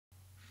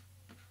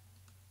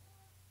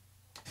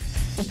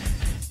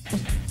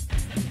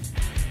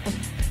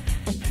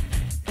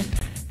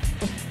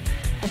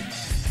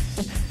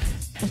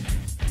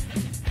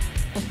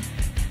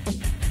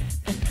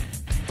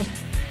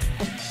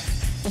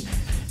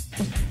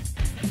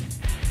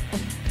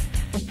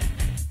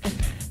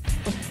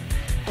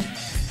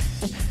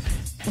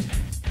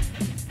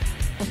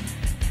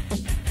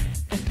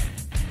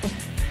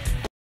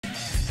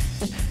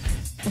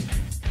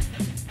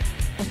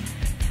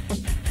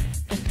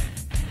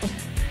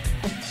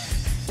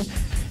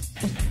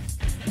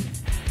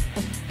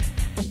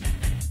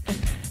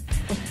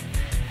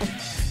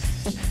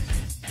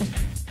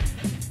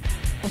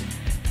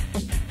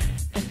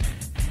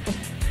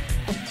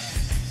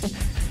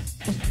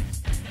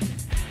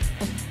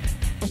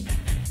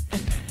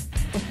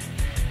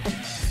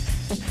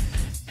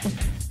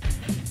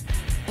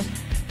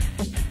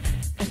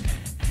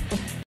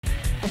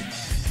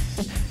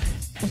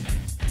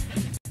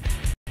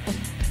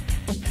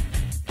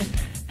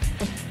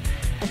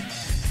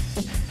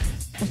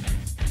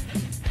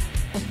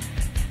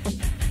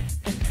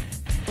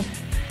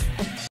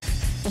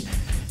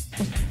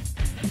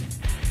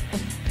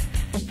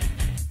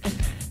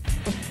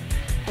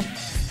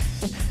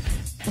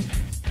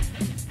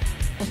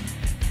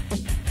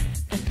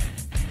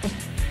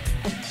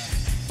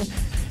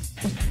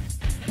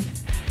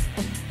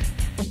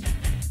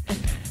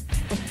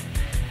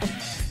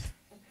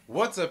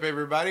What's up,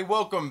 everybody?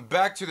 Welcome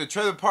back to the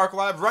Trailer Park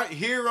Live right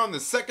here on the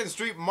 2nd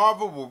Street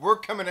Marvel, where we're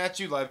coming at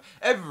you live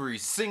every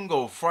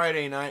single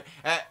Friday night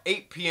at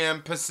 8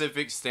 p.m.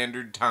 Pacific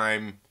Standard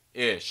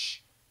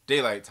Time-ish.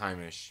 Daylight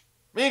time-ish.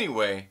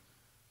 Anyway,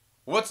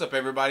 what's up,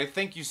 everybody?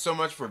 Thank you so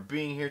much for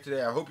being here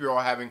today. I hope you're all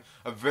having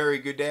a very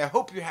good day. I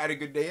hope you had a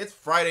good day. It's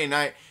Friday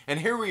night, and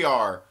here we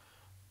are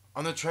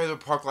on the Trailer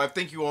Park Live.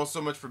 Thank you all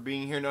so much for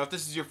being here. Now, if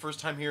this is your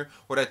first time here,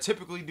 what I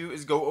typically do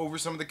is go over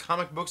some of the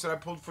comic books that I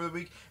pulled for the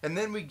week, and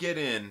then we get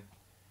in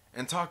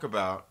and talk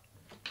about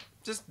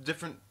just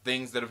different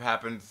things that have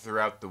happened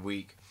throughout the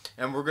week.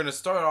 And we're going to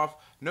start off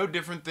no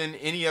different than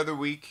any other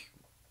week,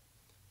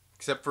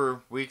 except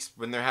for weeks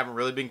when there haven't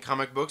really been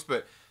comic books,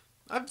 but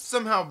I've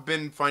somehow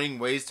been finding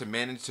ways to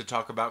manage to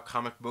talk about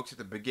comic books at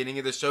the beginning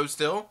of the show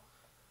still.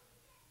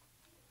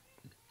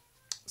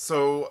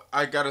 So,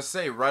 I gotta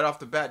say, right off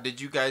the bat, did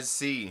you guys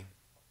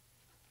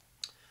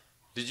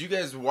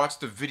watch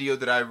the video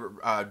that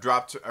I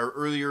dropped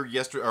earlier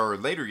yesterday, or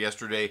later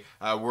yesterday,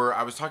 where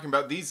I was talking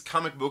about these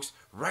comic books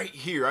right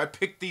here? I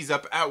picked these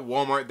up at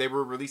Walmart. They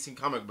were releasing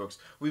comic books.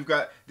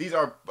 These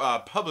are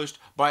published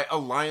by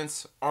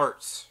Alliance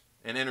Arts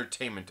and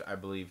Entertainment, I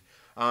believe.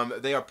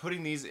 They are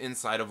putting these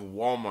inside of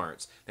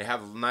Walmarts. They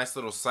have nice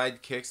little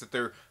sidekicks that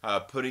they're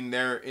putting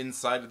there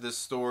inside of the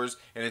stores,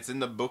 and it's in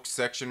the book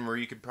section where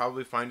you could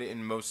probably find it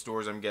in most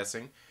stores, I'm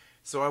guessing.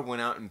 So I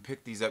went out and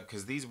picked these up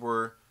because these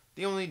were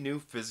the only new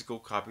physical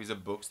copies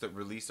of books that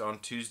released on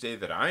Tuesday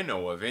that I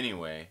know of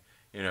anyway.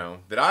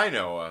 That I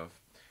know of.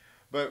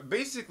 But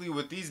basically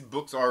what these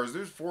books are is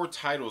there's 4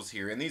 titles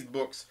here, and these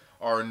books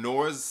are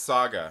Nora's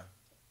Saga.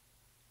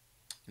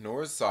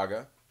 Nora's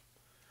Saga.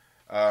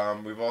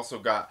 We've also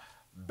got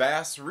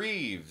Bass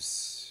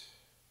Reeves,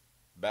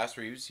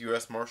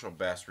 U.S. Marshal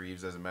Bass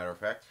Reeves, as a matter of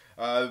fact.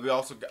 We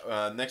also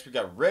got, next we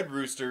got Red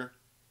Rooster,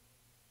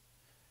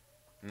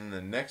 and then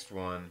the next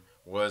one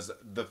was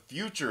The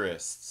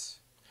Futurists.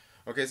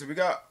 Okay, so we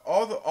got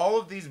all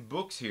of these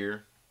books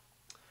here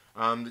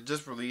that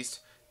just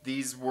released.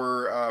 These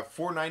were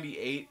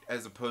 $4.98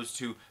 as opposed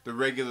to the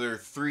regular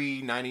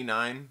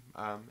 $3.99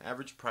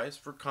 average price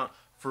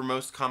for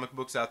most comic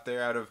books out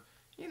there, out of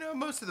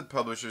most of the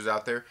publishers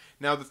out there.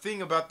 Now, the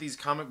thing about these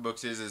comic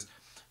books is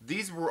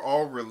these were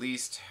all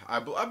released, I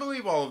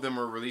believe all of them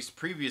were released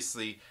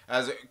previously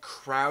as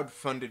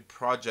crowd-funded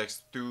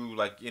projects through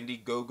like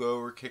Indiegogo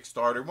or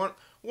Kickstarter.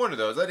 One of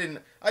those. I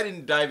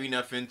didn't dive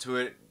enough into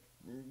it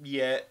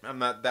yet. I'm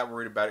not that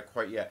worried about it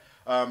quite yet.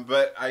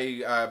 But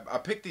I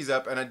picked these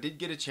up, and I did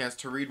get a chance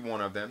to read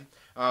one of them.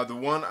 The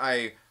one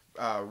I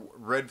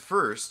read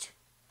first,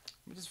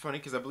 which is funny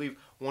because I believe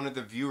one of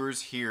the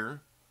viewers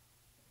here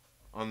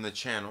on the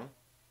channel,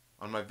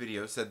 on my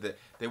video, said that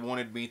they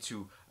wanted me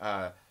to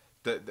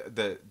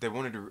they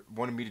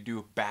wanted me to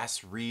do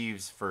Bass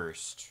Reeves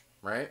first,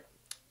 right?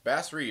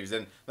 Bass Reeves,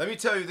 and let me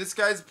tell you, this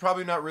guy's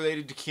probably not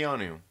related to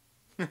Keanu.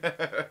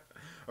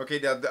 Okay,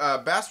 now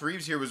Bass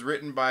Reeves here was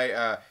written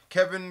by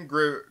Kevin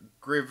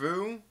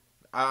Greveux.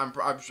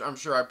 I'm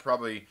sure I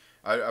probably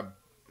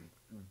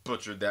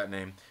butchered that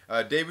name.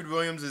 David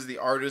Williams is the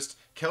artist.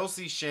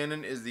 Kelsey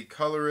Shannon is the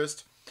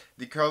colorist.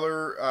 The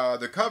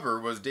cover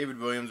was David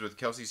Williams with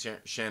Kelsey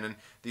Shannon.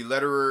 The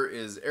letterer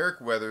is Eric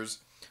Weathers.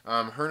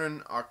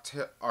 Hernan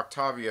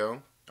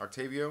Octavio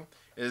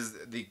is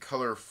the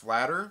color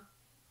flatter.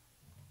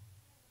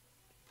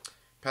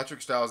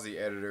 Patrick Stiles, the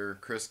editor.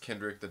 Chris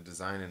Kendrick, the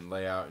design and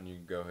layout. And you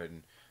can go ahead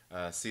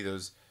and see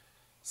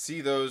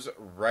those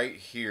right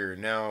here.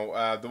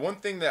 Now, the one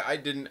thing that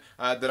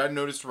I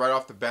noticed right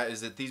off the bat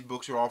is that these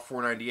books are all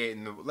 $4.98.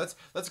 And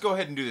let's go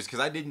ahead and do this, because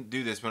I didn't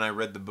do this when I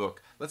read the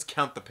book. Let's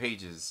count the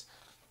pages.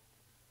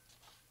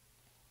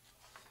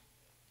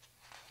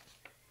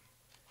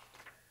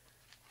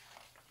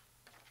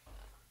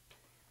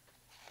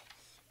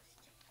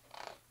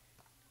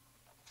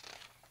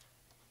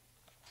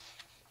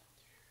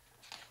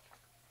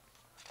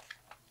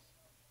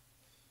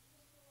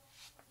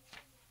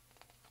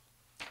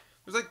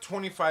 there's like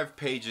 25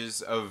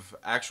 pages of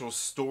actual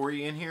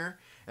story in here.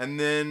 And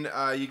then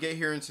you get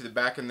here into the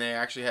back, and they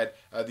actually had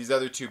these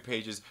other 2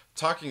 pages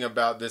talking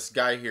about this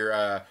guy here,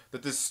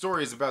 that this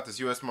story is about, this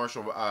U.S.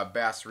 Marshal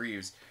Bass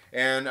Reeves.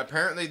 And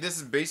apparently this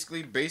is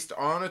basically based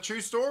on a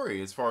true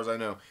story, as far as I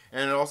know.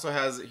 And it also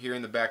has here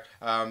in the back,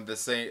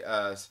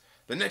 the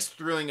next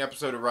thrilling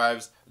episode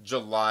arrives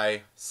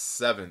July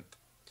 7th.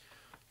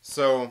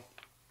 So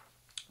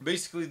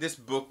basically this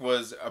book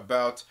was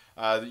about,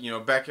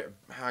 back,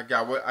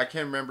 I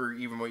can't remember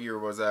even what year it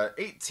was,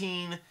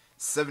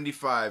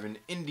 1875 in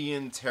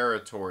Indian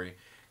Territory.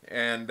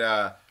 And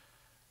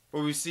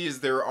what we see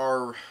is there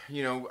are,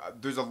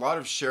 there's a lot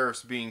of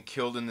sheriffs being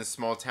killed in this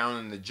small town,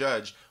 and the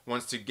judge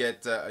wants to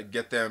get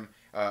them,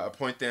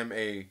 appoint them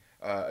a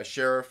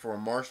sheriff or a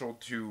marshal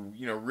to,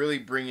 really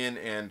bring in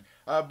and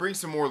bring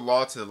some more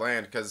law to the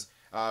land, because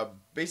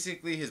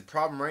basically his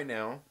problem right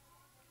now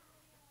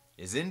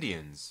is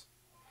Indians.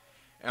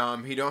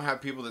 He don't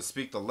have people that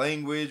speak the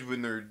language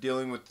when they're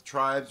dealing with the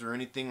tribes or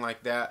anything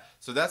like that.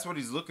 So that's what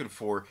he's looking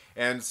for.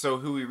 And so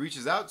who he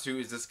reaches out to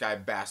is this guy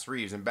Bass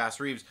Reeves. And Bass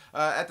Reeves,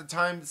 at the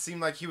time, it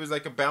seemed like he was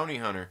like a bounty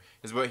hunter,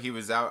 is what he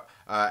was out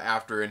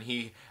after. And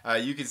he,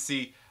 you can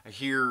see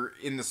here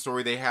in the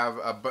story, they have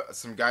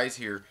some guys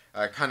here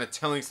kind of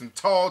telling some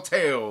tall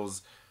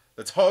tales,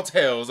 the tall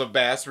tales of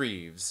Bass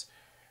Reeves,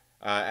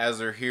 as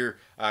they're here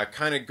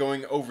kind of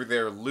going over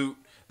their loot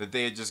that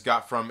they had just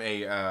got from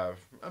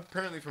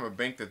apparently from a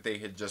bank that they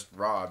had just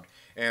robbed.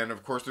 And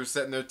of course they're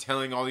sitting there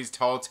telling all these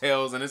tall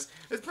tales, and it's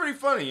pretty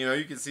funny,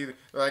 you can see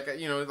like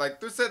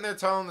they're sitting there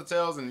telling the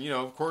tales, and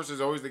of course there's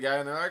always the guy,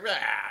 and they're like,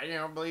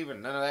 believe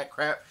in none of that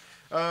crap.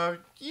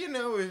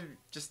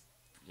 Just,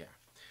 yeah.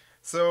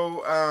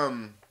 So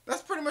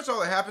that's pretty much all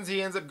that happens.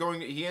 He ends up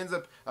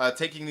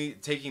taking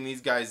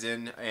these guys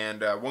in,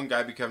 and one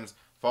guy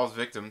falls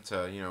victim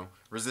to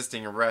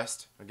resisting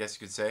arrest, I guess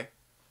you could say.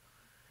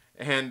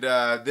 And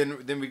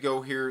then we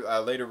go here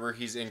later where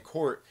he's in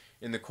court,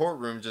 in the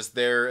courtroom, just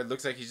there. It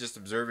looks like he's just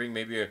observing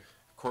maybe a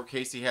court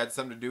case he had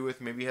something to do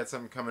with. Maybe he had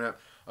something coming up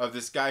of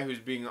this guy who's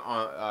being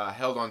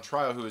held on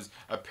trial, who is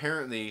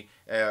apparently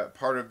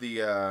part of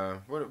the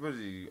what is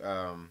he?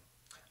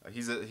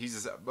 He's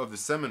of the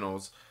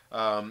Seminoles.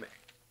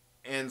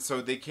 And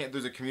so they can't.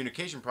 There's a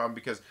communication problem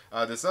because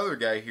this other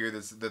guy here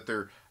that's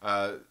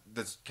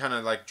kind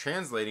of like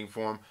translating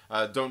for him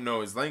don't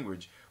know his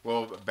language.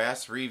 Well,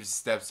 Bass Reeves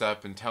steps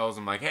up and tells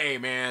him, like, hey,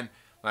 man,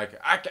 like,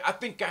 I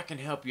think I can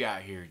help you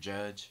out here,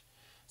 Judge.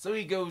 So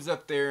he goes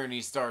up there and he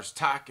starts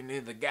talking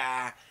to the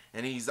guy,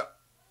 and he's...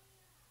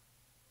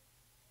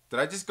 Did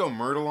I just go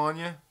Myrtle on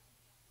you?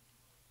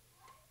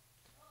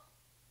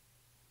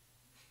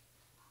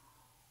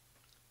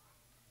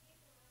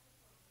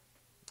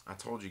 I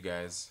told you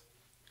guys,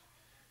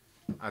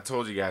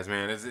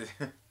 man. Is it...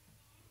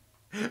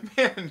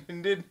 Man,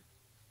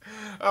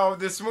 Oh,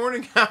 this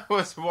morning I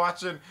was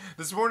watching,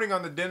 this morning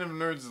on the Den of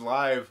Nerds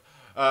Live,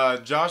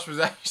 Josh was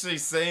actually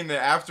saying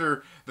that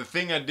after the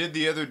thing I did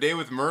the other day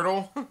with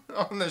Myrtle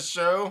on the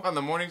show, on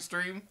the morning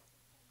stream,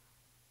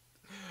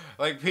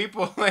 like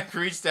people like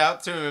reached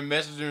out to him and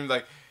messaged him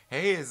like,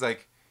 hey, is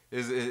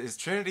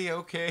Trinity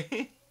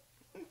okay?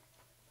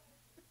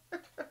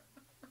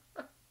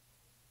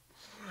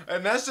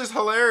 And that's just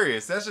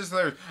hilarious. That's just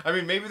hilarious. I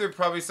mean, maybe there's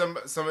probably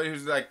somebody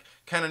who's like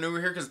kind of newer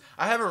here, because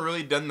I haven't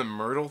really done the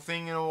Myrtle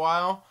thing in a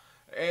while,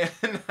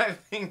 and I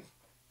think,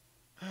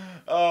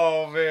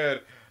 oh man,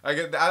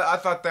 I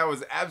thought that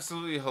was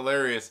absolutely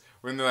hilarious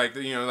when they're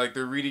like,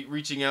 they're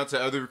reaching out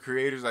to other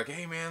creators, like,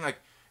 hey man, like,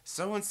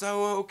 so and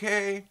so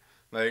okay,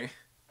 like,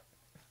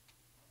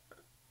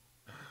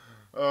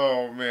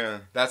 oh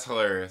man, that's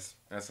hilarious.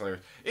 That's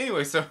hilarious.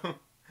 Anyway, so.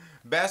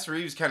 Bass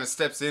Reeves kind of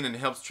steps in and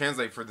helps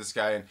translate for this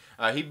guy,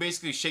 and he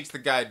basically shakes the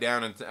guy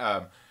down and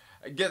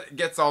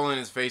gets all in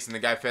his face, and the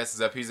guy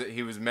fesses up.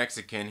 He was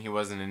Mexican, he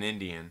wasn't an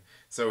Indian,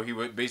 so he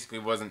basically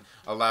wasn't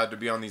allowed to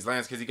be on these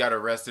lands because he got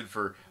arrested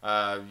for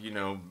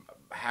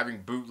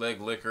having bootleg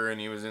liquor, and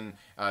he was in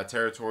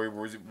territory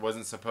where he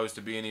wasn't supposed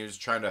to be, and he was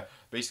trying to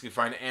basically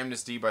find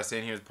amnesty by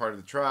saying he was part of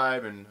the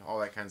tribe and all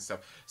that kind of stuff.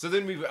 So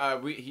then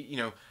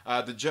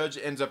the judge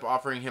ends up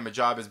offering him a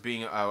job as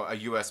being a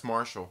U.S.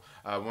 Marshal.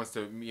 Wants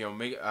to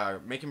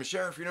make him a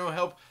sheriff,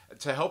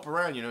 help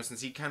around,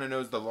 since he kind of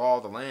knows the law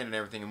of the land and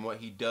everything and what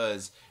he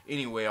does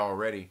anyway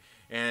already.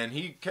 And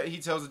he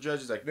tells the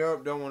judge, he's like,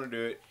 nope, don't want to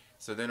do it.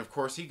 So then, of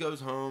course, he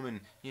goes home, and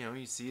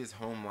you see his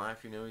home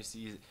life.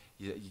 You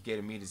get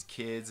to meet his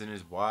kids and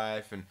his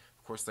wife, and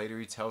of course later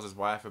he tells his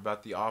wife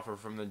about the offer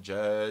from the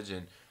judge,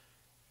 and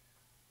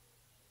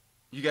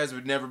you guys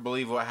would never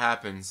believe what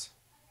happens.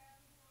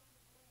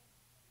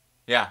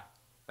 Yeah,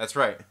 that's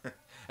right.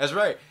 That's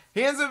right.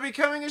 He ends up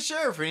becoming a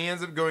sheriff, and he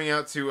ends up going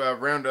out to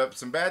round up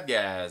some bad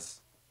guys.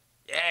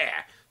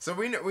 Yeah. So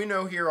we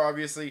know here,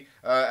 obviously,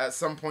 at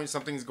some point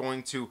something's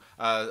going to,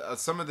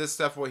 some of this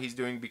stuff, what he's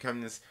doing,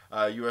 becoming this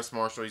U.S.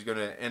 Marshal, he's going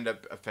to end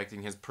up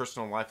affecting his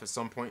personal life at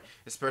some point,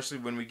 especially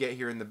when we get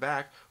here in the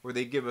back where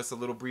they give us a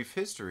little brief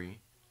history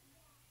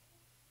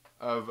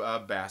of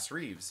Bass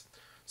Reeves.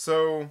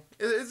 So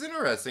it's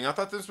interesting. I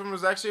thought this one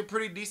was actually a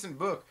pretty decent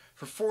book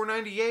for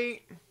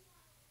 $4.98.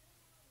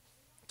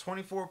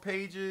 24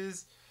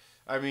 pages.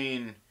 I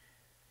mean,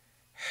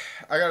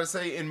 I gotta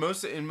say, in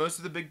most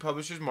of the big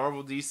publishers,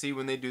 Marvel, DC,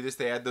 when they do this,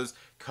 they add those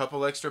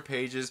couple extra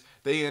pages.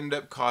 They end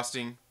up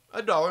costing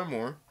 $1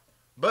 more,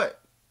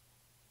 but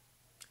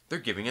they're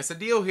giving us a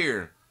deal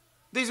here.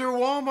 These are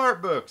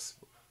Walmart books.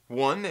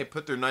 One, they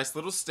put their nice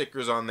little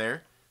stickers on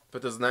there.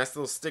 Put those nice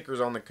little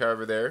stickers on the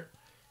cover there.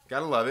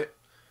 Gotta love it.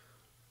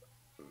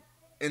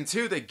 And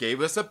two, they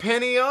gave us a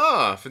penny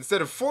off.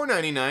 Instead of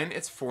 $4.99,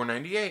 it's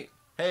 $4.98.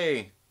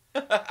 Hey.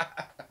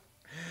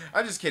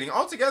 I'm just kidding.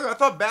 Altogether, I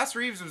thought Bass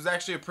Reeves was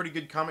actually a pretty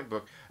good comic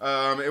book.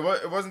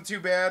 It wasn't too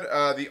bad.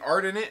 The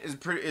art in it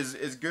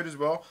is good as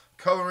well.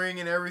 Coloring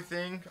and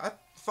everything. I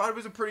thought it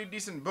was a pretty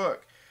decent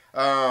book.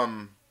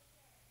 I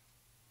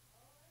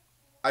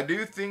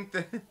do think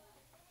that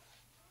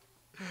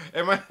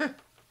am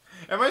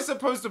I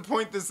supposed to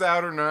point this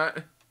out or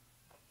not?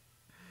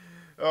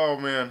 Oh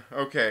man.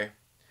 Okay.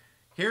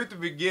 Here at the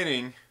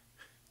beginning,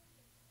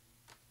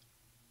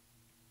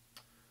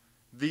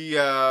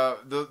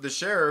 the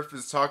sheriff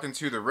is talking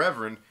to the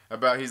Reverend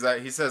about he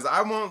says,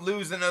 "I won't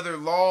lose another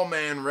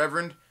lawman,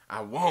 Reverend.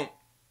 I won't."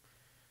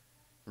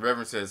 The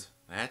Reverend says,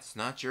 "That's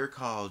not your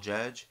call,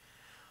 Judge.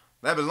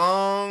 That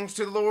belongs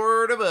to the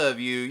Lord above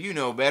you. You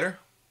know better."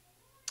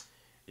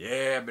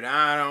 "Yeah, but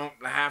I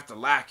don't have to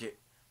like it.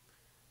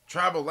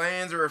 Tribal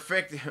lands are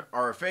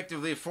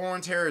effectively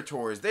foreign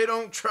territories. They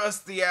don't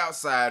trust the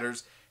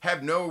outsiders,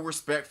 have no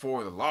respect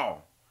for the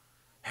law.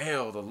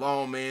 Hell, the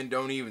lawmen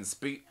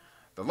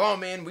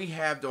we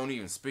have don't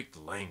even speak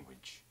the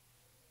language."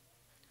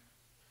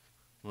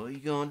 "What are you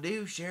gonna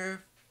do,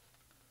 Sheriff?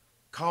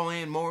 Call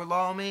in more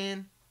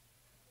lawmen?"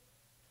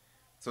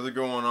 So they're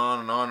going on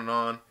and on and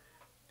on.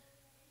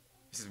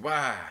 He says,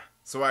 "Why?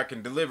 So I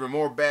can deliver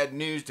more bad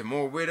news to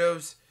more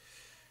widows?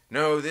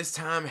 No, this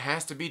time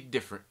has to be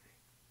different."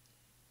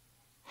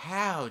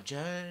 "How,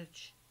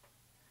 Judge?"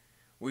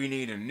 "We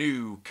need a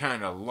new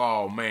kind of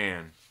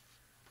lawman.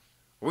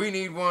 We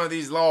need one of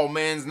these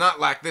lawmen, not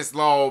like this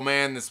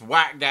lawman, this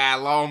white guy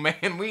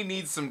lawman. We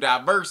need some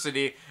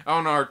diversity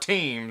on our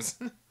teams."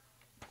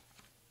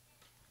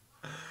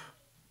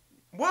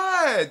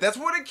 What? That's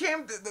what it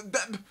came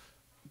to.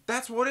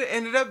 That's what it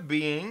ended up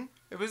being.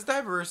 It was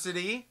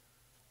diversity.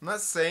 I'm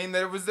not saying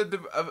that it was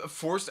a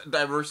forced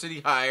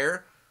diversity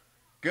hire.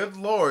 Good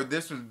Lord,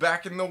 this was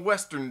back in the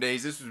Western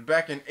days. This was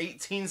back in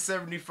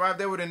 1875.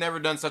 They would have never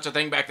done such a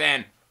thing back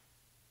then.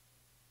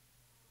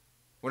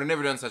 Would have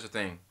never done such a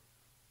thing.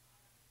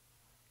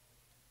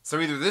 So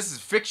either this is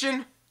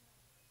fiction.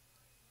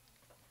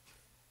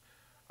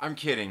 I'm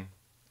kidding.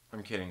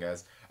 I'm kidding,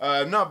 guys.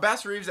 No,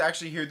 Bass Reeves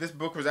actually here. This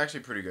book was actually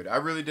pretty good. I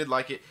really did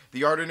like it.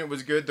 The art in it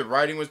was good. The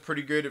writing was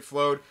pretty good. It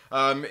flowed.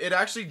 It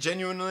actually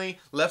genuinely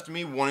left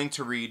me wanting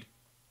to read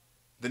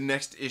the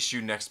next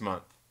issue next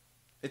month.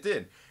 It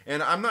did.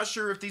 And I'm not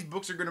sure if these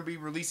books are going to be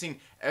releasing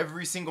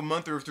every single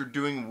month or if they're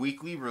doing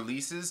weekly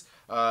releases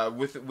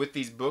with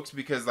these books,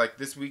 because like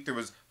this week there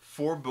was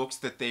 4 books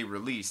that they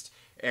released.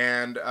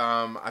 And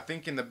I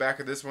think in the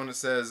back of this one it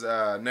says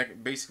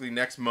basically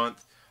next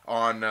month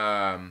on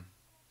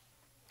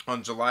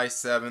July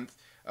 7th.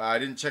 I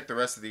didn't check the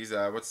rest of these.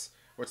 What's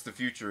the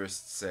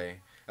Futurists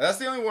say? That's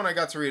the only one I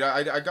got to read.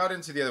 I got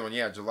into the other one.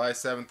 Yeah, July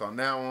 7th on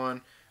that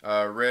one.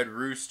 Red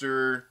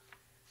Rooster.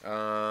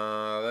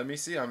 Let me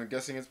see. I'm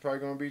guessing it's probably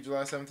going to be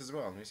July 7th as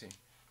well. Let me see.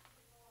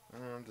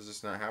 Does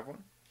this not have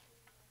one?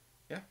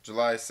 Yeah,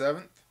 July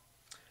 7th.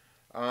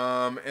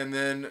 And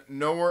then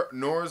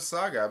Nora's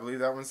Saga, I believe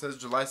that one says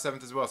July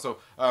 7th as well. So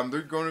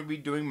they're going to be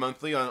doing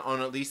monthly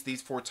on at least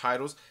these 4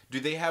 titles.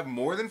 Do they have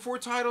more than 4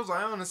 titles?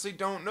 I honestly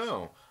don't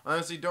know. I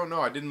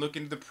didn't look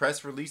into the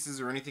press releases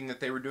or anything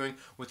that they were doing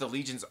with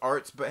Allegiance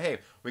Arts. But hey,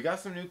 we got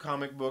some new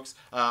comic books.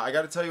 I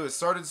got to tell you, it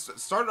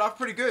started off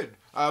pretty good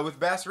with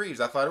Bass Reeves.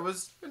 I thought it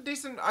was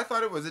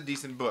a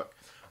decent book.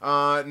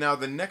 Now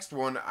the next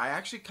one, I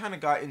actually kind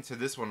of got into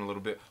this one a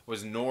little bit,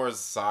 was Nora's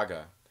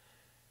Saga.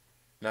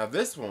 Now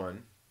this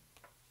one,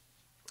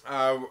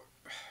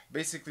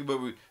 basically what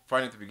we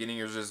find at the beginning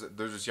is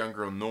there's this young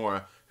girl,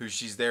 Nora,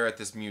 she's there at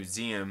this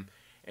museum,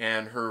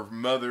 and her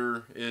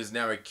mother is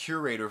now a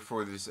curator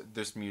for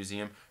this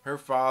museum. Her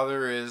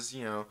father is,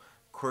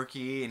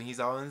 quirky, and he's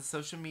all in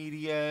social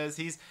medias.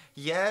 He's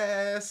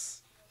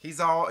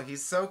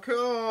so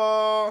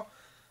cool.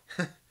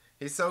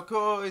 He's so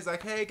cool. He's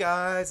like, "Hey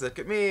guys, look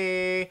at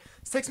me.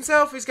 Let's take some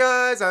selfies,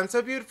 guys. I'm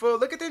so beautiful.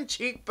 Look at them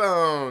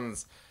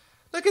cheekbones.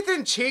 Look at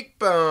them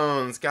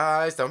cheekbones,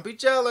 guys. Don't be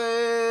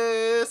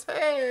jealous.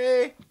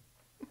 Hey."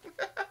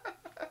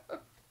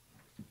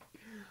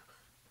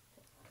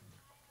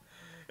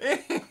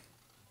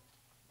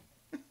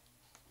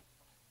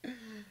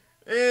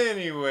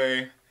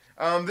 Anyway,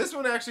 This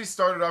one actually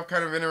started off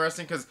kind of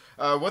interesting because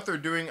what they're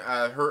doing,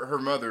 her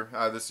mother,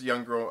 this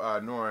young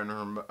girl Nora,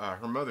 and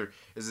her mother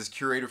is this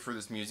curator for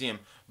this museum.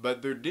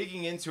 But they're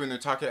digging into, and they're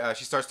talking.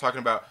 She starts talking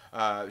about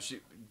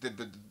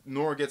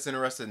Nora gets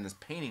interested in this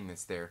painting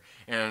that's there,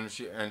 and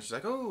she's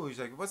like, oh, she's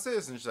like, what's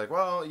this? And she's like,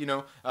 well, you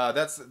know,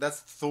 that's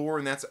Thor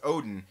and that's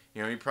Odin.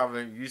 You know, you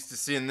probably used to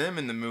seeing them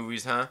in the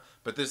movies, huh?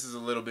 But this is a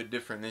little bit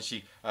different. And then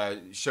she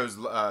shows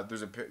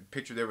there's a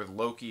picture there with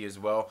Loki as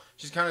well.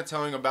 She's kind of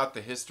telling about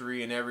the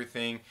history and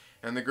everything.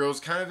 And the girl's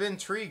kind of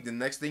intrigued. And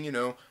next thing you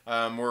know,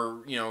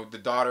 the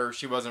daughter,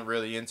 she wasn't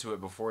really into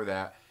it before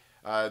that.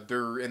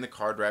 They're in the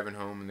car driving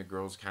home, and the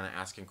girl's kind of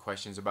asking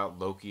questions about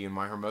Loki and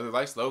why her mother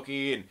likes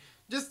Loki, and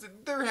just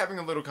they're having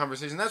a little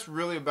conversation. That's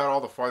really about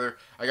all the farther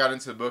I got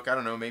into the book. I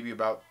don't know, maybe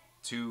about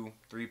 2-3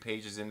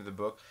 pages into the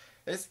book.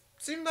 It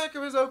seemed like it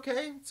was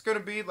okay. It's going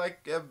to be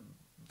like a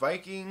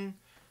Viking,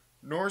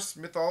 Norse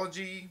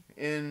mythology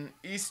in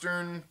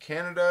Eastern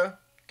Canada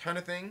kind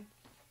of thing.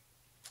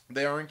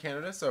 They are in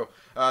Canada. So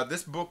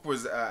this book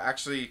was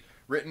actually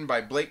written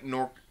by Blake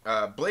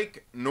Northcott.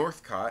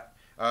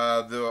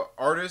 The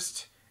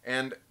artist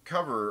and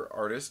cover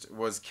artist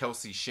was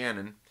Kelsey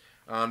Shannon.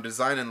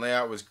 Design and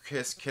layout was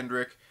Chris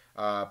Kendrick.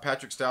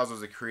 Patrick Stiles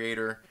was the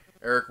creator.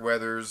 Eric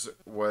Weathers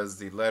was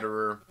the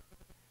letterer.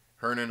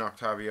 Hernan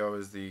Octavio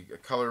is the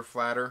color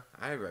flatter.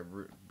 I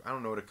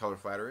don't know what a color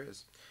flatter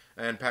is.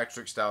 And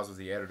Patrick Stiles was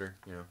the editor.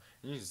 You know,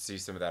 you can see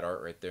some of that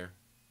art right there.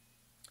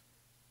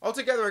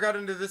 Altogether, I got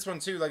into this one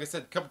too. Like I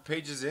said, a couple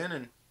pages in,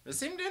 and it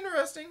seemed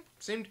interesting.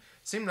 Seemed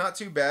not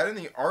too bad. And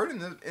the art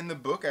in the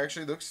book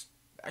actually looks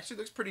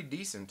pretty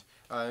decent.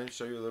 I'll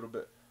show you a little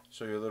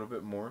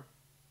bit more.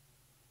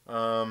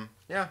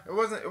 Yeah, it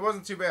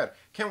wasn't too bad.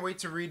 Can't wait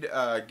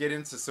to get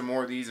into some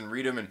more of these and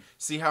read them and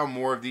see how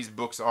more of these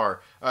books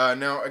are.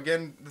 Now,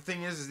 again, the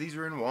thing is these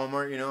are in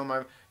Walmart. You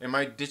know, am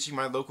I ditching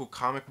my local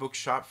comic book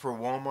shop for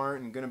Walmart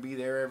and gonna be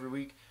there every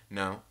week?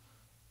 No.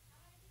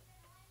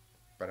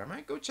 But I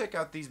might go check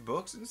out these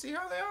books and see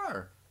how they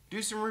are.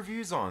 Do some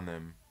reviews on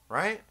them,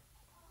 right?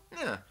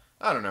 Yeah,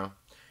 I don't know.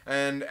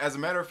 And as a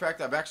matter of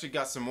fact, I've actually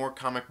got some more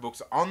comic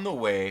books on the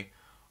way.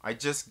 I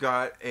just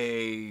got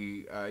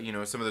some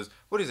of those,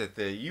 what is it,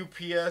 the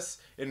USPS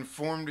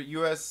informed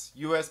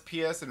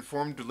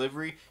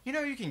delivery. You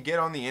know, you can get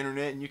on the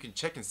internet and you can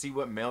check and see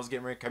what mail's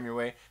getting ready to come your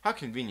way. How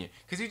convenient.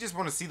 Because you just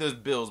want to see those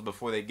bills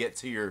before they get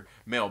to your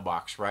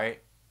mailbox,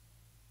 right?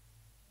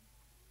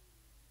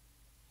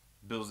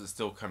 Bills that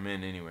still come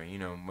in anyway. You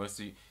know, most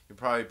of you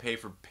probably pay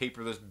for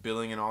paperless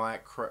billing and all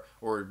that crap,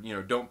 or, you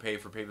know, don't pay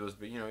for paperless,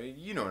 but you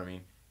know what I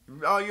mean.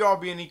 You're all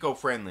being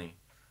eco-friendly.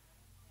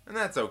 And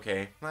that's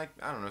okay. Like,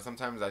 I don't know,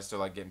 sometimes I still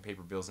like getting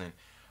paper bills in.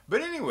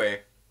 But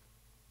anyway,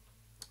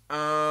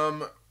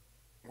 where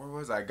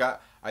was I?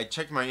 I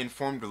checked my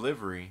informed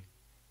delivery.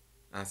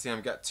 I see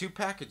I've got 2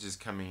 packages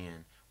coming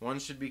in. One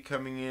should be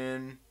coming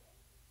in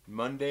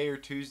Monday or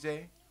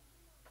Tuesday.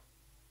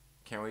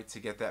 Can't wait to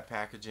get that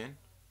package in.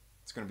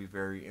 It's going to be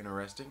very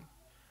interesting.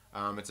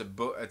 It's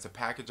a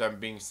package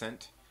I'm being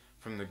sent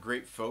from the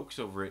great folks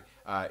over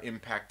at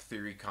Impact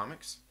Theory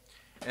Comics.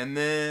 And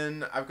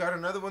then I've got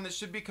another one that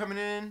should be coming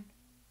in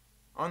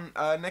on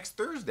next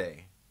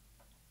Thursday.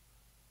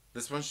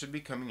 This one should be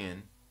coming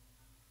in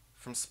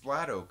from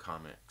Splatto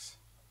Comics.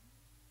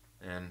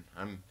 And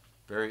I'm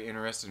very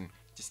interested and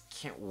just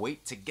can't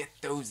wait to get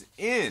those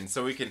in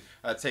so we can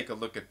take a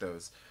look at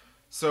those.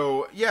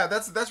 So yeah,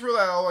 that's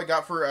really all I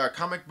got for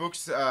comic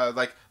books,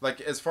 like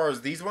as far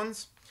as these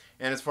ones.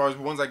 And as far as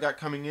ones I got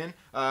coming in,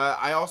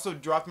 I also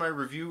dropped my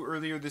review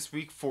earlier this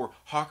week for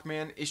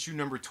Hawkman issue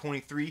number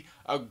 23.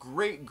 A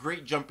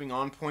great jumping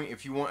on point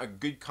if you want a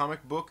good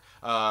comic book,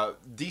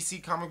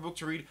 DC comic book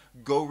to read,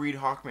 go read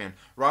Hawkman.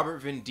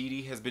 Robert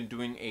Venditti has been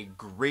doing a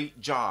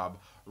great job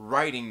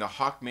writing the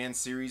Hawkman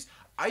series.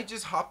 I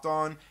just hopped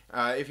on,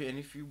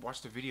 if you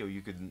watched the video,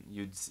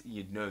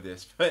 you'd know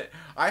this, but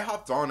I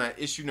hopped on at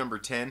issue number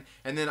 10,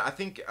 and then I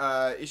think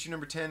issue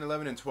number 10,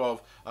 11, and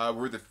 12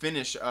 were the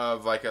finish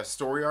of like a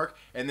story arc,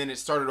 and then it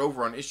started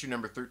over on issue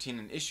number 13,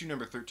 and issue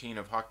number 13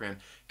 of Hawkman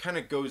kind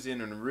of goes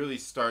in and really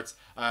starts,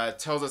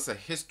 tells us a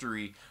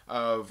history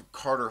of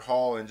Carter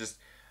Hall, and just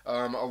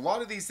a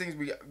lot of these things,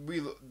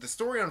 the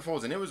story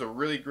unfolds, and it was a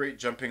really great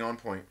jumping on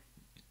point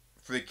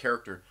for the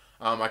character.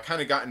 I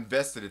kind of got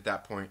invested at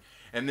that point.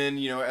 And then,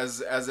 you know, as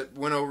it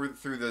went over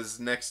through these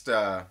next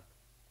 10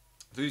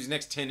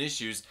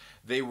 issues,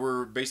 they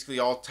were basically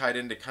all tied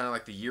into kind of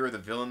like the year of the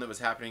villain that was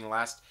happening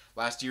last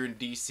year in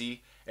DC.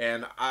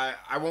 And I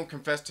won't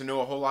confess to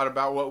know a whole lot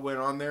about what went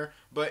on there,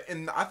 but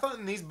I thought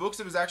in these books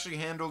it was actually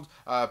handled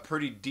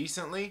pretty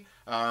decently.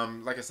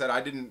 Like I said, I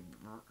didn't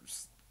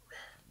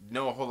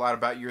know a whole lot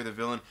about Year of the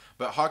Villain,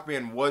 but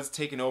Hawkman was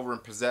taken over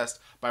and possessed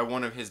by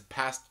one of his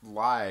past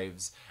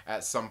lives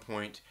at some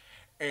point.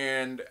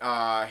 And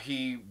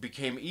he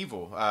became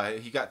evil.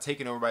 He got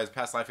taken over by his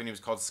past life, and he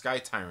was called Sky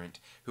Tyrant,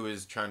 who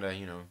is trying to,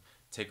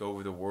 take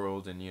over the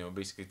world and,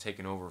 basically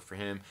taking over for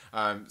him.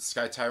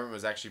 Sky Tyrant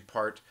was actually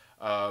part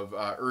of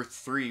Earth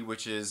 3,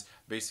 which is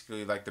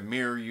basically like the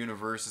mirror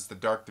universe. It's the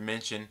dark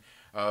dimension.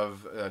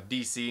 of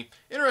DC.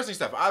 Interesting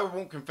stuff. I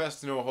won't confess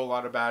to know a whole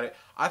lot about it.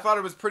 I thought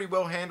it was pretty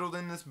well handled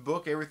in this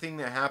book, everything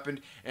that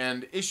happened,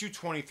 and issue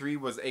 23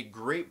 was a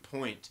great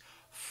point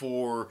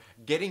for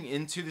getting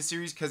into the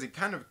series because it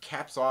kind of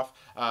caps off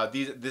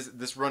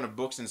this run of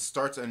books and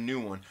starts a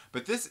new one.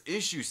 But this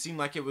issue seemed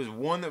like it was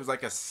one that was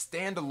like a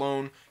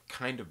standalone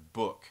kind of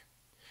book.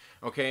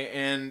 Okay,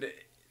 and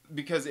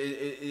because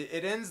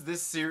it ends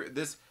this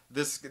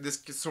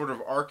sort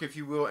of arc, if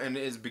you will, and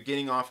is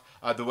beginning off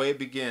the way it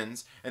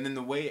begins, and then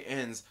the way it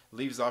ends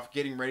leaves off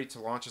getting ready to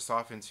launch us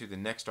off into the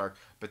next arc.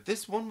 But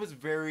this one was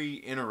very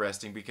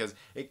interesting because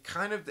it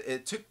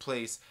took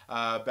place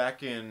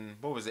back in,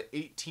 what was it,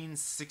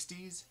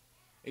 1860s?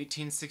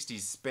 1860s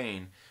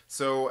Spain.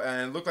 So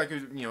and it looked like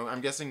it was,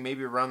 I'm guessing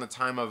maybe around the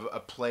time of a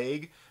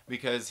plague,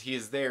 because he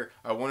is there.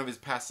 One of his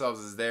past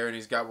selves is there, and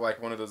he's got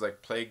like one of those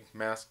like plague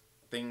mask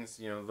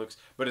things,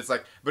 but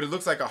it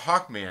looks like a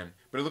Hawkman,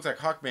 but it looks like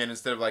Hawkman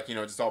instead of like,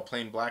 just all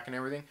plain black and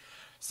everything.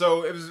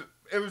 So it was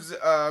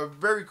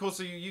very cool.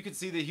 So you could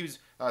see that he was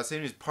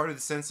saying he was part of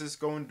the census,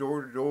 going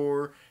door to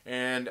door,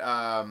 and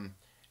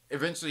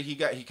eventually he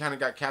kind of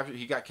got captured.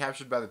 He got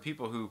captured by the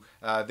people who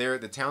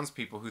the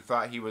townspeople who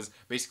thought he was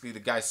basically the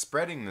guy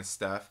spreading this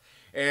stuff,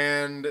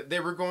 and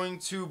they were going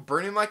to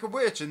burn him like a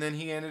witch. And then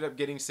he ended up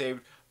getting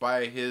saved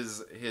by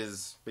his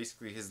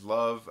basically his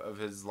love of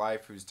his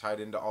life, who's tied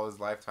into all his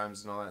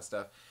lifetimes and all that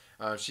stuff.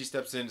 She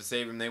steps in to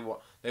save him.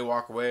 They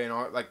walk away and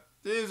all. Like,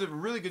 it was a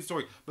really good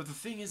story. But the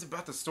thing is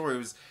about the story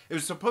it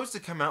was supposed to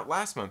come out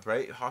last month,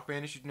 right?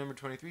 Hawkman issue number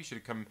 23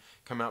 should have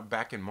come out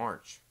back in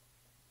March.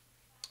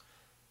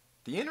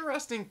 The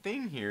interesting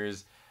thing here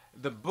is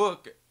the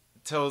book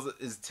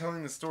is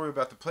telling the story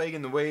about the plague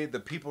and the way the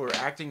people are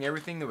acting,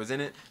 everything that was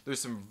in it. There's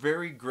some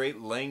very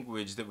great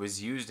language that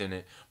was used in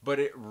it, but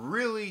it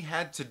really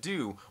had to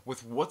do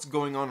with what's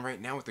going on right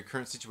now with the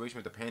current situation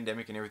with the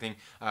pandemic and everything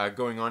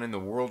going on in the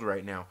world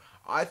right now.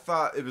 I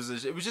thought it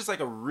was just like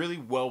a really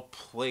well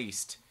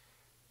placed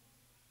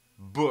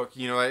book.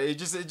 It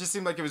just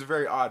seemed like it was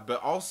very odd.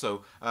 But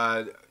also,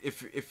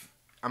 if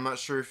I'm not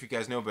sure if you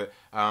guys know, but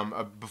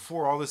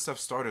before all this stuff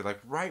started,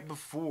 like right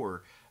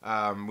before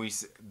the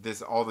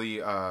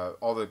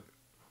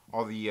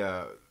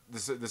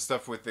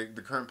stuff with the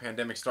current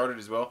pandemic started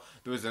as well,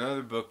 there was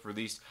another book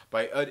released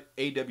by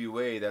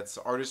AWA, that's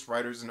Artists,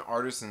 Writers, and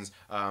Artisans,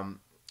 and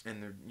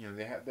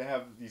they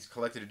have these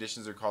collected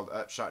editions. They're called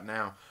Upshot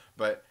now,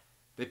 but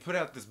they put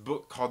out this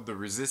book called The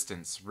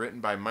Resistance,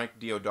 written by Mike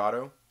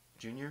Deodato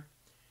Jr.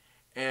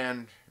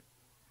 and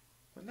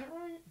wasn't that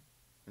right?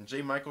 And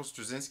J. Michael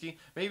Straczynski.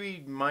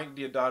 Maybe Mike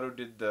Deodato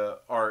did the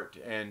art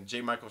and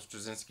J. Michael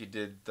Straczynski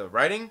did the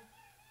writing.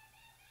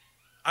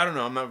 I don't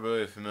know. I'm not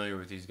really familiar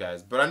with these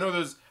guys, but I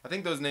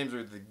think those names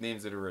are the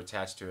names that are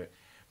attached to it.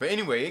 But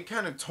anyway, it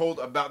kind of told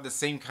about the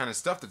same kind of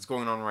stuff that's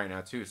going on right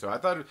now too. So I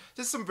thought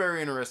just some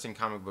very interesting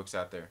comic books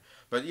out there.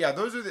 But yeah,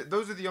 those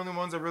are the only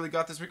ones I really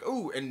got this week.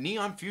 Oh, and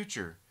Neon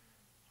Future.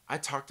 I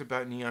talked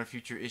about Neon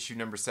Future issue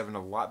number 7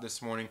 a lot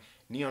this morning.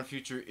 Neon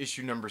Future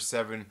issue number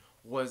 7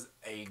 was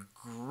a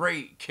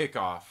great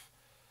kickoff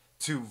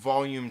to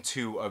volume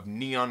 2 of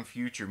Neon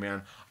Future,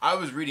 man. I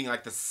was reading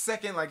like the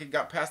second like it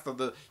got past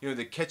the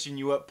catching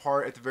you up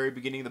part at the very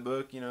beginning of the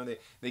book.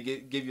 They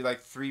give you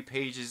like 3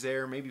 pages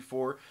there, maybe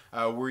 4,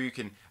 where you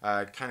can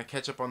kind of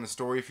catch up on the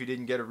story if you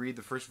didn't get to read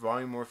the first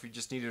volume or if you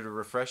just needed a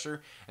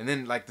refresher. And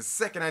then like the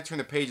second I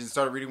turned the page and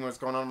started reading what's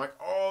going on, I'm like,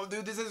 oh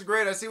dude, this is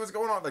great. I see what's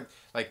going on.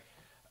 Like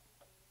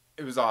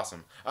it was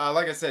awesome.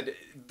 Like I said,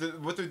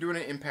 what they're doing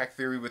in Impact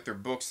Theory with their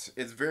books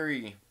is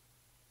the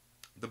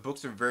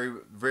books are very,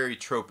 very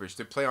tropish.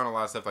 They play on a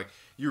lot of stuff. Like,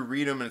 you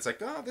read them and it's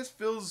like, oh, this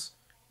feels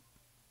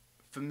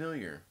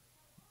familiar.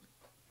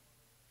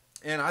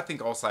 And I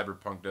think all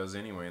cyberpunk does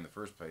anyway in the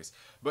first place.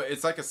 But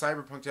it's like a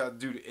cyberpunk,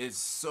 dude, it's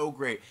so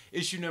great.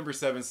 Issue number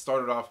 7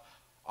 started off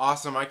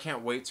awesome. I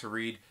can't wait to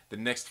read the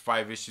next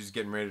 5 issues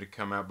getting ready to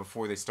come out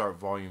before they start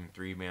volume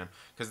 3, man.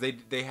 Because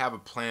they have a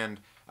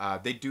planned,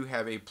 they do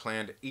have a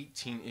planned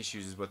 18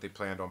 issues is what they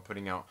planned on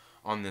putting out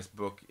on this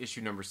book.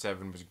 Issue number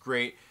 7 was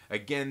great.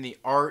 Again, the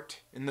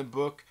art in the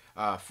book,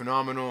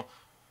 phenomenal.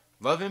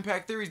 Love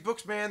Impact Theory's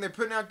books, man. They're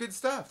putting out good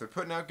stuff.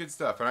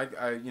 And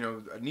I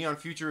Neon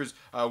Future is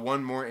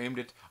one more aimed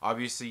at,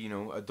 obviously,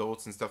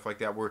 adults and stuff like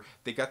that, where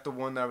they got the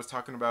one that I was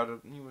talking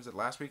about, was it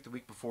last week, the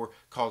week before,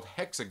 called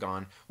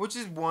Hexagon, which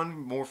is one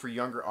more for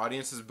younger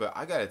audiences. But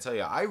I gotta tell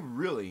you, I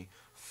really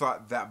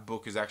thought that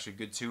book is actually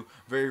good too.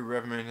 Very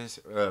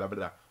reminiscent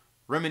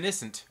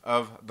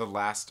of The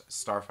Last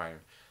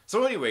Starfighter.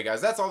 So anyway,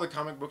 guys, that's all the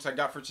comic books I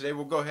got for today.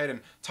 We'll go ahead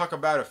and talk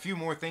about a few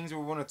more things that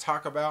we want to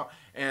talk about.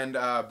 And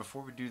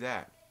before we do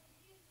that,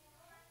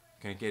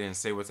 I'm going to get in and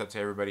say what's up to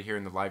everybody here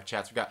in the live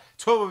chats. We got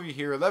 12 of you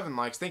here, 11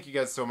 likes. Thank you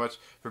guys so much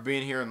for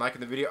being here and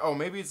liking the video. Oh,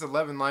 maybe it's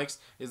 11 likes.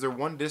 Is there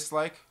 1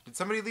 dislike? Did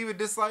somebody leave a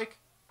dislike?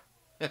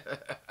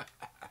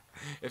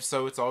 If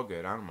so, it's all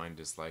good. I don't mind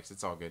dislikes.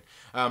 It's all good.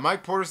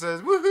 Mike Porter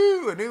says,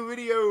 woohoo, a new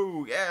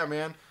video. Yeah,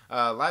 man.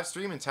 Live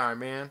streaming time,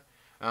 man.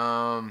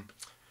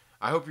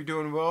 I hope you're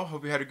doing well.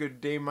 Hope you had a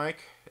good day, Mike.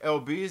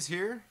 LB is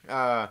here.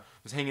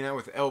 was hanging out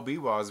with LB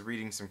while I was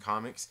reading some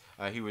comics.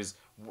 He was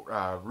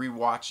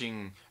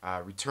rewatching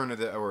Return of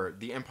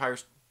the Empire.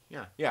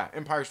 Yeah,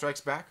 Empire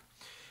Strikes Back.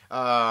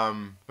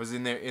 Was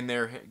in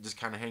there just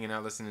kind of hanging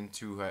out, listening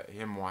to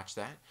him watch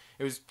that.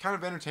 It was kind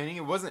of entertaining.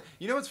 It wasn't,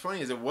 you know what's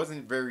funny is it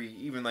wasn't very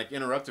even like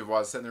interruptive while I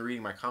was sitting there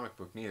reading my comic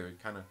book neither.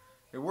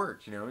 It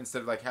worked, you know,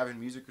 instead of like having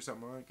music or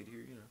something on, I could hear,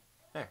 you know.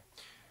 Hey.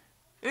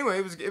 Anyway,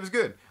 it was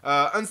good.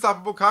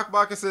 Unstoppable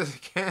Cockbaka says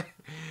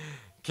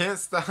can't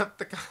stop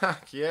the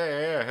cock.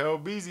 Yeah, hell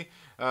busy.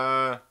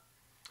 Hope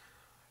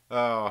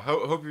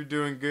you're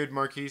doing good,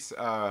 Marquise.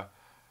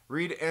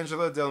 Read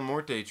Angela Del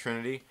Morte,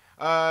 Trinity.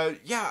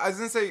 Yeah, I was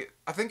gonna say,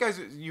 I think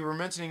you were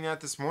mentioning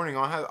that this morning.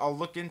 I'll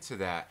look into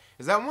that.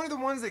 Is that one of the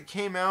ones that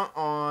came out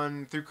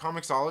through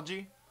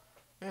Comixology?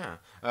 Yeah.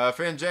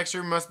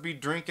 Fanjexture must be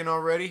drinking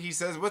already. He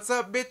says, "What's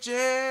up,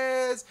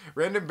 bitches?"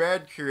 Random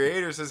Bad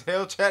Creator says,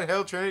 "Hail chat,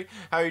 hail Trinity.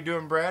 How you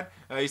doing, Brad?"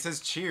 He says,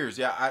 "Cheers."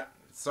 Yeah,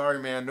 sorry,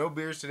 man, no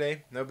beers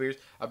today. No beers.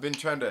 I've been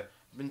trying to,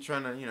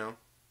 you know,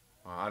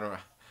 I don't know.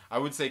 I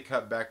would say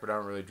cut back, but I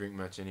don't really drink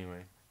much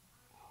anyway.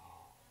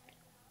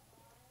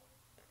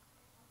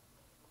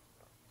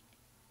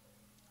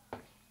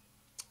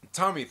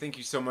 Tommy, thank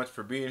you so much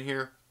for being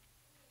here.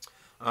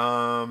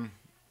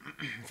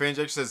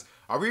 Fanjexture says,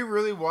 "Are we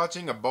really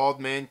watching a bald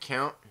man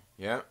count?"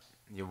 Yeah,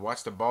 you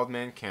watched a bald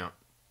man count.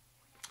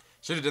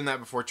 Should have done that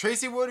before.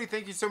 Tracy Woody,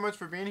 thank you so much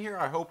for being here.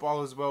 I hope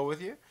all is well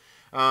with you.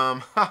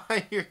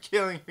 You're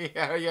killing me.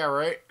 Yeah,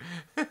 right?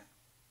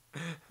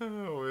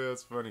 Oh, yeah,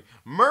 that's funny.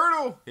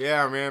 Myrtle!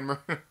 Yeah, man,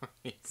 Myrtle.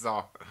 It's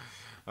all.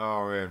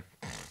 Oh, man.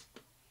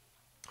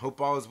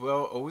 Hope all is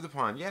well over the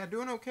pond. Yeah,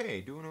 doing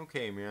okay,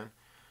 man.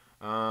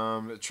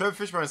 Trev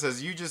Fishburne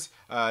says, you just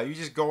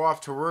go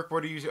off to work.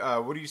 What do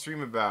you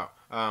stream about?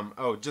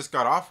 Just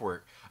got off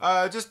work.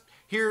 Just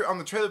here on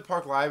the Trailer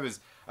Park Live is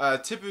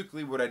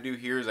typically what I do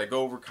here is I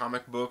go over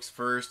comic books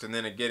first, and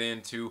then I get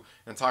into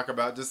and talk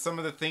about just some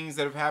of the things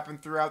that have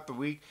happened throughout the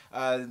week.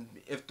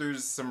 If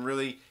there's some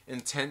really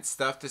intense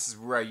stuff, this is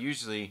where I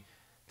usually.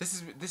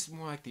 This is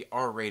more like the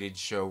R-rated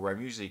show where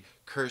I'm usually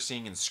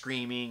cursing and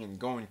screaming and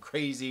going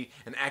crazy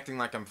and acting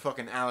like I'm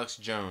fucking Alex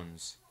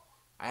Jones.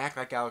 I act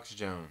like Alex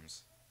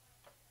Jones.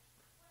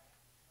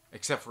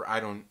 Except for I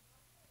don't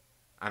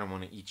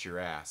want to eat your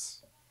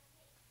ass.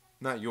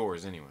 Not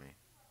yours, anyway.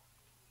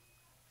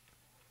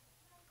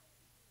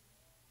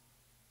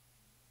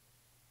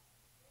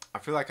 I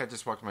feel like I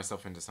just walked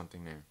myself into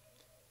something there.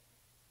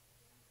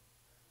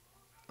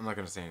 I'm not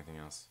going to say anything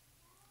else.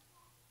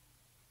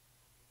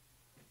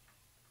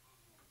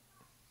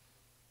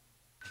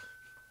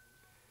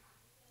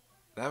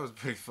 That was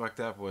pretty fucked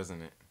up,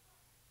 wasn't it?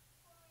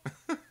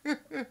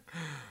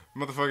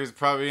 Motherfucker's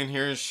probably in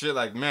here and shit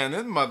like, man,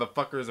 this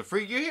motherfucker is a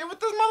freak. You hear what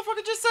this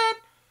motherfucker just said?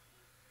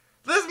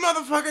 This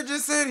motherfucker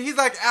just said he's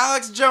like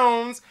Alex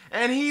Jones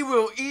and he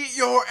will eat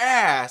your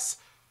ass.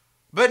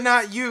 But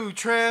not you,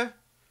 Trev.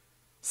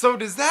 So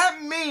does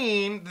that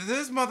mean that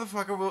this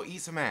motherfucker will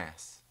eat some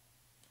ass?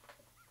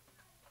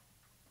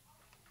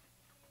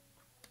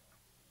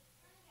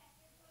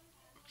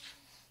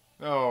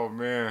 Oh,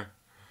 man.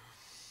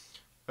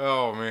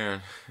 Oh,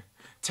 man.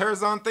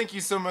 Tarazan, thank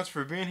you so much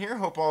for being here.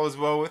 Hope all is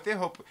well with you.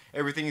 Hope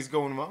everything is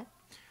going well.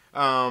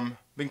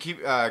 Been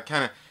getting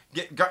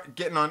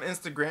on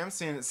Instagram,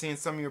 seeing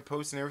some of your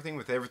posts and everything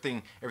with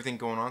everything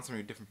going on, some of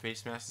your different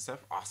face masks and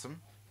stuff.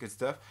 Awesome, good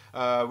stuff.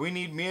 We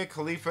need Mia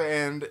Khalifa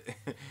and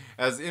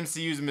as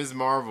MCU's Ms.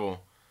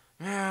 Marvel.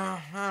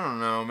 Yeah, I don't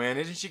know, man.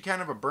 Isn't she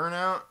kind of a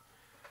burnout?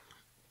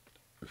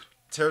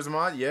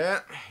 Tarazan,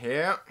 yeah.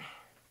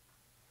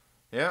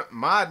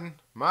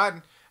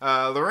 Modding.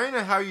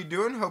 Lorena, how you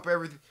doing?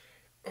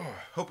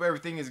 Hope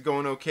everything is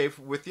going okay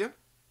with you.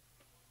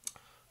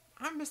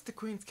 I missed the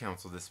Queen's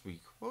Council this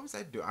week. What was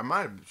I doing? I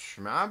might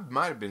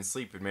have been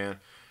sleeping, man.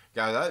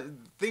 Guys,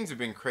 things have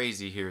been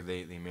crazy here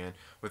lately, man.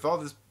 With all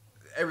this,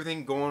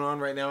 everything going on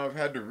right now, I've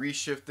had to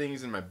reshift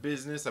things in my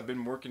business. I've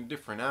been working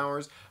different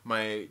hours.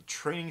 My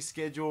training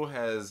schedule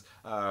has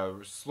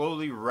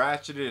slowly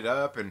ratcheted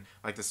up, and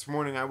like this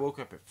morning, I woke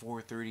up at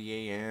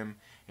 4:30 a.m.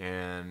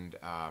 and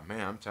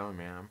man, I'm telling you,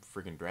 man, I'm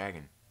freaking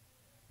dragging.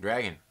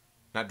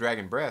 Not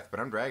dragging breath, but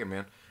I'm dragging,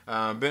 man.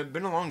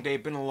 Been a long day,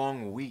 been a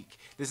long week.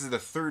 This is the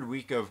third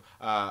week of,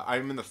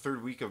 I'm in the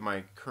third week of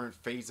my current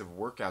phase of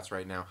workouts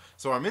right now.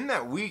 So I'm in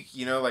that week,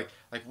 you know, like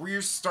where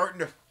you're starting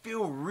to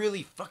feel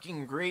really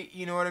fucking great,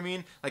 you know what I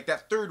mean? Like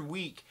that third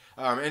week,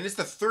 and it's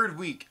the third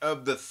week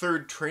of the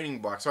third training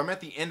block. So I'm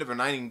at the end of a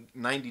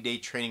 90-day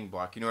training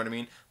block, you know what I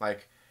mean?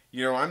 Like,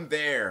 you know, I'm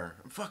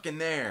fucking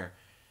there.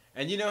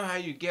 And you know how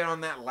you get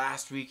on that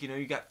last week, you know,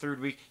 you got third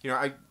week, you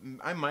know,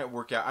 I might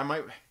work out, I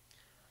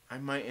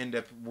might end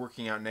up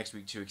working out next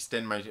week to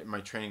extend my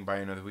training by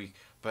another week.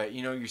 But,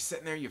 you know, you're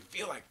sitting there, you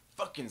feel like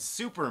fucking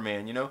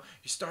Superman, you know?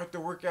 You start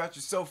the workout,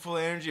 you're so full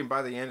of energy, and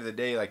by the end of the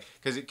day, like,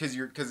 because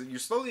you're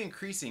slowly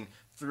increasing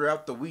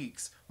throughout the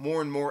weeks,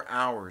 more and more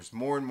hours,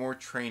 more and more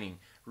training,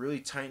 really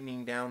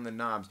tightening down the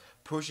knobs,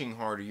 pushing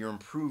harder, you're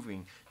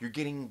improving, you're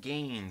getting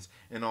gains,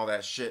 and all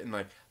that shit. And,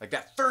 like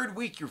that third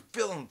week, you're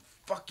feeling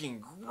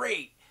fucking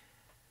great.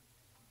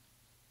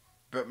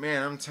 But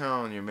man, I'm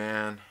telling you,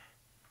 man,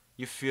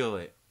 you feel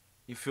it.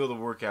 You feel the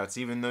workouts.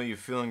 Even though you're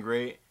feeling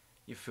great,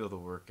 you feel the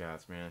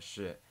workouts, man.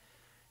 Shit.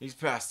 These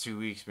past 2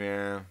 weeks,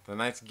 man, the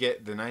nights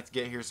get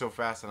here so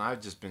fast, and I've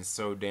just been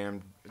so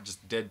damn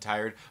just dead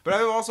tired. But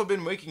I've also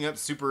been waking up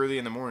super early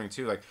in the morning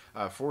too, like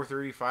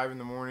 4:30, 5 in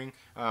the morning,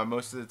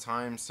 most of the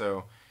time.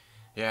 So,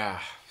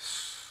 yeah,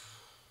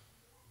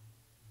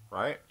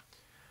 right.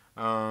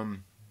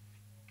 And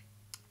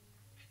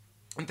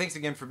thanks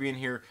again for being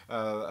here,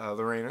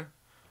 Lorena.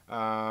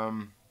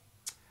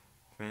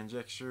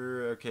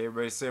 Fanjecture. Okay,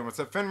 everybody's saying what's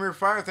up, Fenrir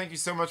Fire. Thank you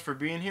so much for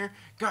being here.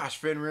 Gosh,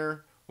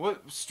 Fenrir.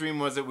 What stream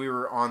was it we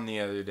were on the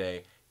other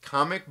day?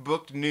 Comic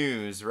book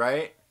news,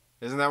 right?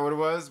 Isn't that what it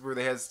was? Where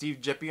they had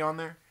Steve Jeppy on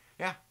there?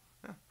 Yeah.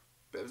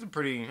 It was a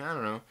pretty, I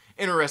don't know,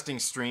 interesting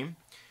stream.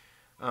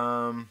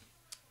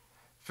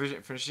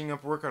 Finishing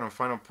up work on a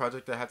final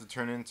project I have to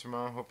turn in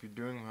tomorrow. Hope you're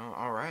doing well.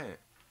 All right.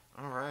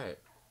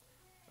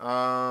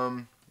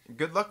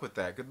 Good luck with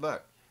that. Good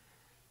luck.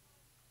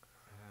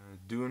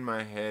 Doing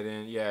my head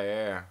in.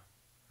 Yeah.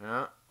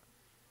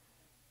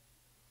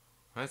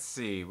 Let's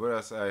see what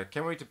else. I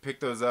can't wait to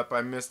pick those up.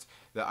 I missed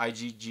the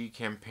IGG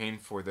campaign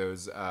for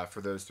those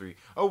three.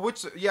 Oh,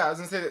 which I was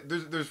gonna say that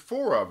there's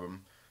 4 of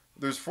them.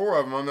 There's 4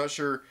 of them. I'm not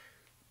sure.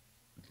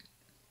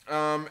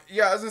 I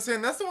was gonna say,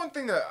 and that's the one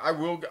thing that I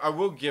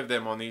will give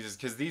them on these is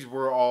because these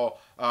were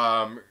all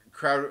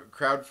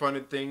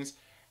crowdfunded things,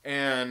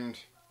 and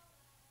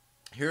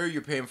here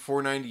you're paying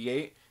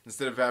 $4.98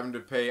 instead of having to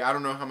pay. I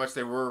don't know how much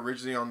they were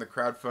originally on the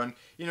crowdfund.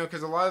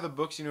 Because a lot of the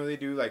books, they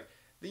do like.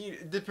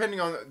 Depending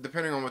on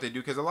what they do,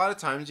 because a lot of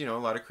times, a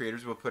lot of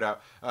creators will put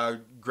out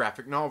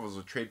graphic novels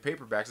or trade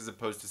paperbacks as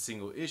opposed to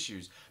single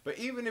issues. But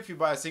even if you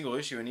buy a single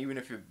issue, and even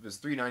if it was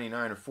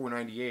 $3.99 or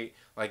 $4.98,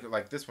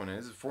 like this one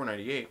is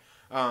 $4.98,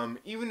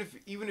 even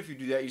if you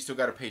do that, you still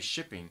got to pay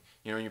shipping.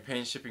 And you're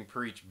paying shipping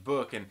per each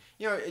book, and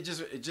it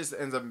just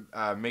ends up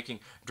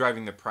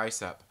driving the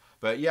price up.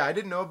 But yeah, I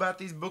didn't know about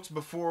these books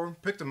before,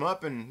 picked them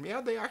up, and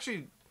yeah, they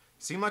actually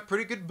seem like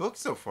pretty good books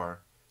so far.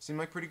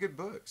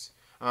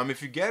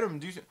 If you get them,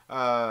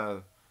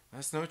 let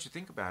us know what you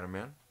think about them,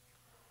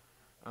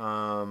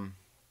 man.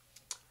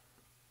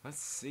 Let's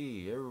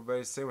see.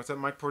 Everybody's saying what's up.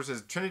 Mike Porter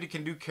says Trinity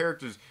can do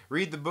characters.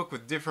 Read the book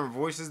with different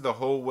voices the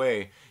whole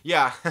way.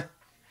 Yeah,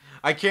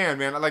 I can,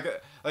 man.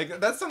 Like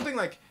that's something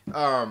like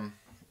I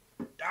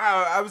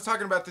was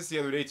talking about this the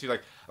other day too.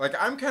 Like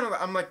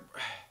I'm like.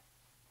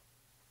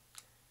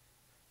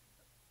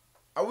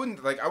 I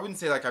wouldn't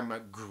say like I'm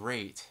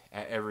great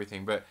at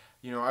everything, but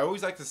I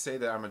always like to say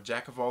that I'm a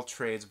jack of all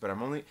trades, but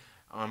I'm only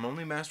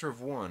master of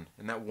one,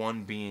 and that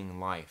one being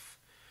life.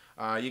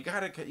 You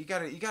gotta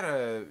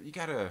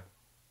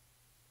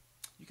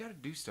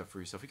do stuff for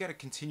yourself. You gotta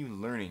continue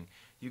learning.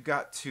 You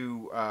got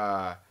to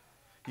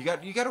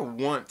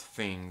want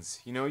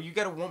things. You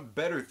gotta want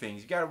better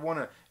things. You gotta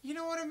wanna. You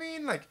know what I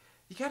mean? Like.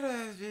 You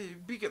gotta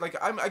be like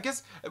I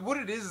guess what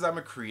it is I'm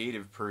a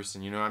creative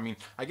person,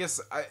 I guess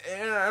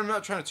and I'm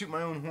not trying to toot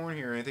my own horn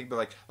here or anything,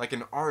 but like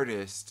an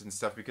artist and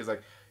stuff, because I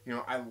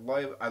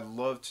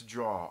love to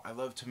draw, I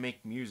love to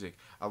make music,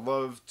 I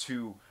love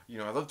to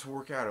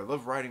work out, I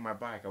love riding my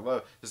bike,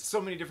 there's so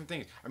many different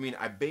things.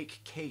 I bake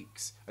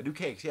cakes, I do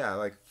cakes, yeah,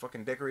 like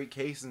fucking decorate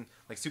cakes and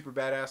like super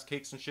badass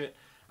cakes and shit.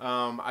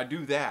 I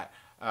do that.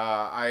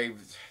 I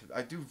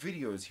do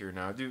videos here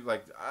now.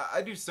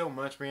 I do so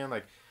much, man.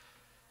 Like.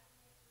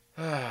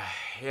 Yeah,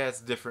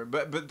 it's different,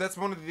 but that's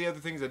one of the other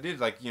things I did,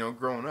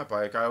 growing up.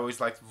 I always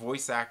liked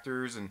voice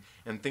actors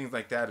and things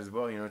like that as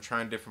well,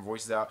 trying different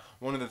voices out.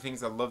 One of the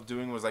things I loved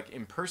doing was like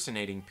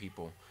impersonating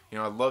people.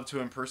 I love to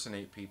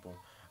impersonate people.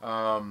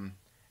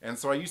 And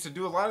so I used to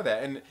do a lot of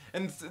that.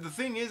 And the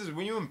thing is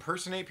when you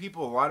impersonate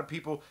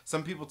people,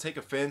 some people take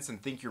offense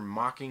and think you're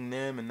mocking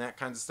them and that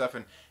kind of stuff.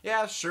 And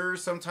yeah, sure,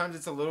 sometimes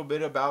it's a little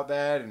bit about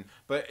that,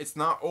 but it's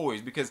not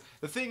always, because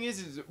the thing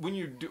is when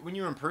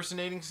you're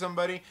impersonating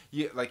somebody,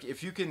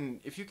 if you can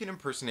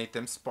impersonate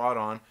them spot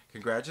on,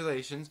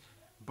 congratulations.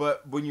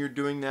 But when you're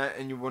doing that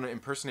and you want to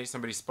impersonate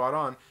somebody spot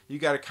on, you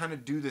got to kind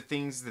of do the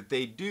things that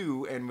they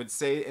do and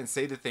say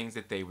the things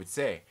that they would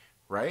say,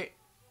 right?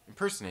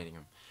 Impersonating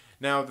them.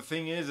 Now, the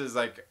thing is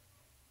like,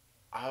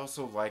 I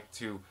also like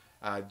to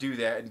do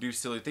that and do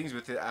silly things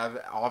with it.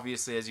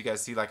 Obviously, as you guys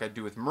see, like I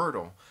do with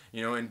Myrtle,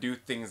 and do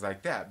things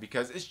like that,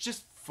 because it's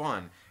just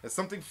fun. It's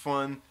something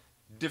fun,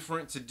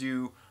 different to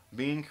do,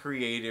 being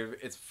creative.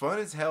 It's fun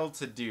as hell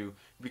to do,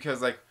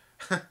 because like,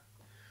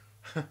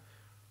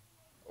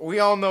 we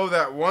all know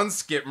that one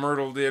skit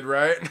Myrtle did,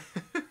 right?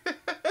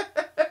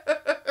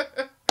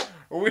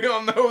 We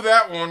all know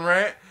that one,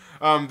 right?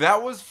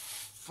 That was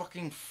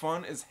fucking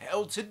fun as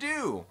hell to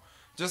do.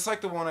 Just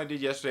like the one I did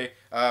yesterday.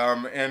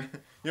 And,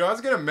 I was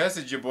going to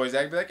message you boys.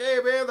 I'd be like, hey,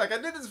 man, like, I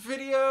did this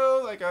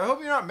video. Like, I hope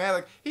you're not mad.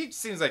 Like, he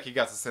seems like he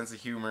got a sense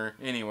of humor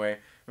anyway.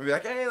 I'd be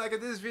like, hey, like, I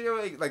did this video.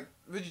 Like,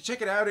 would you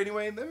check it out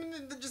anyway?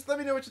 Just let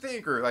me know what you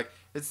think. Or, like,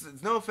 it's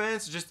no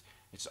offense.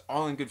 It's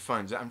all in good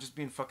fun. I'm just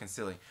being fucking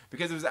silly.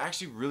 Because it was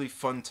actually really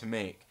fun to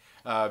make.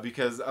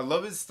 because I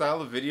love his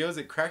style of videos.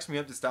 It cracks me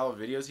up the style of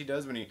videos he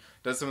does when he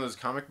does some of those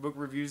comic book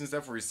reviews and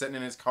stuff where he's sitting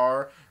in his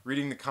car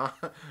reading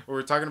or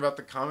we're talking about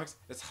the comics.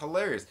 It's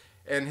hilarious.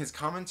 And his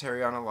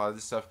commentary on a lot of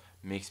this stuff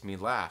makes me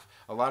laugh.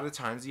 A lot of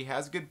times he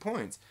has good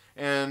points.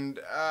 And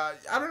I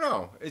don't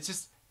know. It's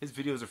just his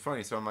videos are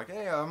funny. So I'm like,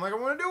 hey, I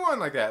want to do one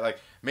like that. Like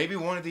maybe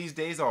one of these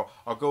days I'll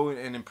go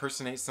and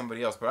impersonate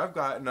somebody else. But I've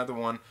got another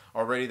one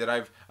already that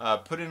I've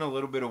put in a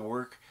little bit of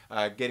work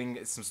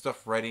getting some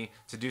stuff ready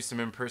to do some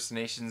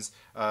impersonations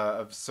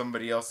of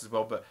somebody else as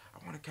well. But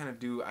I want to kind of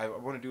do I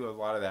want to do a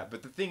lot of that.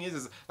 But the thing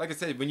is like I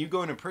said, when you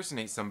go and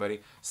impersonate somebody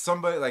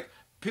like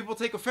people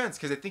take offense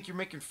because they think you're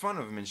making fun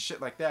of them and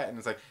shit like that. And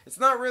it's like, it's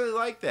not really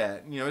like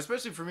that. You know,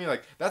 especially for me,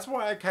 like, that's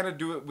why I kind of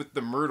do it with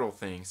the Myrtle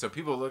thing. So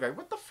people look like,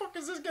 what the fuck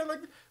is this guy? Like,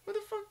 what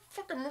the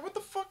what the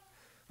fuck?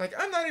 Like,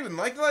 I'm not even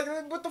like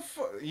what the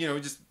fuck? You know,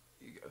 just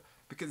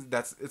because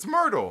it's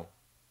Myrtle.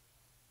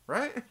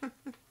 Right?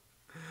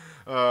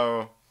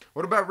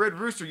 What about Red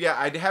Rooster? Yeah,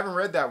 I haven't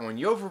read that one.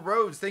 Yover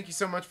Rhodes, thank you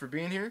so much for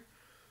being here.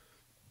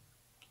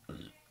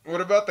 What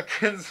about the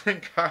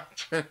Crimson Cock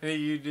Trinity?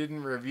 You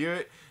didn't review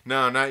it?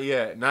 No, not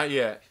yet. Not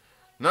yet.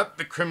 Not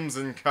the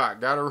Crimson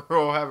Cock. Gotta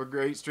roll. Have a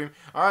great stream.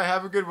 All right,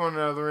 have a good one,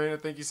 Lorena.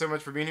 Thank you so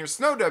much for being here.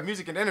 Snowdub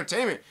Music and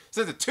Entertainment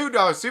says a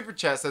 $2 super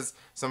chat says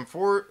some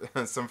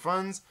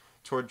funds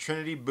toward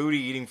Trinity Booty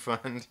Eating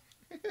Fund.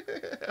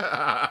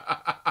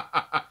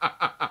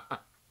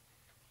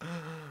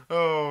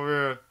 Oh,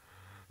 man.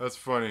 That's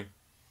funny.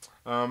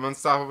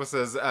 Unstoppable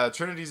says,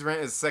 Trinity's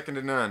rant is second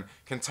to none.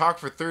 Can talk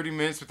for 30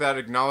 minutes without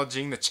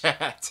acknowledging the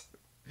chat.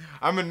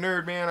 I'm a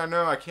nerd, man. I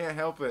know. I can't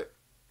help it.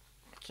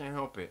 Can't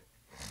help it.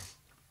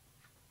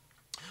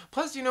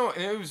 Plus, you know,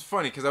 it was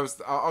funny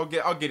because I'll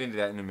get into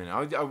that in a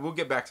minute. We'll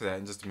get back to that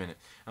in just a minute.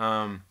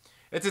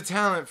 It's a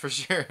talent for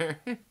sure.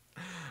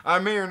 I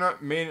may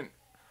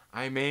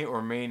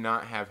or may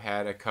not have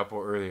had a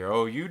couple earlier.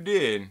 Oh, you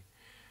did.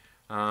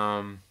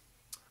 I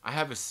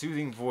have a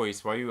soothing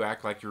voice while you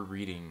act like you're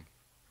reading.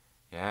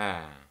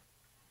 Yeah.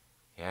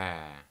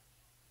 Yeah.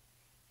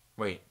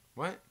 Wait,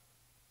 what?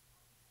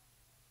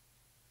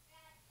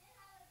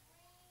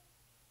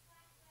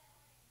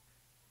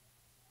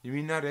 You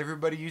mean not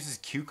everybody uses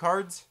cue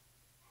cards?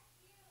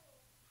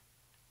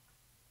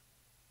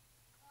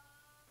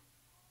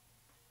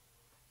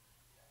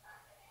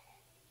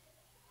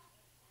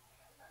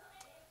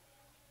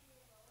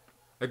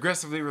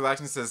 Aggressively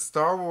Relaxing says,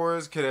 Star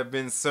Wars could have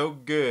been so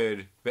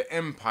good, but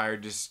Empire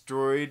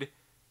destroyed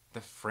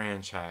the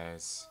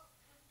franchise.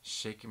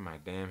 Shaking my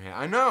damn head.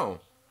 I know,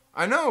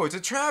 it's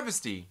a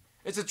travesty.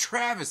 It's a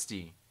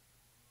travesty.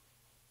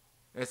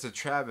 It's a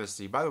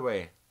travesty. By the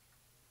way,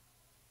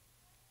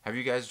 have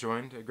you guys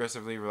joined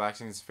Aggressively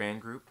Relaxing's fan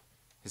group?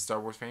 His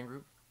Star Wars fan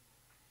group?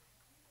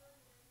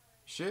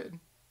 You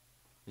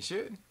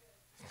should.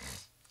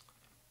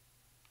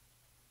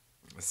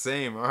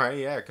 Same. All right.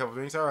 Yeah. A couple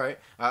drinks. All right.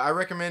 I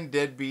recommend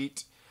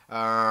Deadbeat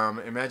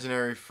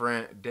Imaginary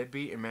Friend.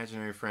 Deadbeat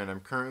Imaginary Friend.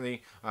 I'm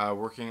currently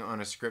working on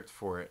a script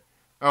for it.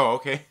 Oh,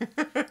 okay.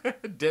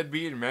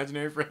 Deadbeat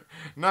Imaginary Friend.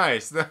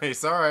 Nice.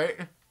 All right.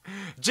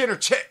 Jenner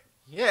check.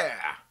 Yeah.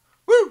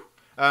 Woo.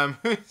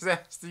 Who's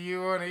asked do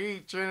you want to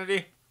eat,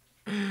 Trinity?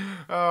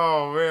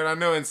 Oh man, I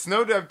know. And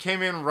Snowdub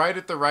came in right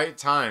at the right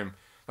time.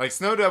 Like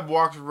Snowdub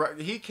walked right.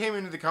 He came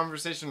into the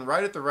conversation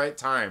right at the right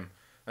time.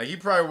 Like he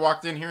probably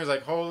walked in here and was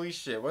like, "Holy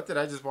shit, what did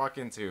I just walk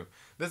into?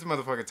 This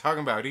motherfucker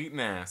talking about eating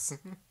ass."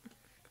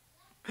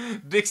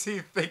 Dixie,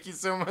 thank you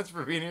so much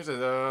for being here.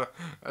 Says, I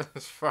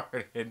just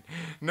farted.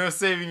 No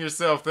saving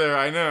yourself there.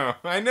 I know.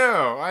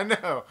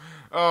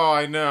 Oh,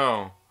 I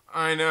know.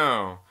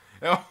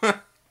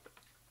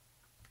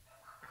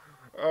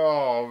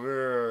 Oh,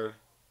 man.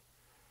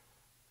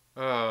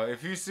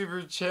 If you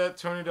super chat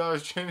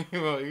 $20, Trinity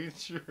will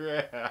eat your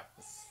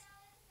ass.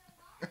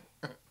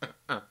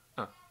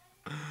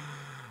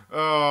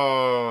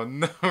 Oh,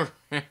 no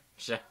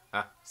ranch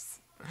ass.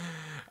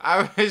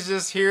 I was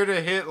just here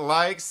to hit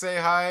like, say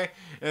hi,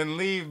 and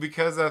leave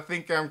because I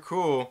think I'm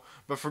cool,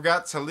 but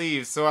forgot to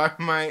leave, so I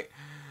might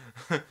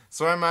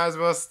as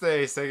well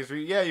stay. Second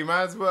Street. Yeah, you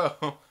might as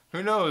well.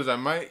 Who knows? I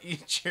might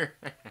eat your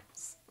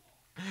ass.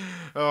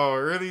 Oh,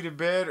 early to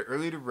bed,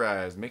 early to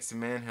rise. Makes a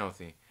man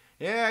healthy.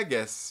 Yeah, I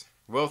guess.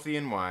 Wealthy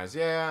and wise.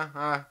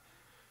 Yeah,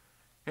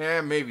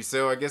 maybe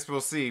so. I guess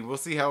we'll see. We'll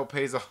see how it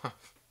pays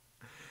off.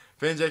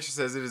 Fanjextra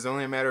says it is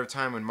only a matter of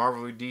time when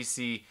Marvel or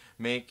DC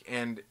make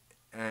an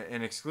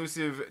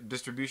exclusive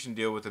distribution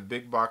deal with a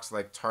big box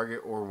like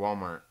Target or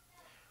Walmart.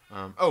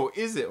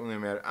 Is it only a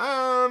matter?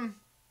 I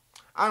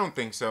don't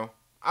think so.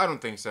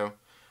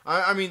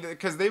 I mean,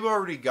 because they've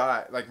already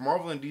got, like,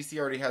 Marvel and DC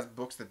already has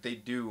books that they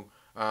do.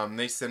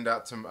 They send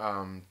out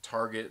to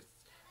Target,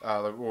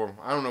 or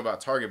I don't know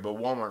about Target, but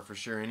Walmart for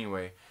sure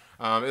anyway.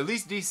 At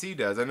least DC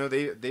does. I know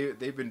they've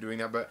been doing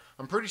that, but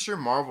I'm pretty sure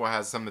Marvel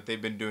has some that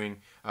they've been doing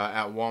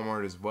at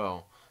Walmart as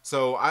well.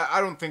 So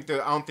I don't think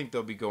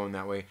they'll be going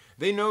that way.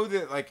 They know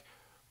that, like,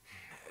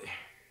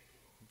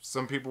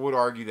 some people would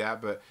argue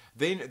that, but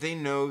they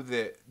know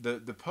that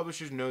the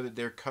publishers know that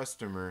their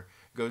customer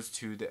goes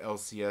to the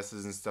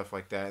LCSs and stuff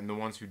like that, and the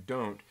ones who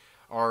don't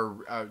are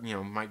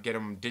might get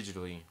them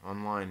digitally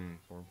online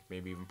or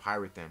maybe even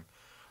pirate them.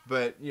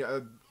 But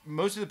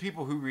most of the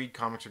people who read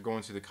comics are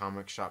going to the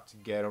comic shop to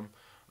get them.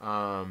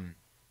 I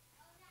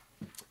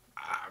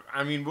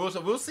mean,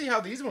 we'll see how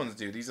these ones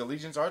do. These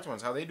Allegiance Arts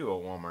ones, how they do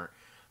at Walmart.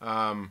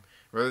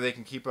 Whether they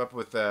can keep up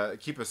with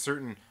keep a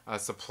certain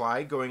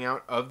supply going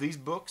out of these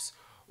books,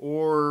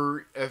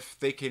 or if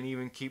they can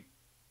even keep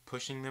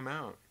pushing them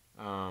out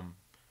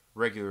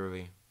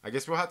regularly. I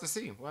guess we'll have to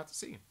see. We'll have to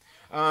see.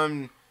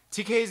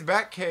 TK's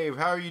Batcave,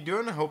 how are you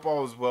doing? I hope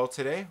all is well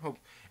today. Hope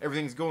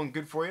everything's going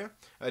good for you.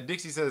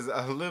 Dixie says,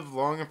 live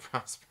long and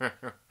prosper.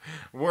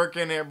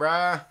 Working it,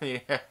 brah.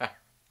 Yeah.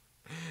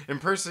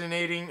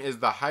 Impersonating is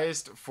the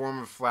highest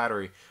form of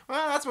flattery.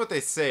 Well, that's what they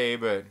say,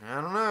 but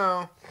I don't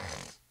know.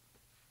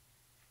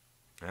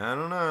 I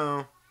don't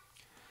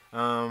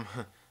know.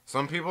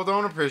 Some people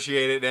don't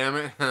appreciate it, damn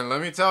it. Let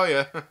me tell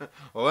you.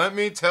 Let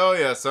me tell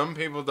you, some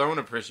people don't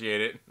appreciate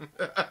it.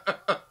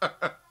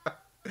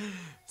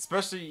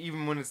 Especially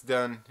even when it's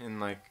done in,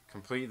 like,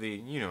 completely,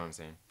 you know what I'm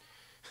saying.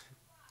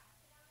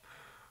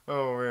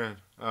 Oh, man.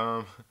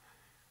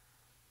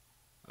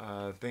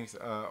 Thanks,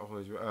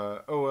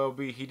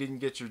 OLB, he didn't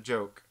get your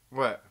joke.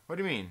 What? What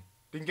do you mean?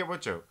 Didn't get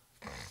what joke?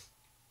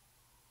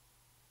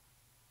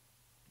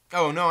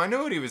 Oh, no, I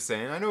know what he was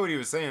saying. I know what he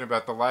was saying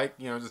about the like,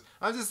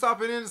 I'm just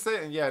stopping in to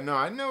say it. Yeah, no,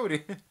 I know what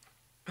he...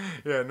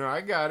 Yeah, no,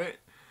 I got it.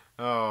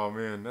 Oh,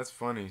 man, that's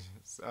funny.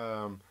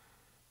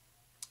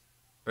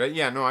 But,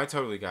 yeah, no, I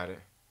totally got it.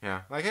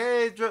 Yeah, like,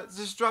 hey,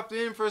 just dropped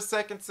in for a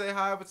second, say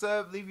hi, what's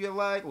up, leave you a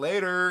like,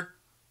 later.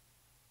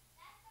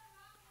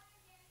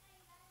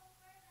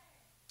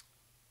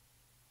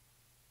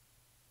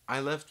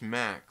 I left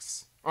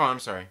Max. Oh, I'm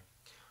sorry.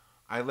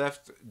 I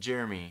left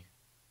Jeremy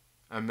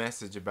a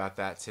message about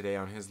that today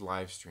on his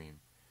live stream.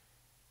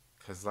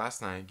 Because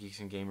last night, Geeks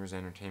and Gamers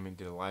Entertainment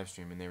did a live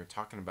stream, and they were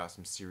talking about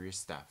some serious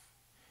stuff.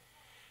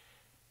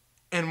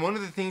 And one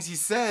of the things he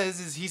says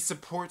is he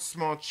supports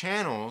small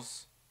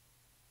channels.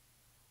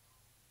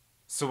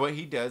 So what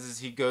he does is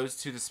he goes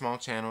to the small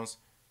channels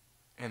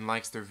and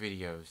likes their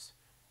videos.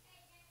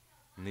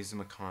 And leaves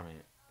them a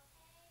comment.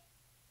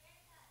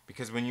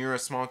 Because when you're a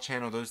small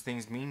channel, those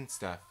things mean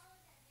stuff.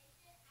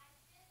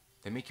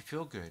 They make you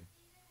feel good.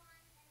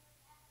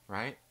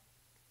 Right?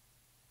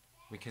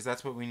 Because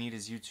that's what we need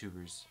as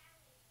YouTubers.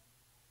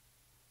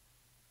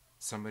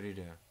 Somebody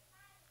to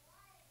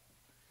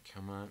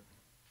come up,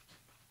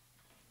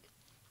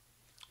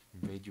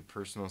 invade your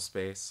personal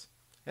space.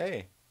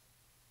 Hey.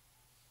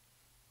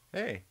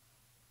 Hey.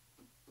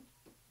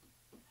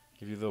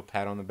 Give you a little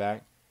pat on the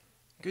back.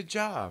 Good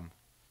job.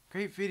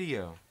 Great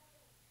video.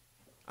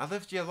 I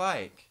left you a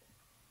like.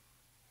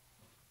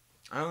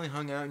 I only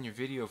hung out in your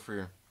video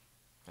for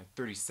like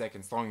 30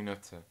 seconds, long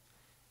enough to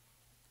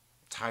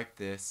type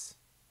this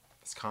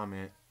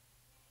comment.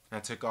 And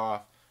I took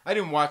off. I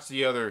didn't watch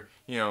the other,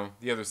 the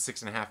other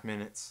 6.5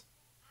 minutes.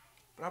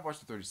 But I watched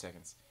the 30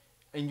 seconds.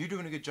 And you're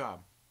doing a good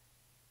job.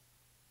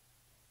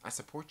 I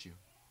support you.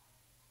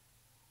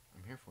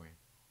 I'm here for you.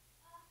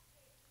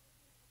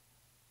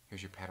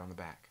 Here's your pat on the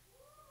back.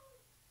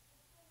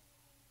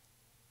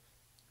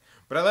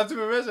 But I left him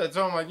a message. I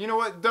told him, like, you know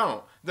what?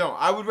 Don't.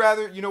 I would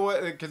rather,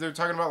 because they're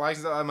talking about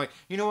license. I'm like,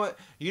 you know what?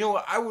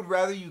 I would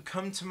rather you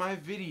come to my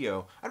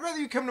video. I'd rather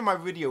you come to my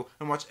video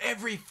and watch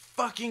every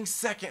fucking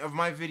second of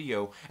my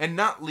video and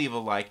not leave a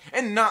like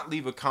and not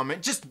leave a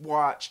comment. Just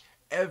watch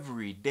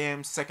every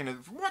damn second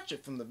of it. Watch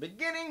it from the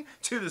beginning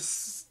to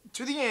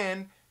the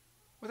end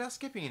without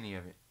skipping any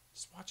of it.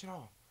 Just watch it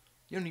all.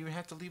 You don't even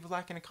have to leave a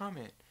like and a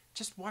comment.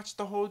 Just watch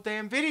the whole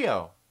damn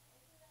video.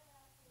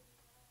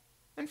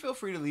 And feel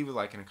free to leave a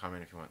like and a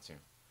comment if you want to.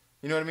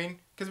 You know what I mean?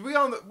 Because we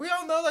all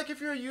know, like,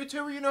 if you're a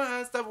YouTuber, you know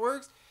how stuff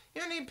works.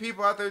 You don't need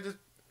people out there just,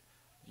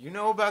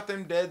 about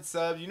them dead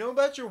subs. You know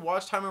about your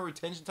watch time and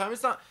retention time.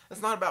 It's not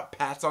about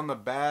pats on the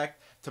back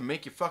to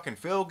make you fucking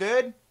feel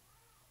good.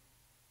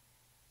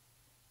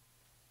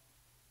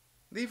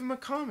 Leave them a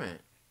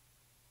comment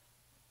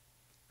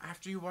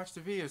after you watch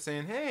the video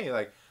saying, hey,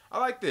 like, I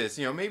like this.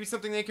 Maybe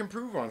something they can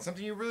improve on.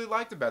 Something you really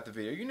liked about the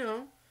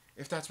video.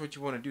 If that's what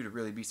you want to do to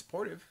really be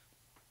supportive.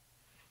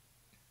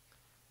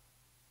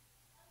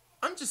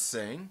 I'm just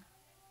saying.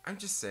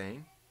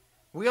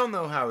 We all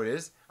know how it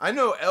is. I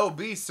know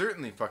LB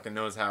certainly fucking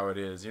knows how it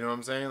is. You know what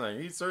I'm saying? Like,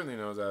 he certainly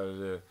knows how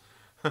it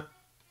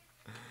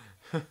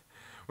is.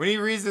 When he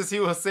reads this,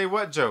 he will say,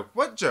 what joke?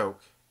 What joke?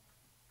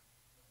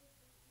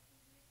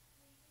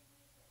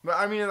 But,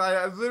 I mean,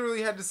 I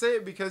literally had to say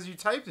it because you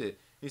typed it.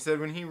 He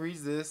said, when he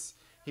reads this,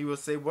 he will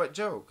say, what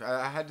joke?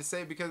 I had to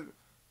say it because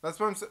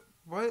that's what I'm saying.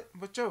 What?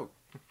 What joke?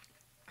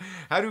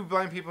 How do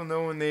blind people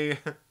know when they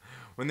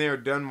are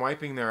done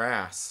wiping their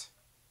ass?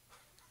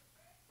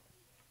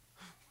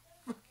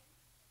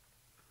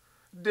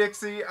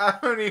 Dixie, I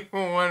don't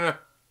even want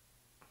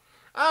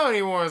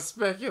to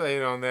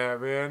speculate on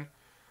that, man.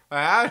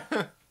 I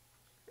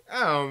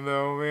don't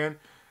know, man.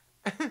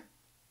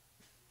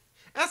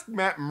 Ask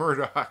Matt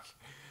Murdock.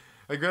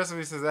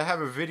 Aggressively says, I have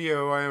a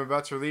video I am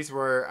about to release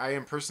where I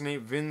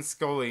impersonate Vin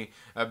Scully,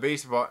 the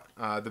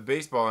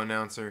baseball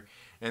announcer,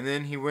 and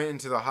then he went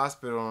into the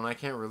hospital and I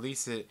can't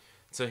release it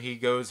till he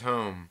goes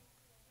home.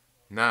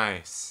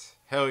 Nice.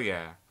 Hell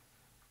yeah.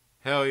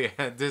 Hell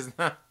yeah. Does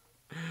not.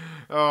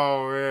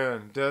 Oh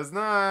man. Does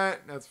not.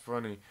 That's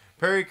funny.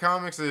 Perry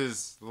Comics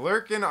is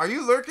lurking. Are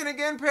you lurking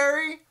again,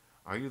 Perry?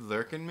 Are you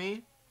lurking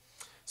me?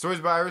 Stories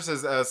by Iris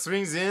says,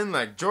 swings in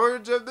like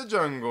George of the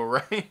Jungle,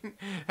 right?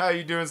 How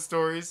you doing,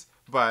 Stories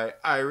by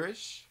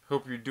Irish?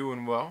 Hope you're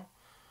doing well.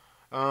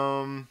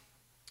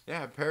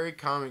 Yeah, Perry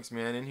Comics,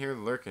 man, in here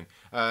lurking.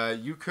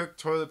 You cook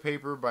toilet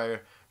paper by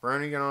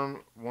burning it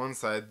on one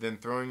side, then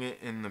throwing it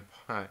in the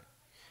pot.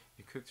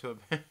 You cook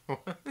toilet paper?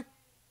 What?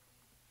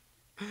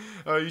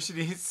 Oh, you should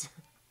eat...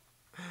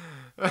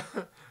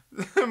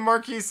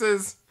 Marquis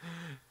says,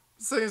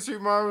 2nd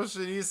Street Marvel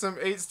should eat some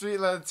 8th Street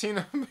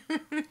Latino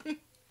booty.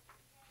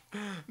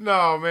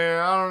 No,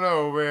 man, I don't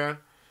know, man.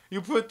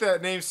 You put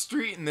that name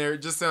Street in there,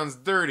 it just sounds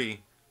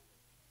dirty.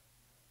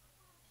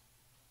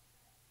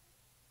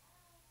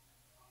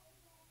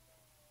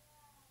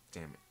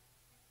 Damn it.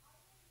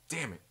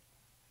 Damn it.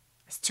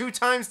 It's 2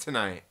 times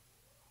tonight.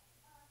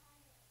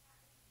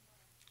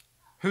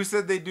 Who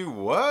said they do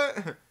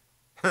what?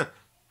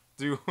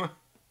 Do what?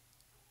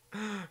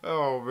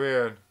 Oh,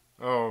 man.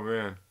 Oh,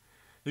 man.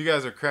 You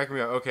guys are cracking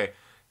me up. Okay.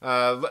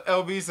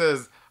 LB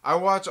says, I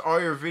watch all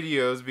your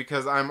videos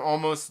because I'm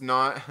almost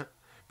not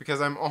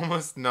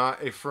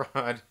a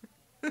fraud.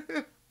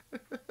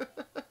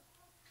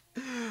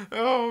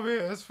 Oh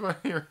man, that's funny.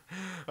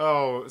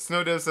 Oh,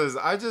 Snowdev says,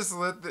 I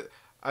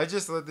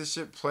just let this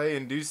shit play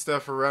and do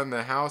stuff around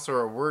the house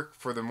or at work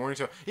for the morning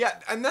show. Yeah,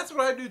 and that's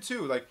what I do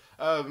too. Like,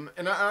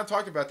 and I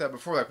talked about that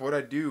before. Like, what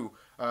I do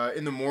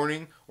in the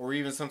morning, or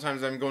even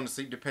sometimes I'm going to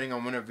sleep, depending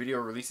on when a video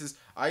releases.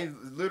 I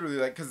literally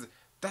because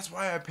that's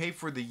why I pay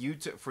for the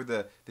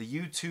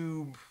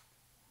YouTube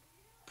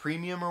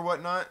Premium or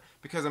whatnot,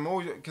 because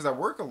I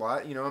work a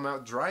lot. You know, I'm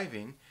out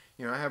driving.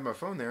 You know, I have my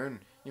phone there, and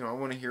you know, I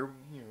want to hear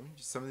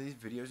just some of these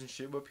videos and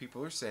shit what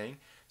people are saying.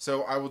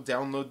 So I will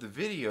download the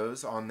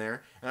videos on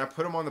there, and I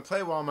put them on the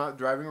play while I'm out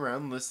driving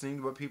around, listening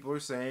to what people are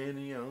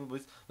saying, and,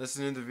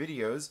 listening to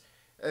videos.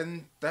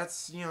 And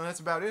that's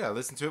about it. I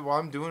listen to it while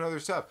I'm doing other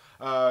stuff.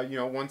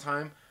 One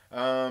time,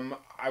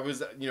 I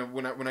was,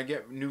 when I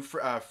get new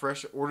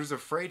fresh orders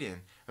of freight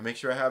in, I make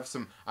sure I have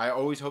some. I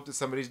always hope that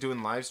somebody's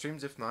doing live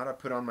streams. If not, I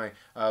put on my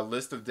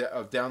list of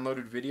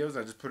downloaded videos.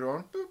 I just put it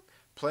on, boop,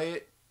 play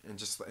it, and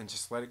just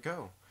let it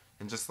go.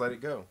 And just let it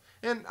go.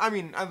 And I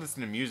mean, I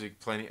listen to music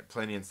plenty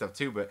and stuff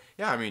too. But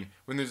yeah, I mean,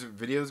 when there's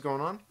videos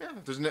going on, yeah,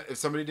 if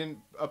somebody didn't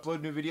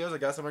upload new videos, I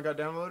got some I got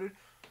downloaded,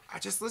 I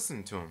just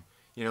listen to them.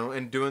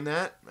 And doing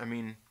that, I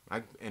mean,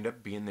 I end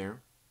up being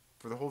there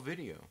for the whole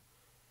video.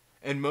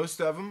 And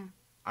most of them,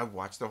 I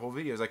watch the whole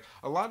videos. Like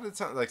a lot of the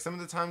time, like some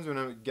of the times when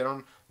I get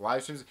on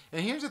live streams.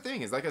 And here's the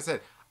thing: is like I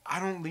said, I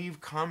don't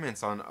leave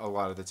comments on a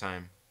lot of the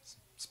time,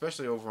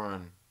 especially over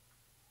on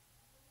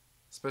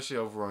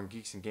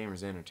Geeks and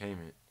Gamers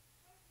Entertainment.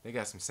 They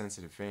got some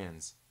sensitive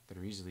fans that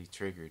are easily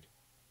triggered.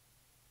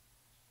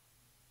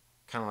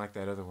 Kind of like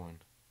that other one.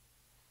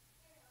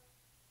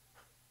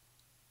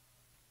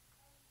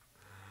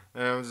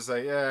 And I'm just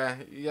like, yeah,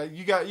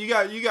 you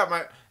got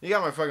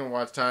my fucking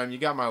watch time. You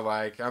got my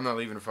like. I'm not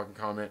leaving a fucking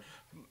comment.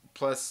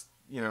 Plus,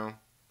 I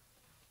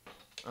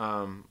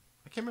can't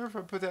remember if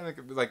I put that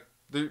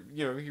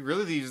in he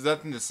really leaves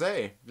nothing to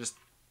say. Just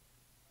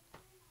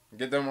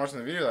get done watching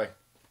the video like.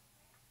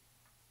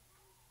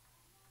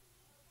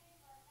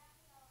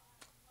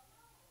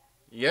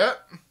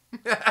 Yep.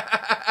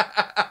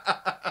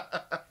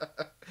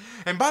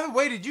 And by the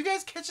way, did you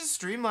guys catch a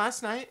stream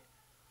last night?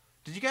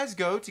 Did you guys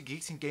go to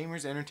Geeks and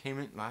Gamers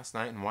Entertainment last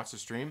night and watch the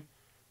stream?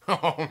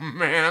 Oh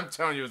man, I'm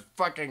telling you, it was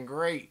fucking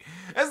great.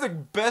 That's the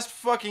best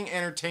fucking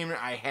entertainment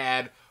I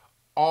had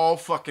all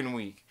fucking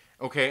week.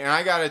 Okay, and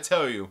I gotta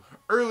tell you,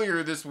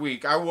 earlier this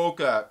week, I woke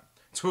up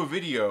to a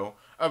video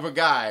of a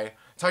guy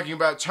talking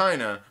about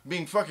China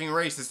being fucking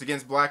racist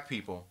against black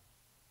people.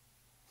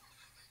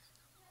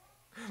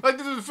 Like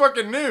this is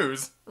fucking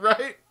news,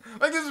 right?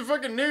 Like this is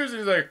fucking news, and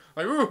he's like,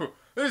 ooh,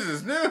 this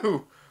is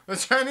new. The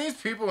Chinese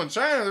people in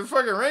China, they're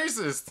fucking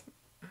racist.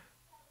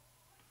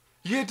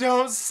 You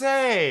don't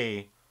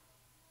say.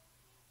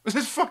 Is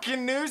this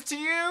fucking news to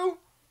you?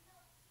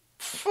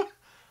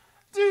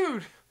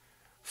 Dude,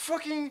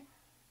 fucking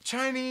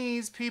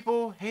Chinese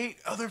people hate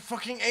other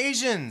fucking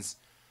Asians.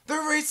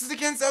 They're racist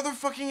against other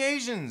fucking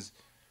Asians.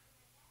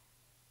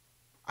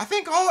 I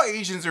think all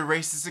Asians are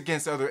racist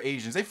against other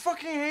Asians. They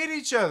fucking hate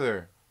each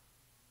other.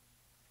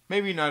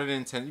 Maybe not an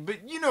intent,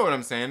 but you know what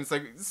I'm saying. It's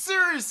like,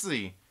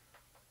 seriously.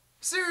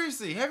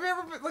 Seriously, have you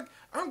ever been, like,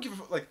 I don't give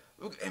a, like,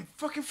 and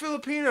fucking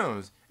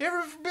Filipinos. You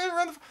ever been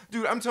around the,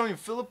 dude, I'm telling you,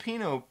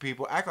 Filipino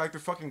people act like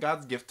they're fucking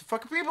God's gift to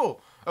fucking people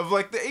of,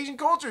 like, the Asian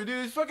culture,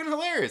 dude. It's fucking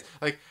hilarious.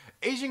 Like,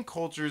 Asian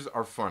cultures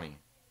are funny.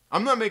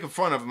 I'm not making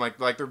fun of them,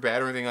 like they're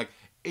bad or anything. Like,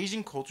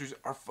 Asian cultures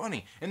are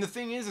funny. And the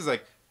thing is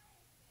like,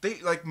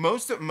 they, like,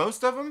 most of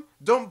them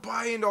don't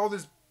buy into all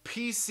this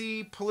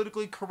PC,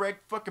 politically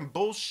correct fucking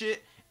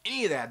bullshit,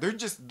 any of that. They're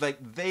just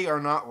like, they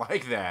are not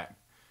like that.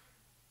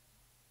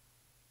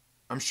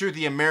 I'm sure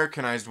the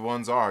Americanized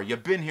ones are.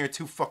 You've been here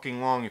too fucking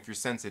long if you're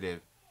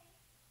sensitive.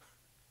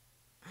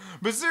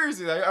 But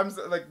seriously, like, I'm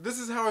like, this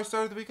is how I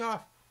started the week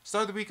off.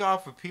 Started the week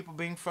off with people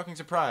being fucking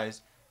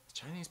surprised.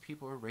 Chinese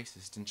people are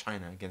racist in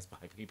China against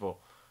black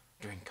people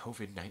during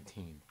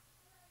COVID-19.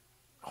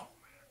 Oh man,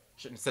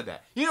 shouldn't have said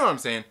that. You know what I'm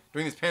saying?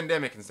 During this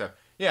pandemic and stuff.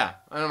 Yeah,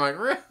 and I'm like,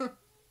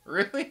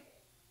 really?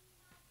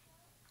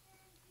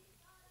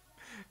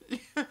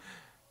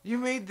 You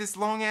made this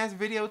long ass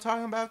video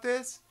talking about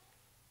this?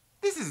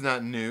 This is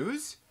not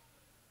news.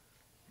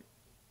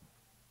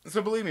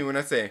 So believe me when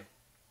I say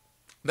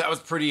that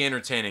was pretty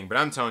entertaining, but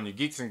I'm telling you,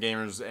 Geeks and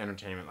Gamers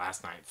Entertainment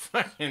last night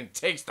fucking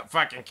takes the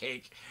fucking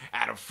cake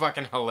out of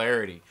fucking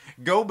hilarity.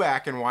 Go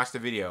back and watch the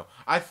video.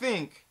 I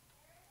think,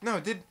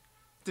 no, did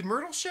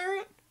Myrtle share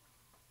it?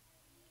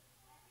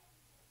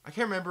 I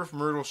can't remember if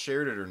Myrtle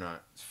shared it or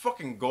not. It's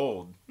fucking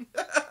gold.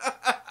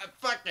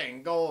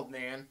 Fucking gold,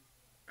 man.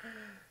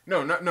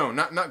 No,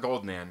 not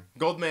Goldman.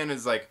 Goldman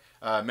is like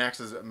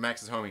Max's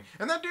homie,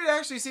 and that dude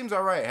actually seems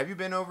all right. Have you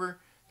been over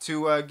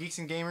to Geeks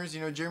and Gamers?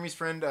 You know Jeremy's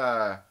friend,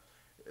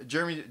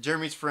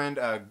 Jeremy's friend,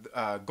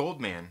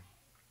 Goldman.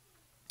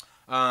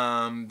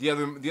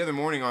 The other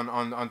morning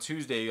on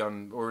Tuesday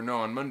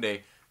on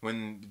Monday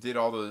when we did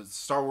all the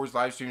Star Wars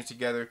live streams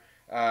together.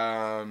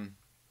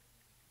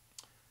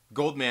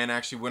 Goldman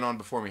actually went on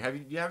before me. Have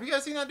you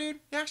guys seen that dude?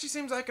 He actually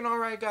seems like an all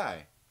right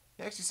guy.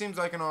 Seeing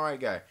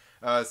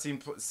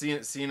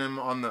him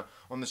on the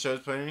shows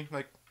playing,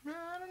 like,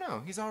 I don't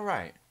know, he's all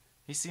right.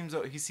 He seems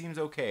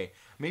okay.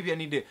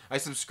 Maybe I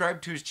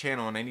subscribe to his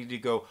channel and I need to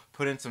go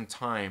put in some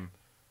time,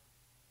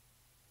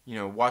 you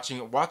know,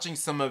 watching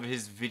some of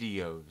his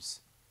videos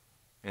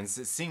and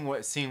seeing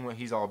what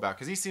he's all about,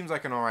 because he seems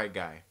like an all right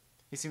guy.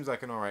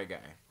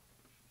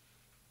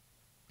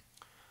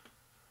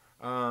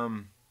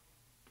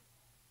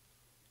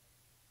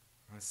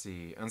 Let's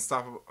see.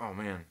 Unstoppable. Oh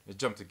man, it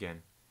jumped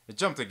again.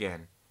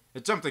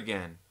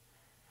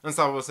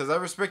 Unstoppable says, I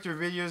respect your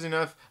videos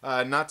enough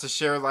not to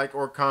share, like,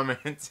 or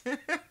comment.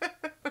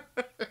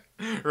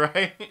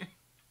 Right?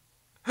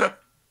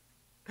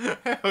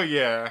 Hell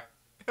yeah.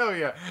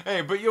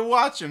 Hey, but you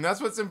watch them. That's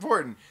what's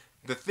important.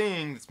 The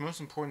thing that's most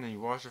important that you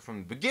watch it from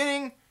the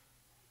beginning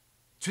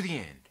to the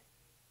end.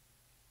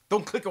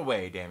 Don't click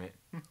away, damn it.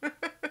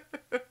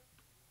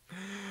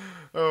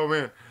 Oh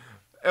man.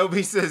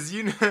 LB says,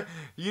 you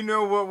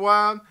know what,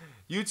 Wild?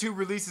 YouTube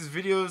releases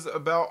videos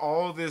about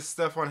all this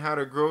stuff on how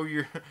to grow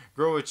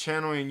a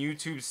channel in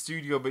YouTube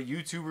Studio, but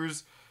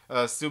YouTubers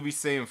still be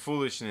saying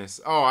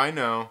foolishness. Oh, I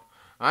know,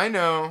 man.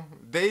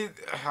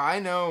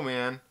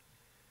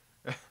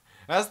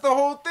 That's the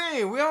whole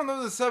thing. We all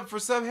know the sub for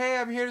sub. Hey,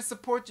 I'm here to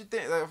support your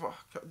thing.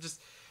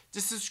 Just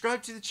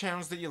subscribe to the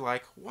channels that you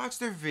like. Watch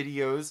their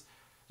videos.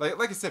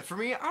 Like I said, for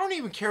me, I don't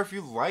even care if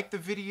you like the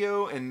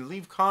video and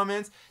leave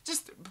comments.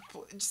 Just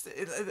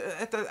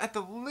at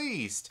the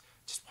least,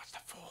 just watch the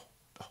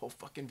whole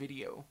fucking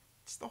video.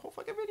 Just the whole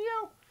fucking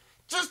video.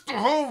 Just the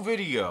whole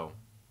video.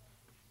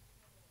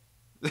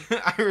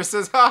 Iris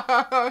says, ha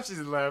ha ha,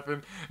 she's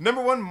laughing.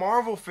 Number one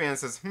Marvel fan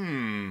says,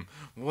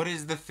 what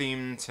is the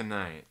theme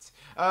tonight?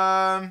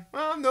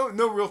 Well,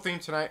 no real theme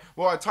tonight.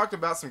 Well, I talked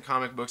about some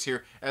comic books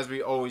here, as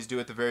we always do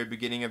at the very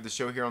beginning of the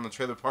show here on the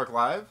Trailer Park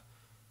Live.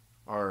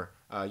 Our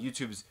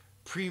YouTube's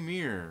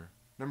premier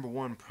number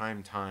one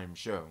primetime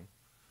show.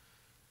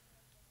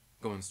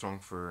 Going strong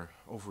for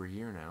over a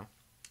year now.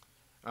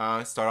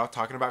 Start off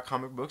talking about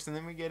comic books, and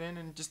then we get in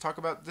and just talk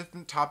about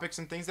different topics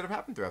and things that have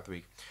happened throughout the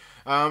week.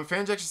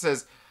 Fanjection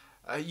says,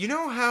 you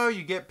know how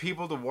you get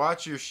people to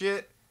watch your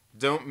shit?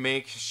 Don't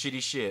make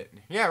shitty shit.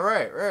 Yeah,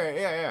 right,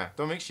 yeah.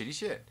 Don't make shitty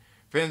shit.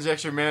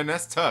 Fanjection, man,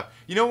 that's tough.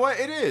 You know what?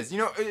 It is. You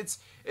know,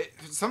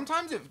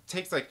 sometimes it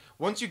takes, like,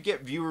 once you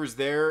get viewers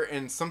there,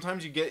 and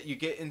sometimes you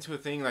get into a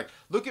thing, like,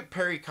 look at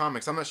Perry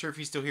Comics. I'm not sure if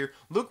he's still here.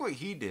 Look what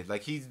he did.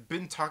 Like, he's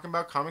been talking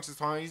about comics as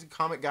long. He's a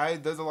comic guy,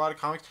 does a lot of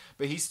comics,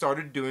 but he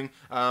started doing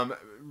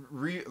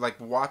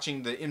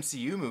watching the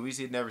MCU movies.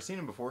 He had never seen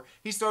them before.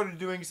 He started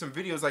doing some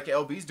videos like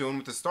LB's doing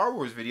with the Star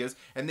Wars videos,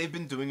 and they've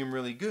been doing him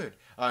really good.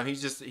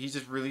 He's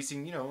just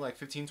releasing, you know, like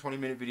 15-20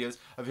 minute videos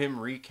of him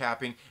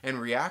recapping and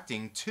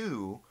reacting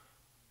to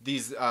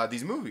these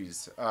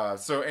movies.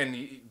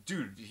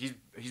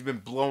 He's been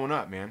blowing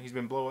up, man. He's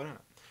been blowing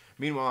up.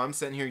 Meanwhile, I'm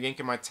sitting here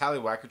yanking my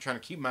tallywhacker, trying to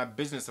keep my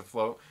business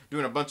afloat,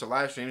 doing a bunch of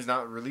live streams,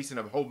 not releasing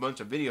a whole bunch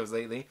of videos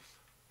lately.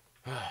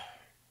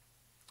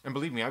 And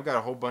believe me, I've got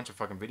a whole bunch of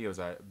fucking video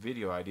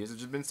ideas. I've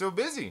just been so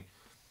busy.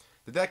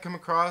 Did that come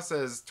across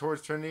as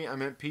towards trendy? I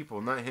meant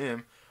people, not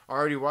him. I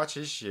already watch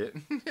his shit.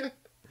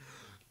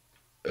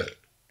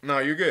 No,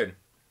 you're good.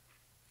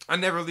 I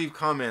never leave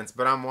comments,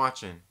 but I'm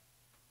watching.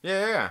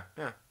 Yeah.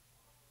 Yep.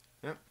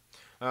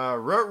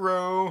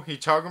 Rutro, he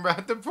talking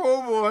about the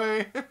pool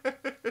boy.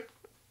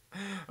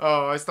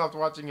 Oh, I stopped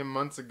watching him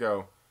months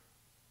ago.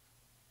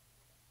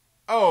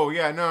 Oh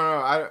yeah, I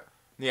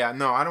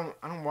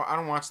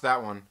don't watch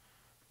that one.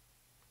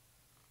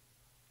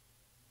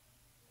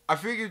 I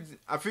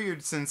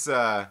figured since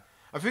I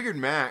figured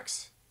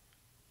Max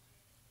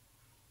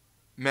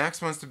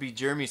wants to be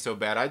Jeremy so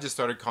bad, I just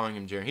started calling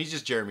him Jeremy. He's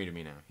just Jeremy to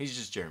me now. He's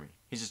just Jeremy.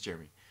 He's just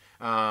Jeremy.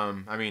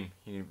 I mean,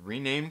 he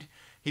renamed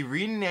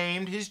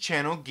his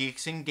channel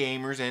Geeks and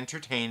Gamers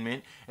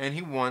Entertainment, and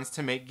he wants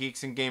to make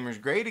Geeks and Gamers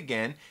great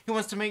again. He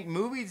wants to make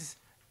movies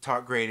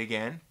talk great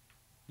again.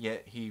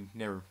 Yet he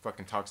never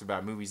fucking talks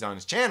about movies on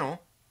his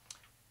channel.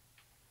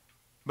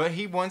 But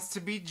he wants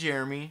to be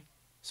Jeremy,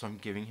 so I'm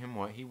giving him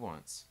what he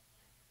wants.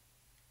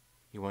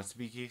 He wants to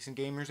be Geeks and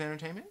Gamers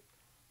Entertainment.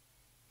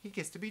 He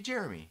gets to be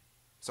Jeremy.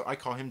 So I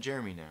call him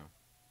Jeremy now.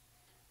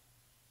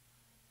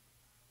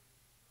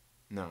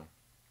 No.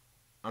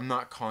 I'm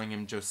not calling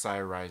him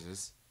Josiah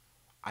Rises.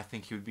 I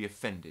think he would be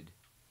offended.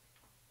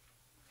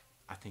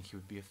 I think he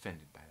would be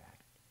offended by that.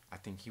 I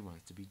think he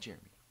wants to be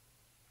Jeremy.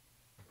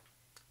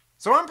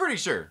 So I'm pretty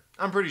sure.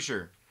 But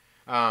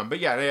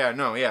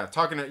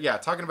talking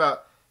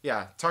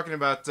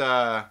about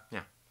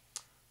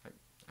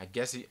I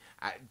guess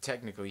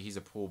technically he's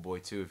a pool boy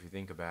too if you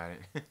think about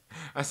it.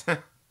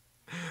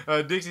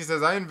 Dixie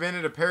says, I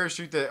invented a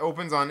parachute that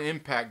opens on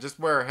impact. Just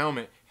wear a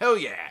helmet. Hell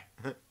yeah.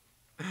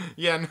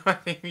 Yeah, no, I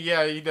think,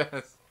 yeah, he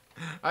does.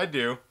 I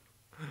do.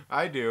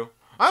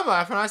 I'm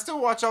laughing. I still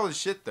watch all his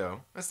shit,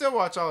 though.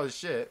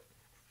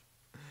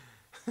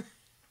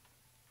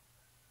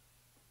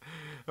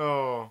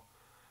 Oh.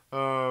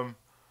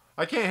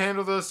 I can't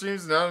handle those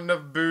streams. Not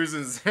enough booze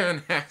and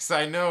Xanax.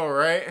 I know,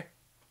 right?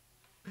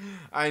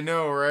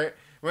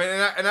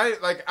 And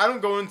I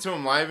don't go into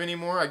him live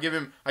anymore. I give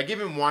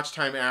him watch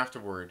time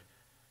afterward.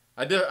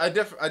 I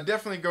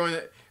definitely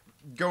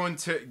go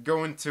into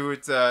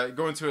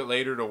it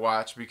later to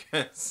watch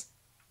because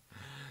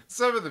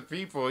some of the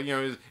people, you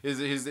know, his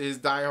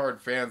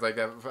diehard fans like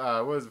that.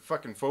 What was it,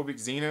 fucking Phobic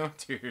Xeno,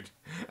 dude?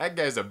 That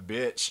guy's a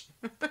bitch.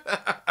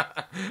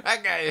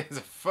 That guy is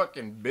a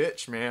fucking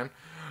bitch, man.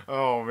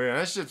 Oh man,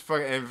 that shit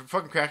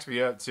fucking cracks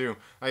me up too.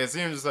 Like I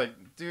see him just like,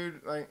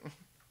 dude, like.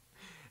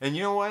 And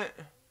you know what?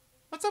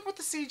 What's up with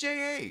the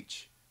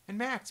CJH? And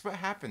Max, what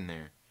happened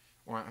there?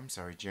 Or, I'm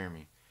sorry,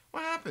 Jeremy.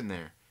 What happened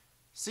there?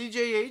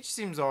 CJH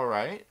seems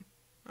alright.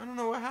 I don't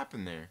know what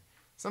happened there.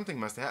 Something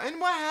must have happened.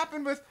 And what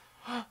happened with...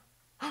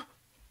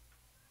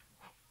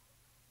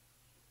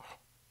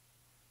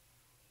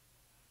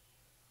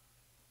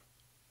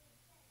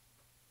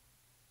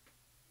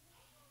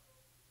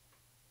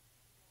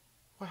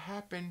 What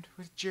happened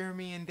with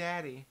Jeremy and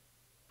Daddy?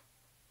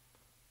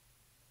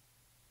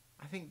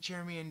 I think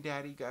Jeremy and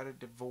Daddy got a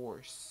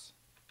divorce.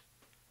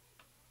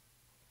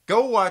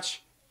 Go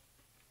watch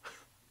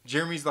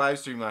Jeremy's live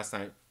stream last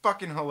night.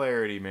 Fucking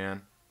hilarity,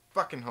 man.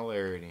 Fucking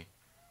hilarity.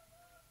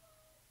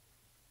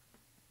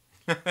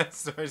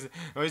 So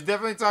he's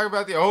definitely talking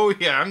about the... Oh,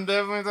 yeah, I'm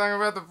definitely talking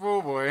about the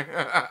pool boy.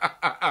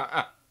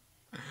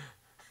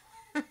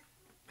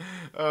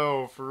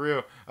 Oh, for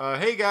real.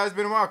 Hey, guys,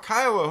 been a while.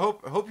 Kyle,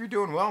 hope you're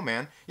doing well,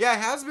 man. Yeah,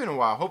 it has been a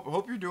while.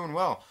 Hope you're doing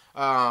well.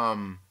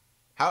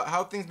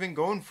 How things been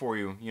going for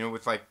you? You know,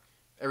 with like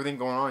everything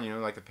going on. You know,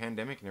 like the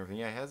pandemic and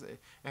everything. Yeah, it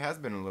has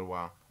been a little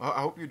while.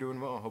 I hope you're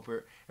doing well. I hope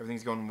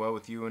everything's going well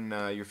with you and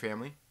your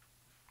family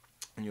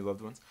and your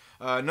loved ones.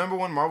 Number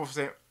one Marvel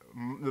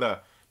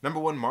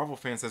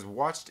fan says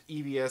watched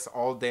EBS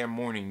all damn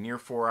morning, near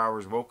 4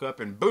 hours. Woke up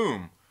and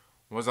boom,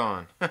 was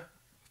on.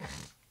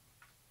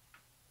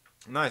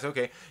 Nice.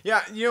 Okay.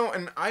 Yeah. You know,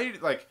 and I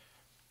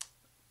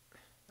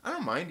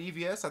don't mind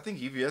EVS. I think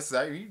EVS is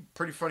actually a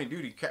pretty funny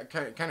dude. He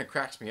kind of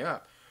cracks me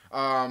up.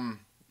 I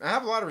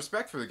have a lot of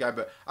respect for the guy,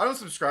 but I don't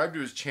subscribe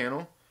to his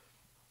channel.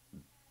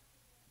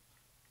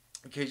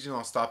 Occasionally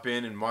I'll stop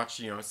in and watch,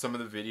 you know, some of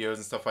the videos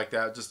and stuff like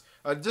that.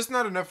 Just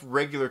not enough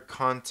regular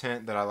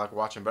content that I like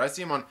watching. But I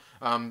see him on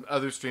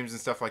other streams and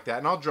stuff like that.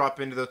 And I'll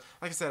drop into those.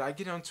 Like I said, I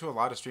get onto a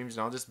lot of streams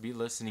and I'll just be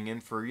listening in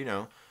for, you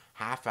know,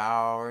 half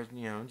hour,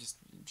 you know, just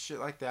shit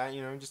like that,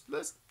 you know, just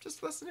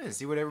listen in,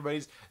 see what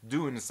everybody's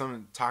doing and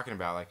something talking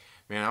about. Like,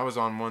 man, I was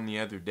on one the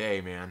other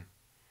day, man.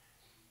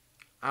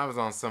 I was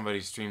on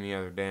somebody's stream the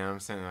other day, and I'm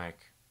saying like,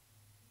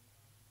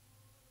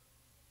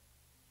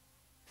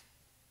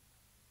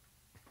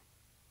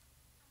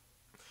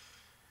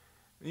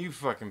 you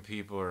fucking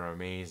people are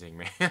amazing,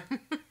 man.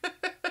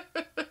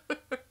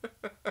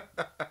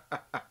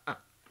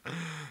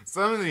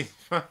 Some of these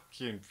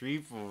fucking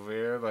people,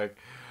 man, like,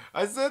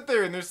 I sat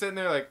there and they're sitting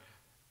there like,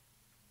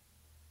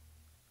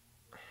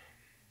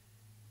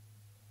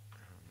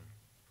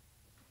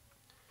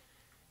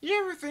 you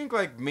ever think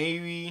like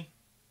maybe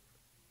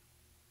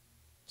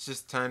it's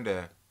just time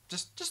to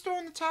just throw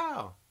in the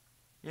towel?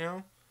 You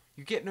know,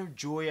 you get no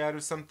joy out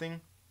of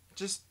something,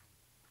 just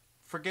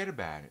forget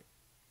about it,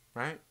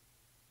 right?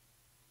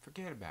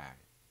 Forget about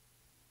it.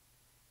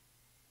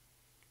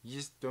 You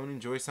just don't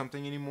enjoy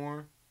something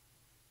anymore,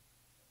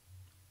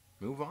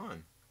 move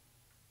on.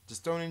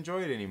 Just don't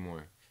enjoy it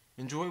anymore.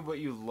 Enjoy what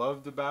you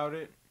loved about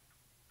it,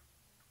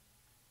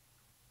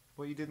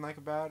 what you didn't like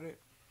about it.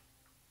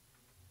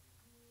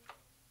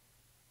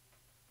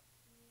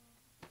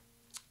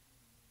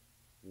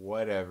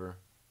 Whatever.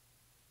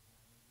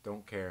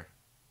 Don't care.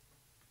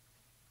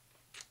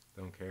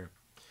 Don't care.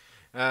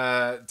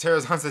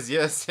 Terrazon says,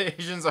 yes,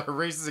 Asians are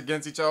racist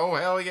against each other. Oh,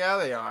 hell yeah,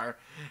 they are.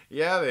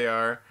 Yeah, they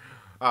are.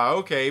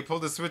 Okay,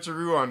 pulled a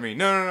switcheroo on me.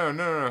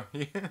 No.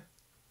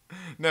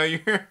 No, you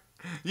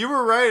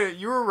were right.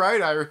 You were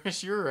right,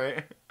 Irish. You were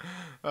right.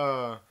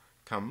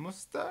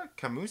 Kamusta.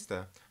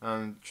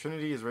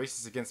 Trinity is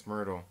racist against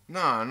Myrtle.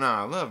 Nah,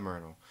 I love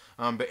Myrtle.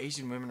 But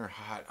Asian women are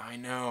hot. I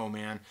know,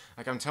 man.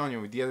 Like I'm telling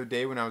you, the other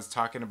day when I was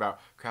talking about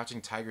Crouching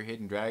Tiger,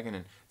 Hidden Dragon,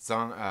 and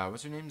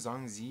what's her name?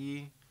 Zhang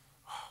Zi.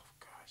 Oh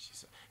gosh,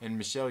 and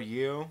Michelle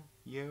Yeoh.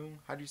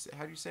 How do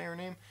you say her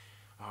name?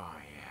 Oh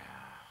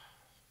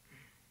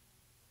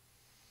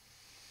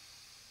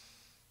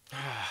yeah.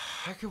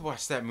 I could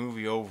watch that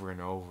movie over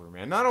and over,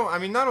 man. Not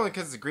only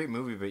because it's a great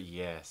movie, but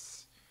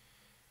yes.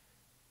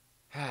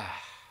 Yeah.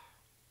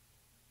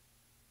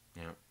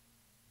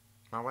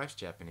 My wife's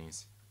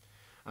Japanese.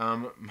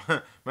 My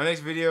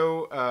next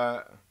video,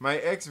 my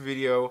ex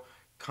video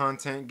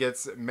content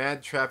gets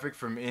mad traffic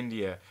from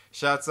India.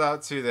 Shouts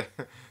out to the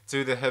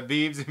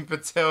Habibs and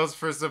Patels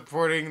for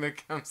supporting the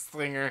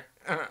Gunslinger.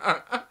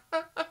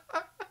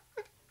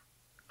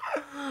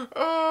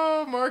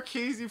 Oh,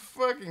 Marquise, you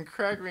fucking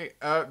cracked me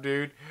up,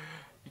 dude.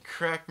 You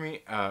cracked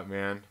me up,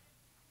 man.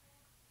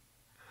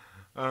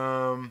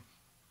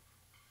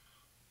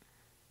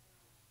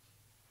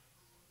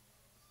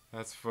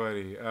 That's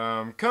funny.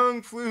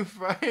 Kung Flu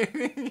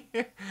fighting.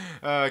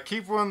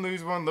 Keep one,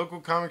 lose one. Local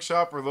comic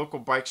shop or local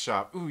bike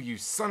shop. Ooh, you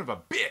son of a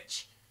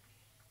bitch.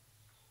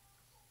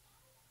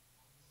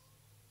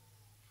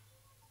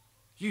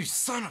 You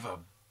son of a...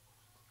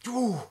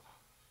 Ooh.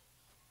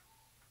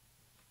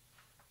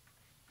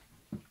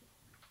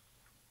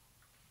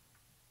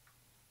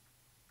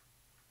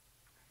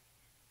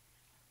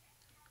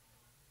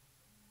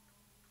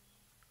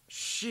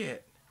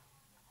 Shit.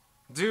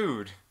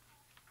 Dude.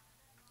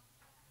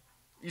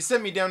 You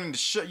sent me down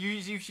into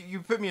you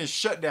put me in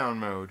shutdown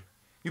mode.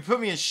 You put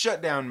me in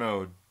shutdown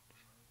mode.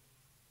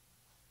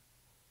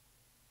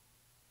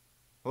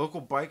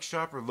 Local bike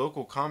shop or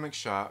local comic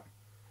shop.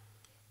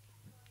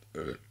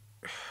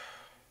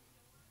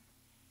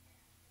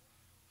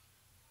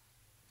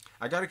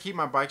 I gotta keep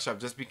my bike shop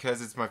just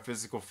because it's my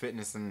physical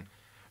fitness, and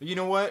you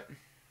know what?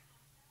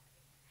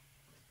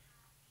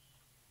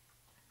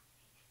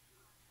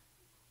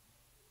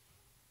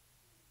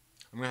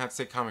 I'm gonna have to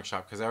say comic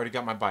shop because I already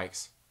got my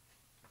bikes.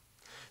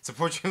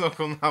 Support your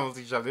local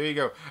novelty shop. There you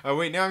go. Oh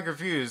wait, now I'm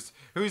confused.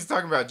 Who's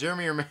talking about,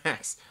 Jeremy or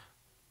Max?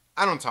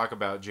 I don't talk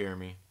about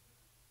Jeremy.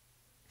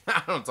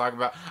 I don't talk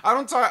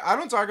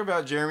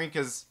about Jeremy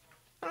because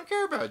I don't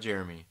care about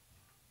Jeremy.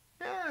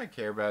 Yeah, I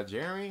care about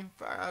Jeremy.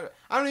 I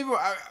don't even.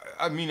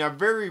 I mean, I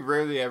very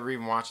rarely ever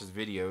even watch his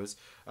videos.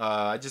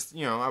 I just,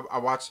 I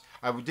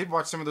did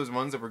watch some of those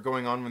ones that were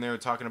going on when they were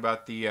talking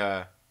about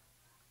the.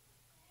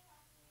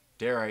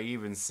 Dare I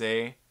even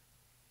say,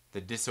 the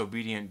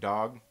disobedient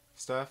dog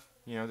stuff?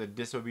 The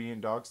disobedient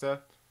dog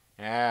stuff.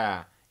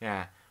 Yeah.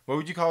 What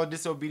would you call a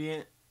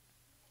disobedient?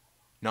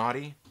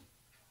 Naughty.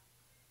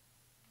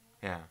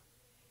 Yeah,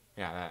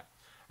 that.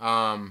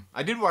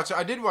 I did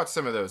watch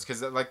some of those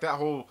because like that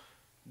whole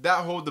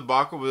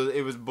debacle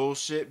was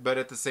bullshit, but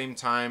at the same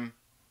time,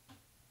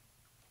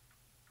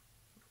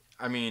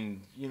 I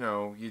mean,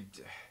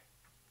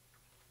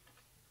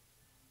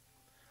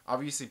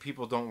 obviously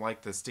people don't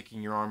like the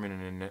sticking your arm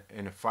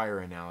in a fire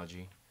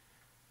analogy.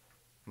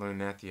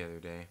 Learned that the other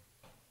day.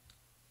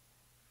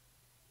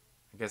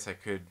 I guess I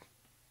could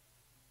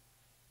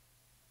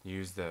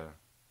use the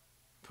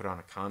put on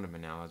a condom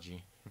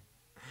analogy.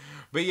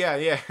 But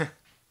yeah,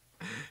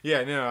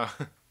 no,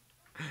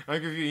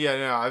 I'm confused. Yeah,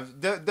 no, I've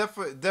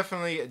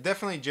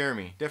definitely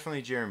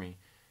Jeremy,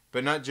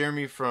 but not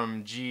Jeremy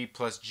from G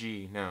plus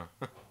G. No,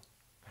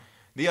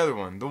 the other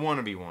one, the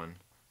wannabe one.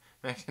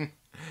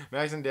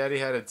 Max and Daddy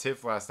had a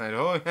tiff last night.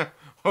 Oh yeah,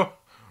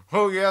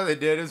 oh yeah, they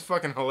did. It's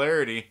fucking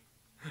hilarity.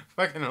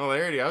 Fucking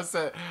hilarity. I was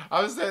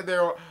sitting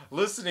there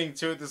listening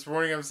to it this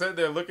morning. I'm sitting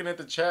there looking at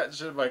the chat and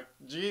shit. I'm like,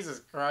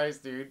 Jesus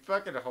Christ, dude.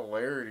 Fucking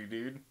hilarity,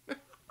 dude.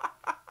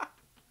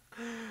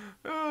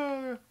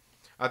 I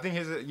think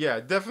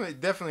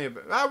definitely.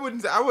 I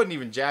wouldn't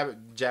even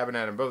jabbing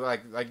at him. Both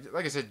like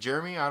I said,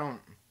 Jeremy. I don't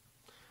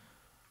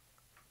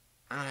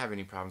have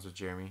any problems with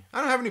Jeremy. I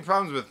don't have any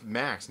problems with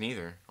Max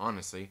neither.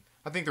 Honestly,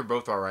 I think they're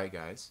both all right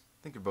guys.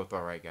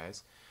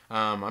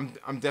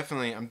 I'm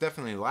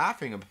definitely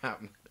laughing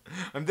about.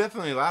 I'm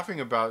definitely laughing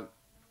about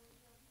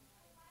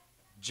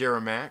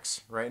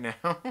Jeremax right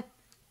now.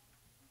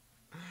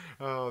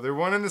 Oh, they're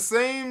one and the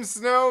same,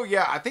 Snow?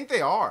 Yeah, I think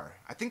they are.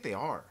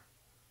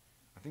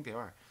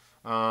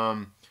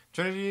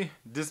 Trinity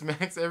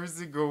dismax every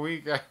single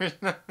week. I wish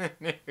nothing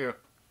new.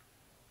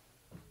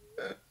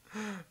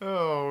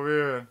 Oh,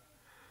 man.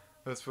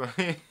 That's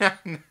funny.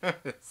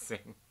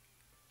 Noticing.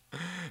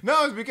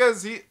 No, it's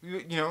because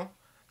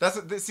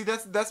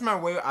that's my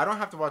way. I don't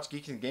have to watch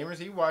Geeks and Gamers.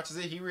 He watches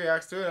it. He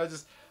reacts to it. I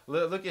just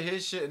look at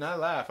his shit and I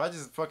laugh. I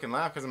just fucking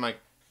laugh because I'm like,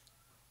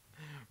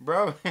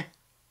 bro,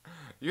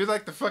 you're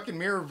like the fucking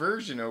mirror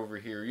version over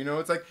here.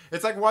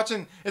 It's like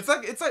watching. It's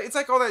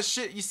like all that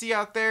shit you see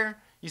out there.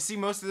 You see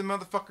most of the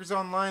motherfuckers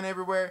online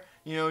everywhere.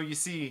 You know, you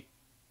see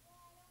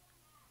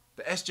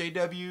the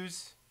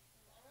SJWs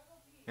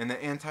and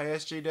the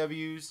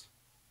anti-SJWs,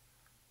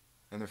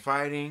 and they're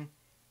fighting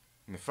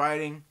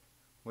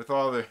with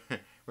all their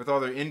with all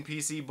their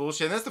NPC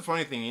bullshit. And that's the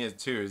funny thing is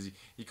too, is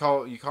you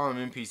call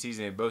them NPCs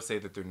and they both say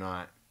that they're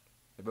not.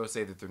 They both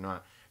say that they're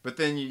not. But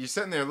then you're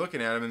sitting there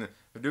looking at them and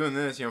they're doing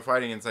this, you know,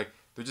 fighting, and it's like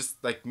they're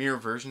just like mirror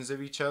versions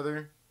of each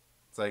other.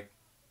 It's like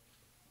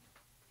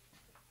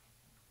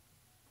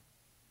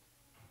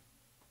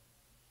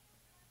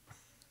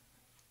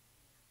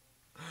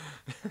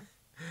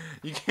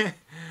you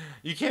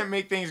can't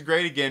make things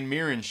great again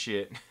mirroring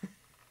shit.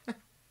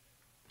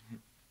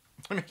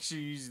 Make sure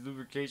you use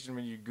lubrication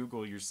when you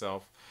Google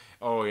yourself.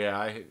 Oh yeah,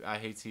 I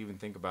hate to even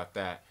think about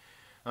that.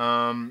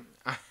 I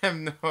have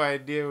no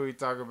idea what we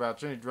talk about.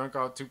 Trinity drunk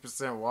off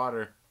 2%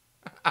 water.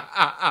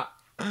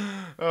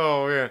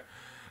 Oh man.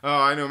 Oh,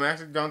 I know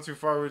Max had gone too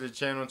far with the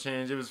channel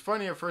change. It was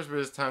funny at first, but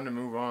it's time to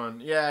move on.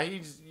 Yeah,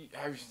 he's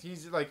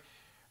like.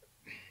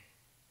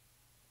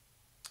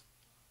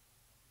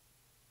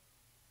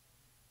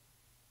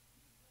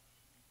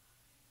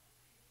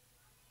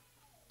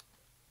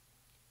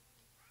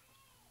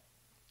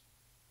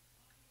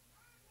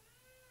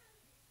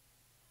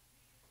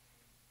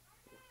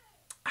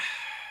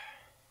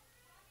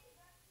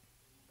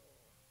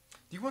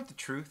 Do you want the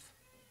truth?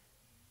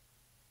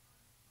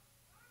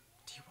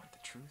 Do you want the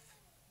truth?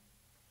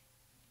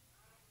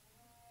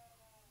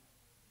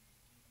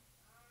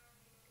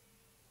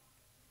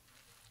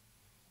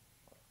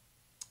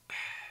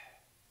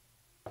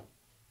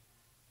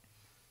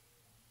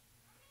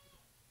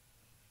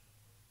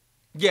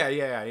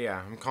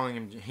 Yeah. I'm calling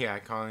him. Yeah,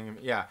 calling him.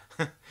 Yeah,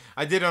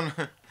 I did on.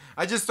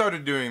 I just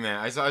started doing that.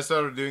 I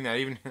started doing that.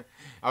 Even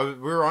we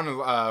were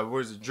on what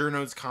is it?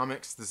 Journo's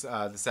Comics this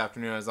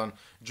afternoon. I was on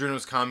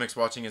Journo's Comics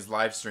watching his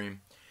live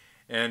stream,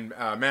 and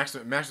Max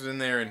was in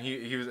there, and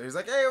he was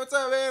like, "Hey, what's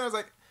up, man?" I was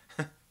like,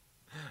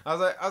 I was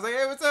like,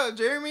 "Hey, what's up,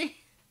 Jeremy?"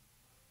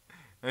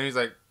 And he's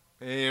like,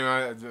 you know,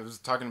 I was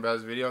talking about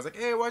his video. I was like,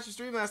 "Hey, I watched your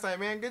stream last night,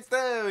 man. Good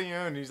stuff," you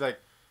know. And he's like,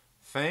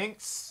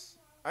 "Thanks,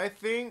 I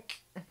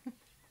think."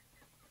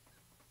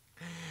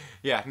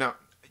 Yeah, no.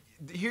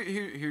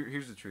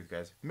 Here's the truth,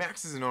 guys.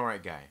 Max is an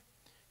alright guy.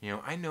 You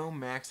know, I know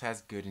Max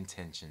has good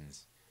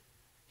intentions.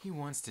 He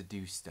wants to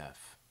do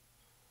stuff.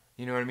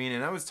 You know what I mean?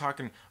 And I was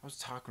talking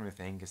with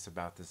Angus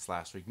about this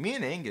last week. Me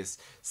and Angus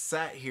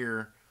sat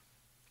here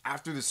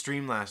after the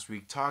stream last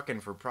week talking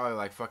for probably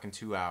like fucking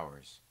 2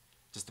 hours.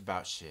 Just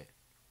about shit.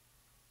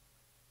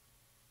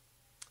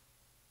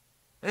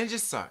 And it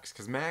just sucks,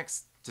 because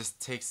Max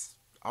just takes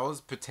all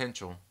his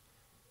potential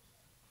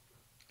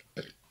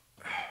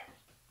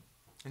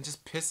and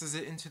just pisses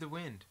it into the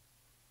wind.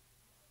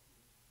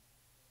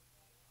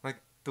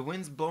 Like, the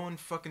wind's blowing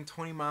fucking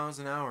 20 miles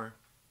an hour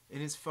in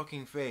his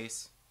fucking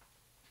face.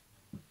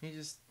 He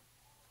just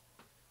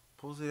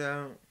pulls it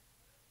out,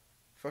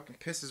 fucking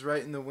pisses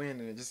right in the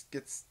wind, and it just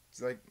gets,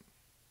 like...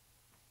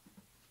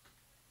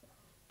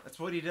 That's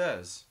what he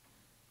does.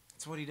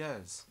 That's what he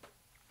does.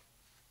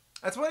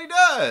 That's what he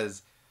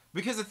does!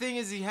 Because the thing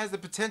is, he has the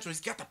potential.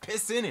 He's got the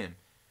piss in him.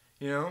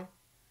 You know?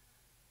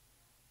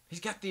 He's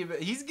got the...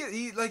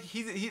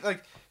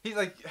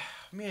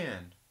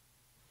 Man.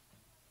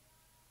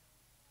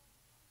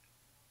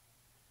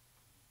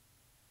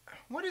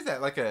 What is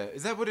that?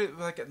 Is that what it...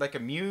 Like a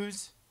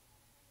muse?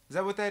 Is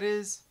that what that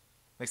is?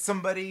 Like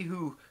somebody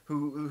who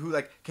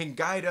like can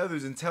guide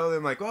others and tell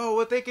them like, oh,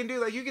 what they can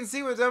do. Like, you can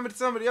see what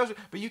somebody else...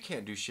 But you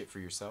can't do shit for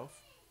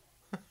yourself.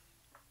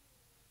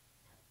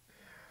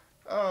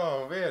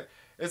 Oh, man.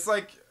 It's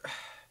like...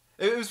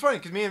 It was funny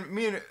because me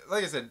and...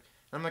 Like I said,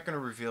 I'm not going to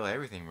reveal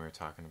everything we were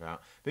talking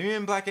about. But me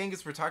and Black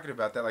Angus were talking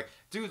about that. Like,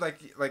 dude,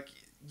 like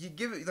you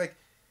give it...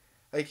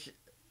 Like...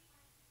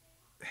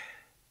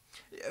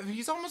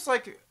 He's almost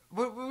like...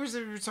 What was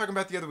it we were talking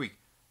about the other week?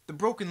 The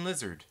Broken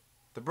Lizard.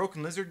 The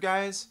Broken Lizard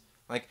guys.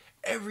 Like,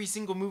 every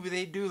single movie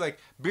they do, like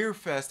Beer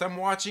Fest, I'm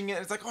watching it.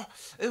 It's like,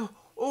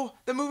 oh,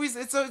 the movie's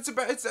it's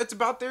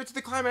about there to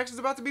the climax. It's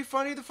about to be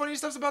funny. The funny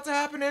stuff's about to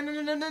happen.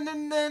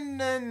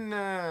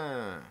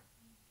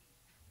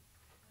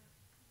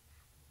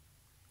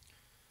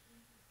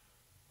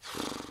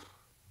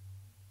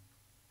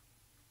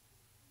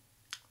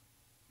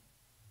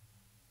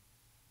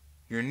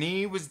 Your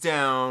knee was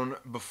down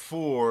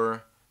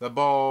before the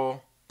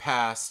ball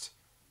passed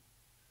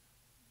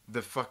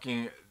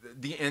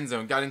the end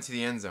zone, got into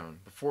the end zone,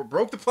 before it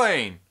broke the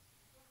plane.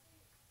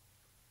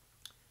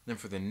 Then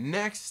for the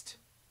next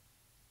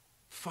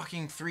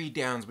fucking 3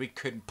 downs, we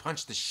couldn't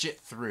punch the shit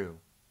through.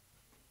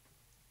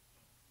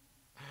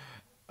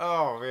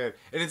 Oh man,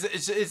 and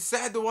it's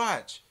sad to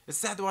watch. It's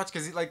sad to watch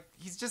because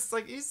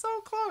he's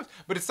so close.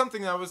 But it's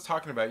something that I was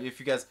talking about. If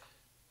you guys,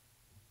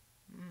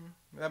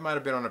 that might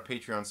have been on a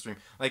Patreon stream.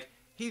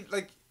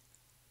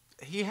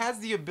 He has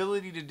the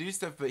ability to do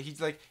stuff, but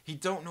he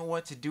don't know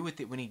what to do with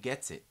it when he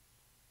gets it.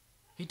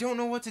 He don't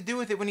know what to do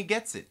with it when he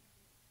gets it.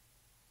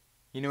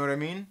 You know what I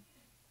mean?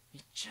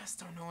 He just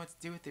don't know what to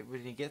do with it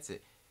when he gets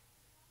it.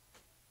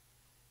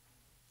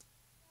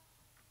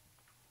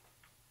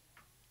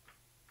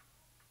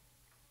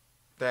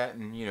 That,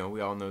 and you know,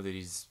 we all know that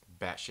he's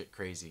batshit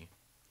crazy.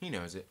 He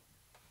knows it.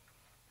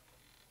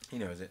 He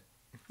knows it.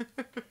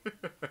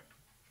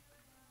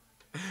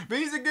 But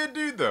he's a good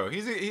dude, though.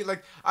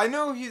 Like, I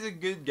know he's a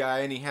good guy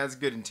and he has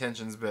good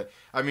intentions, but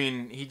I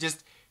mean, he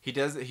does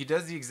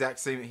the exact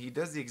same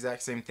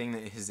thing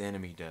that his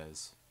enemy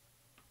does.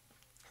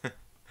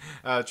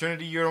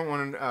 Trinity, you don't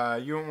want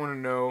to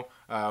know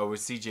with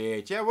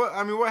CJH. Yeah,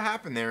 what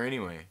happened there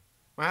anyway?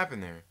 What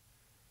happened there?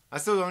 I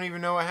still don't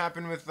even know what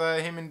happened with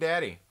him and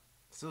Daddy.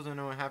 Still don't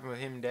know what happened with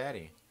him and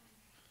Daddy.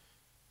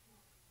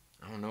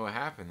 I don't know what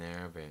happened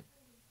there, but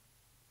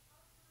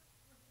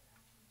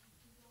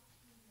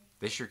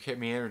they sure kept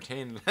me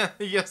entertained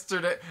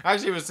yesterday.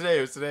 Actually, it was today.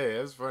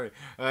 It was funny.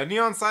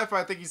 Neon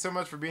Sci-Fi, thank you so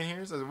much for being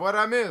here. Says, what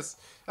I miss?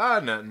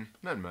 Nothing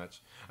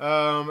much.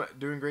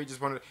 Doing great.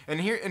 Just wanted. And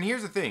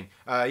here's the thing.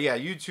 Yeah,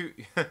 you two.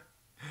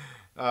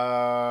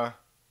 Okay.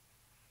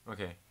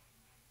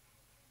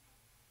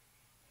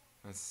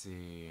 Let's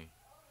see.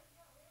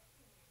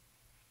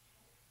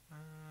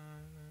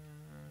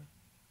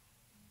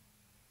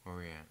 Where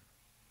we at?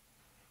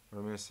 What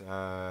I miss?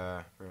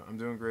 I'm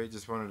doing great.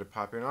 Just wanted to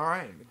pop in. All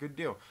right, good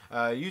deal.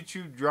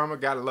 YouTube drama,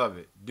 gotta love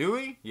it. Do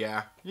we?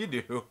 Yeah, you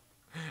do.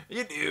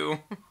 You do.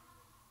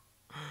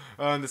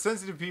 The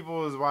sensitive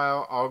people is why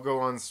I'll go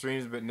on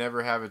streams but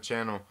never have a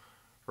channel.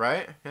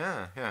 Right?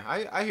 Yeah.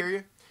 I hear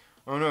you.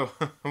 Oh no,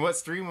 what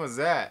stream was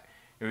that?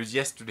 It was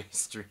yesterday's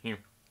stream.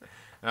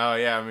 Oh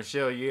yeah,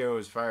 Michelle Yeo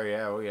is fire.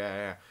 Yeah, oh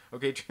yeah.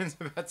 Okay, Trent's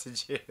about to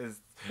jizz.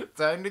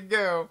 Time to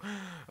go.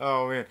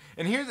 Oh man.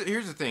 And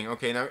here's the thing.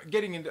 Okay, now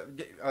getting into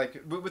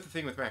like with the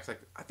thing with Max,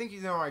 like I think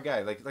he's an alright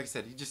guy. Like I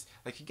said, he gets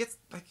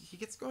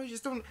going. You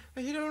don't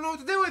know what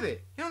to do with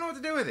it. You don't know what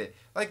to do with it.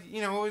 Like,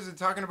 you know, what was it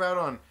talking about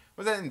on?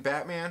 Was that in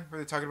Batman where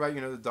they're talking about,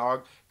 you know, the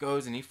dog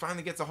goes and he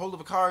finally gets a hold of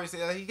a car. He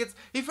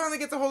finally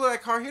gets a hold of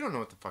that car. He don't know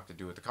what the fuck to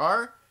do with the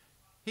car.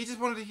 He just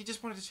wanted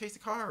to chase the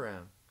car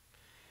around.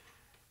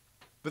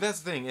 But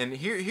that's the thing, and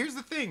here's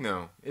the thing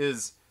though,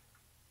 is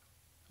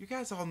you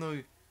guys all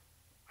know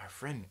our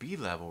friend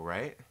B-Level,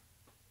 right?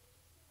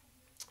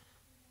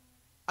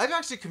 I've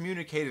actually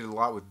communicated a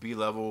lot with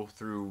B-Level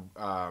through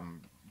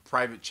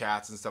private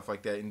chats and stuff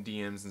like that, in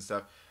DMs and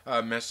stuff.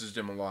 Messaged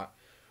him a lot.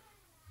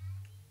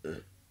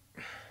 And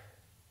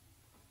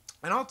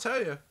I'll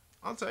tell you,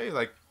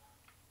 like,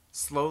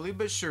 slowly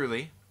but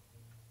surely,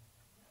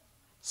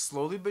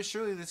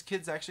 this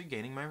kid's actually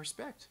gaining my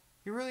respect.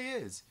 He really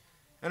is.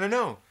 And I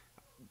know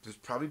there's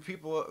probably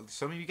people,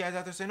 some of you guys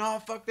out there saying, oh,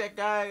 fuck that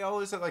guy, all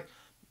this stuff. Like,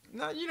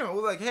 not, you know,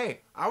 like, hey,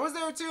 I was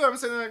there too. I'm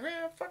sitting there like,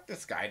 man, fuck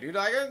this guy, dude.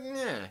 Like,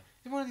 yeah,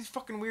 he's one of these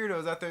fucking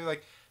weirdos out there,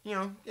 like, you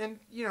know, and,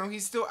 you know,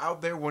 he's still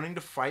out there wanting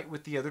to fight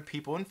with the other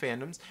people in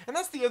fandoms. And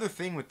that's the other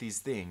thing with these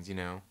things, you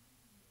know,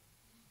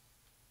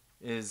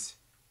 is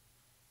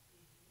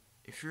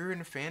if you're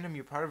in a fandom,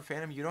 you're part of a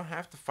fandom, you don't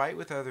have to fight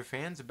with other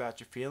fans about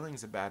your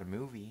feelings about a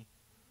movie,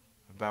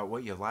 about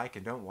what you like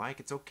and don't like.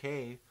 It's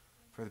okay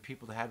for the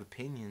people to have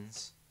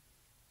opinions.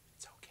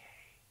 It's okay.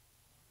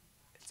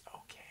 It's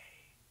okay.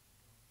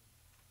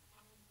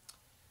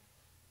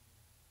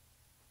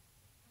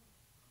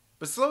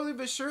 But slowly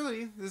but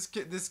surely, this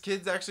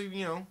kid's actually,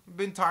 you know,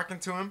 been talking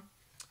to him.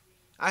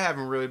 I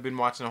haven't really been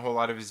watching a whole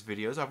lot of his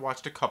videos. I've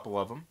watched a couple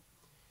of them.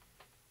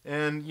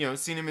 And, you know,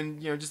 seen him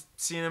in, you know, just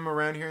seeing him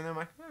around here and there. I'm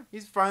like,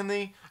 he's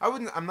finally,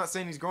 I'm not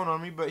saying he's growing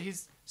on me, but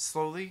he's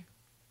slowly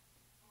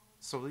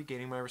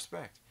gaining my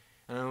respect.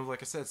 And I know,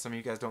 like I said, some of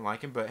you guys don't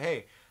like him, but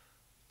hey,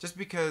 just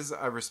because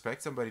I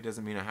respect somebody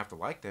doesn't mean I have to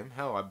like them.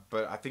 Hell,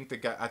 but I think the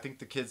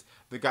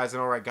guy's an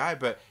alright guy.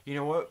 But you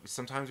know what?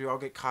 Sometimes we all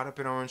get caught up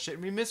in our own shit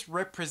and we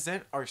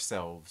misrepresent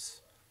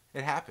ourselves.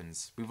 It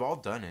happens. We've all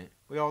done it.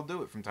 We all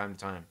do it from time to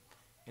time.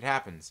 It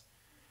happens.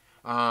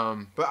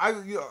 But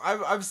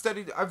I've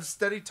studied,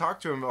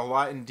 talked to him a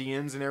lot in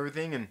DMs and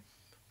everything, and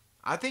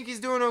I think he's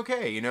doing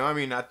okay. You know, I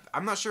mean,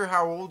 I'm not sure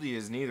how old he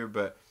is neither,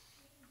 but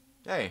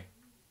hey.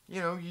 You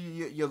know,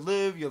 you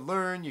live, you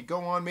learn, you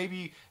go on.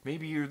 Maybe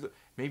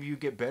you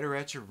get better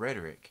at your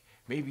rhetoric.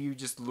 Maybe you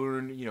just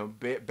learn, you know,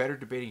 better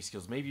debating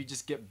skills. Maybe you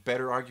just get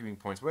better arguing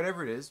points.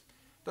 Whatever it is,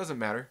 doesn't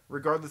matter.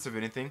 Regardless of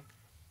anything,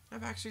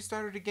 I've actually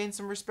started to gain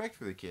some respect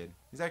for the kid.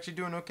 He's actually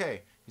doing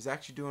okay. He's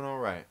actually doing all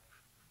right.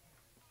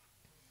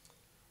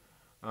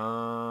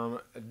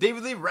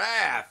 David Lee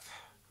Rath,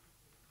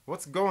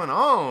 what's going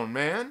on,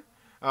 man?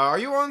 Are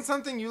you on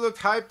something? You looked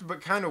hyped but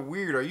kind of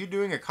weird. Are you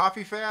doing a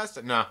coffee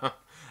fast? No.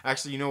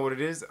 Actually, you know what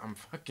it is? I'm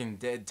fucking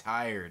dead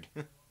tired.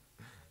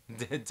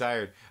 Dead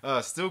tired.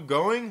 Still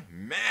going?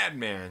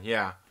 Madman.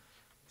 Yeah.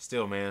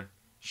 Still, man.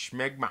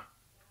 Schmegma.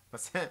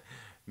 What's that?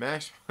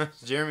 Max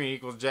Jeremy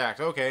equals Jax.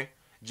 Okay.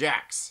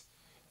 Jax.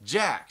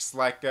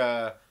 Like,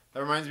 that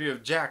reminds me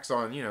of Jax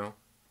on, you know,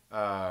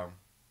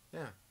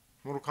 yeah,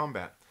 Mortal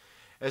Kombat.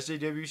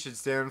 SJW should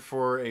stand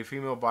for a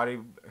female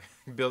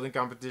bodybuilding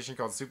competition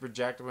called Super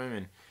Jacked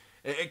Women.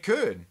 It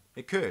could.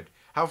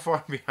 How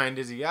far behind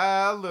is he?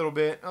 A little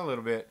bit.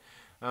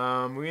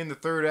 We in the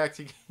third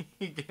act.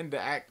 He get into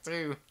act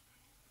 2.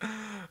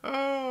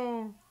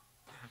 Oh,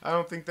 I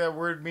don't think that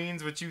word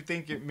means what you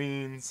think it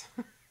means.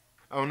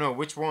 Oh no,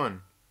 which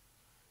one?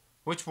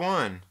 Which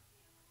one?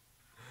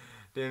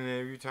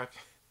 Then you talk.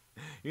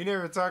 You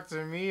never talk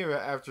to me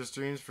after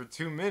streams for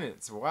 2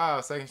 minutes.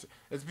 Wow, second.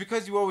 It's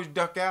because you always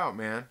duck out,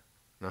 man.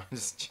 No, I'm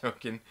just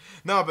joking.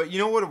 No, but you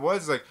know what it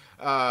was? Like,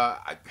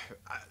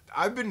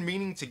 I've been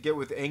meaning to get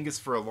with Angus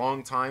for a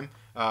long time.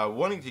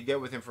 Wanting to get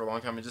with him for a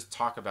long time and just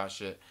talk about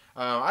shit.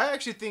 I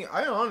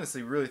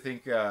honestly really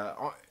think,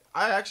 I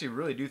actually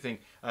really do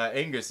think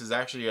Angus is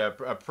actually a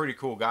pretty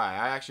cool guy.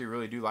 I actually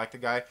really do like the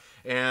guy.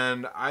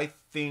 And I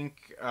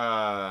think,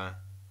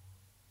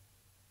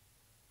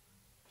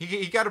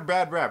 he got a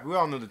bad rap. We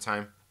all know the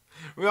time.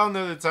 We all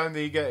know the time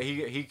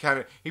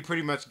that he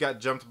pretty much got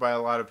jumped by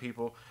a lot of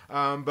people.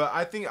 But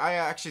I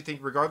actually think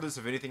regardless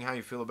of anything how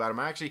you feel about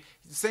him,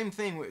 same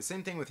thing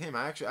with him.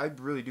 I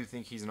really do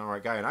think he's an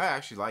alright guy, and I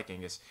actually like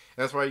Angus.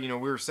 And that's why we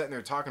were sitting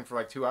there talking for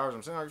like 2 hours.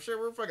 I'm saying like shit,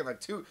 we're fucking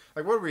like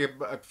what are we,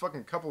 a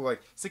fucking couple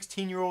like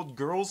 16-year-old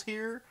girls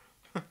here?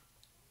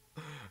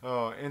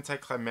 Oh,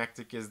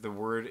 anticlimactic is the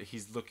word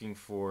he's looking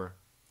for.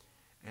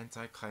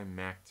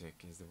 Anticlimactic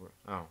is the word.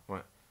 Oh,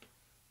 what?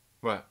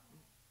 What?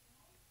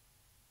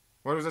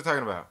 What was I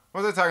talking about?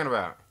 What was I talking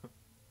about?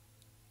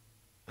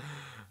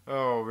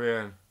 Oh,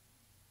 man.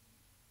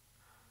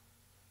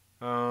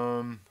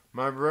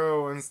 My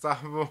bro,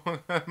 unstoppable.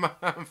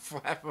 I'm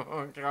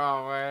flappable.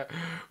 Oh, man.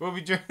 We'll be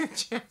drinking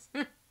champs.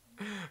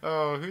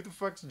 Oh, who the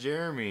fuck's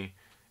Jeremy?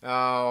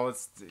 Oh,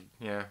 it's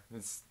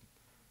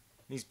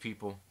these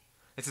people.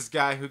 It's this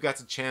guy who got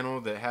a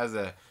channel that has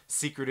a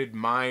secret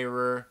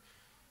admirer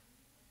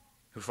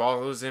who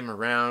follows him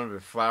around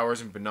with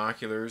flowers and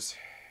binoculars.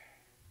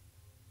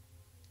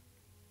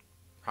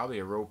 Probably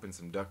a rope and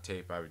some duct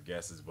tape, I would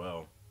guess, as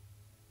well.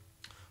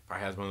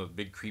 Probably has one of those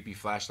big creepy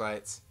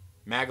flashlights.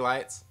 Mag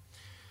lights.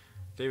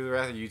 David the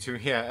Wrath of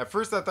YouTube. Yeah, at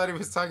first I thought he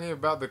was talking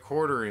about the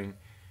quartering.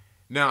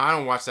 No, I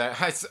don't watch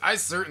that. I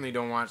certainly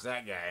don't watch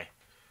that guy.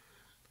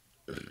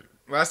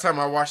 Last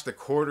time I watched the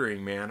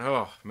quartering, man.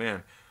 Oh,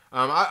 man.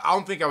 I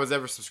don't think I was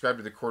ever subscribed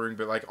to the quartering,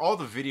 but like all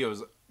the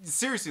videos,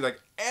 seriously, like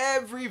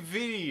every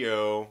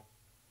video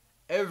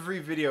I've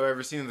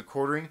ever seen of the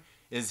quartering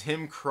is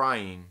him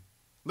crying.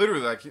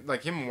 Literally,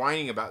 like him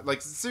whining about,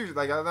 like seriously,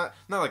 like not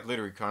like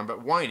literally crying,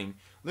 but whining,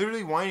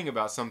 literally whining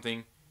about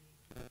something.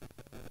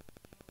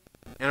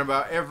 And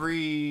about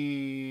every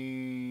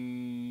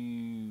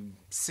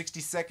 60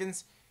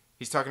 seconds,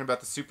 he's talking about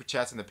the super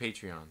chats and the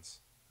Patreons.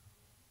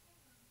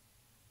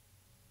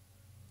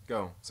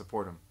 Go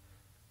support him.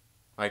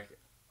 Like,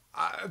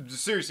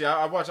 seriously,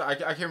 I watched. I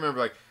can't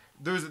remember. Like,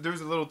 there was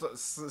a little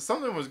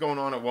something was going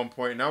on at one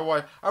point, and I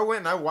went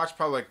and I watched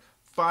probably like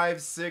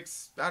 5,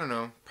 6, I don't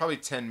know, probably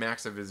 10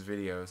 max of his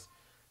videos.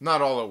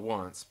 Not all at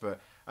once,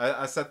 but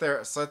I sat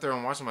there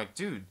and watched him like,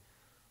 dude,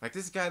 like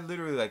this guy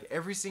literally, like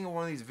every single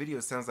one of these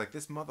videos sounds like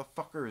this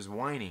motherfucker is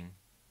whining.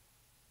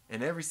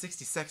 And every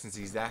 60 seconds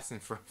he's asking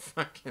for a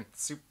fucking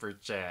super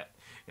chat.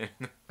 And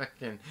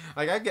fucking,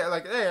 like I get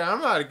like, hey, I'm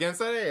not against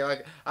that. Hey,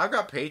 like I've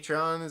got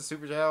Patreon and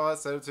super chat, all that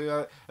stuff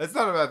too. It's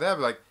not about that,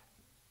 but like,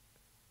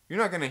 you're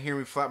not gonna hear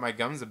me flap my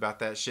gums about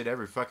that shit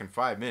every fucking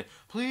 5 minutes.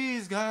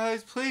 Please,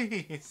 guys,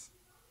 please.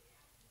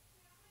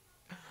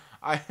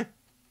 I'm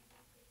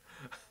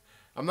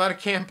not a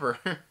camper.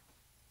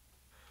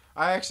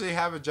 I actually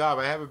have a job.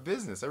 I have a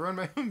business. I run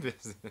my own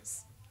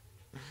business.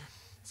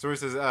 Story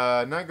says,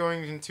 not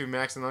going into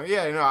Max and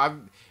yeah, you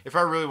know, if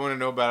I really want to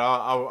know about it,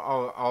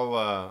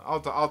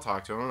 I'll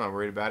talk to him. I'm not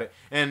worried about it.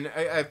 And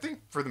I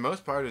think for the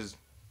most part it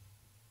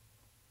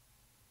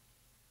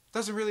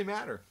doesn't really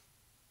matter.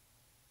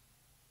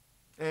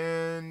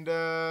 And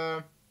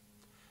I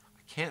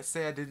can't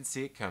say I didn't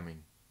see it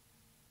coming.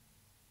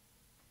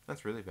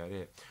 That's really about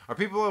it. Are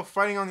people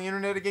fighting on the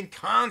internet again?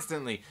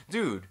 Constantly.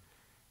 Dude,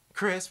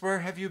 Chris, where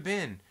have you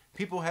been?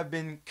 People have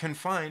been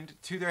confined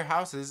to their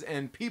houses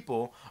and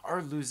people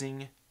are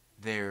losing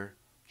their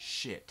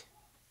shit.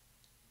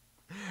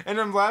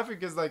 And I'm laughing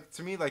because, like,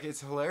 to me, like,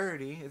 it's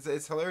hilarity.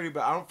 It's hilarity,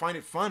 but I don't find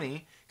it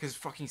funny because it's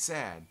fucking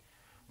sad.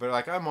 But,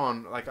 like, I'm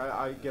on, like,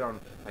 I get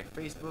on, like,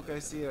 Facebook, I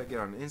see it. I get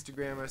on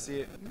Instagram, I see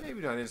it. Maybe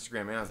not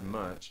Instagram as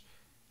much.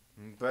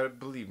 But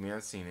believe me,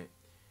 I've seen it.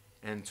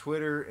 And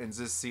Twitter, and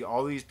just see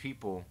all these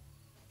people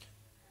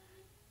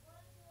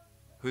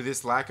who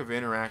this lack of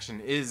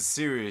interaction is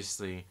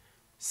seriously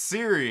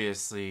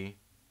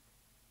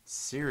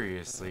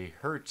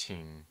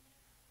hurting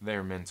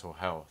their mental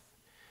health.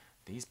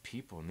 These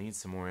people need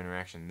some more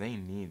interaction. They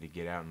need to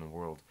get out in the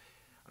world.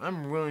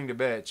 I'm willing to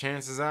bet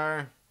chances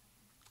are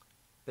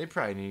they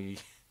probably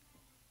need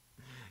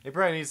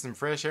some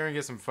fresh air and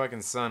get some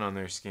fucking sun on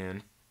their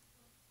skin.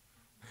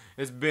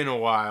 It's been a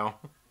while.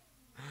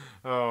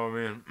 Oh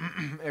man.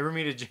 Ever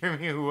meet a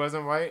Jeremy who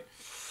wasn't white?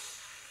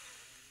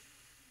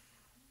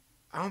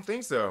 I don't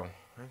think so.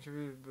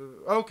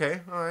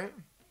 Okay, alright.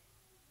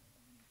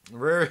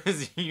 Rare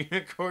is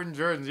Unicorn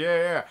Jordans.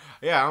 Yeah.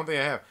 I don't think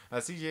I have.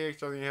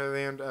 CJX on the other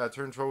hand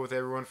turned troll with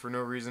everyone for no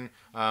reason,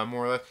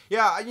 more or less.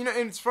 Yeah, you know,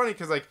 and it's funny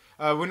because like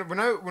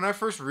when I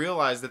first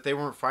realized that they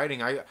weren't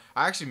fighting, I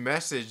actually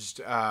messaged.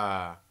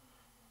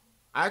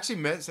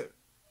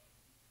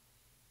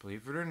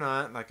 believe it or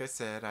not, like I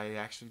said, I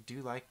actually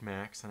do like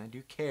Max, and I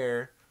do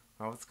care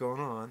about what's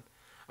going on.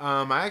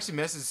 I actually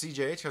messaged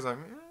CJH because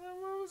I'm,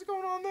 what's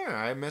going on there?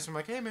 I messaged him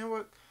like, hey man,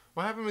 what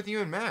happened with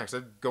you and Max?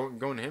 I'm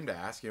going to him to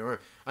ask, you know.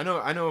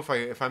 I know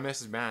if I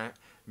message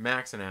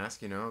Max and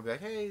ask, you know, I'll be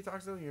like, hey,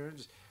 talk to you.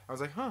 Just I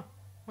was like, huh,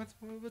 what's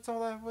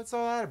all that? What's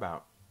all that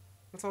about?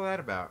 What's all that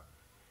about?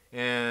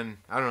 And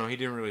I don't know. He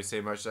didn't really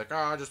say much. Like,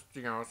 just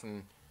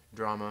some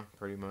drama,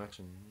 pretty much.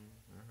 And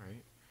all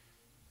right.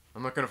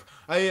 I'm not gonna.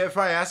 If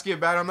I ask you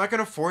about it, I'm not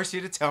gonna force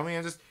you to tell me.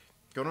 I'm just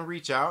gonna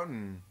reach out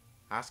and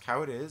ask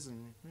how it is,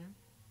 and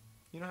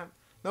you know,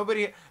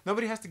 nobody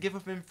has to give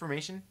up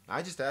information.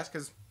 I just ask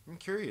because I'm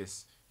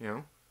curious. You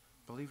know,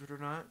 believe it or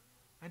not,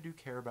 I do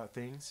care about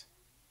things,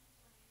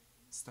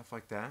 stuff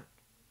like that.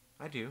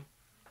 I do.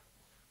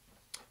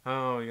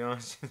 Oh, you know,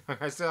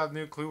 I still have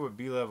no clue what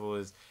B level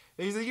is.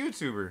 He's a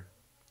YouTuber.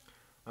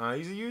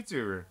 He's a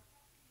YouTuber.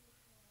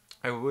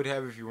 I would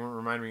have if you weren't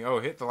reminding me. Oh,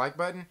 hit the like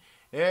button.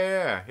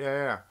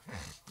 Yeah.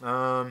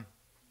 I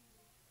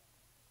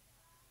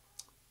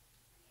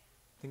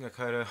think I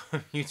cut a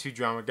YouTube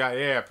drama guy.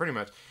 Yeah, pretty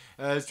much.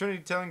 Is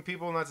Trinity telling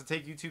people not to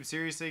take YouTube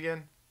seriously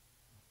again?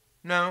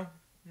 No.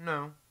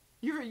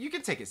 You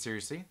can take it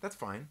seriously. That's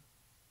fine.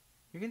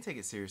 You can take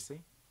it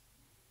seriously.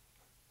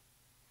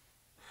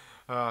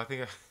 I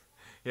think.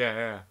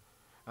 Yeah.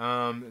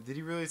 Did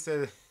he really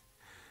say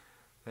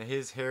that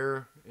his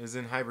hair is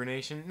in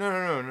hibernation?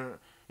 No.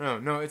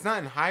 It's not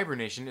in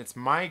hibernation. It's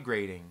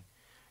migrating.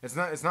 It's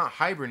not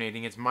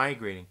hibernating. It's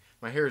migrating.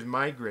 My hair is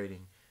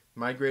migrating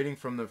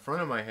from the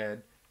front of my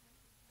head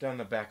down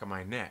the back of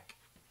my neck.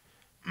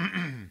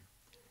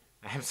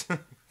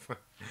 Absolutely.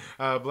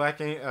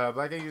 Black Ink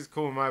is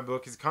cool in my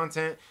book. His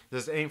content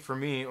just ain't for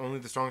me. Only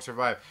the strong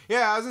survive.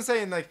 Yeah, I was just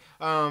saying, like,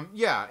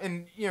 yeah,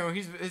 and you know,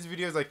 his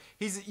videos, like,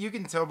 you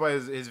can tell by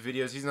his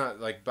videos, he's not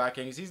like Black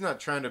Ink. He's not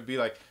trying to be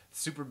like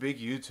super big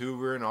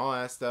YouTuber and all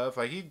that stuff.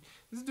 Like,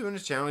 he's doing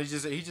his channel. He's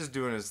just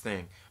doing his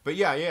thing. But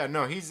yeah,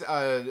 no, he's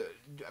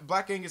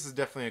Black Angus is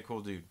definitely a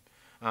cool dude.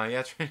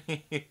 Yeah,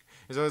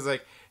 he's always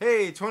like,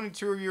 hey,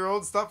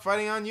 22-year-old, stop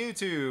fighting on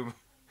YouTube.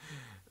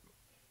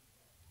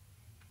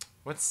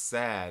 What's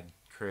sad,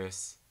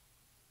 Chris,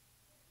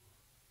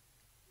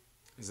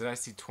 is that I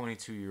see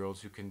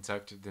 22-year-olds who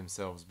conducted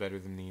themselves better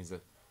than these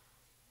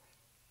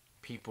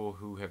people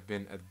who have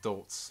been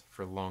adults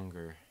for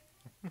longer.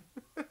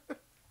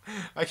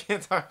 I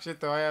can't talk shit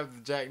though. I have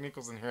the Jack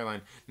Nicholson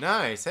hairline.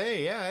 Nice.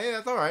 Hey,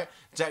 that's alright.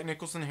 Jack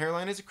Nicholson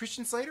hairline is a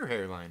Christian Slater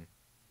hairline.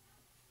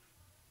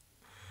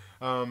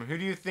 Who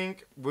do you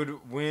think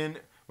would win?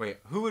 Wait,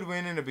 who would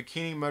win in a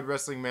bikini mud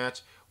wrestling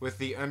match with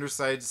the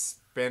underside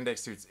spandex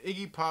suits?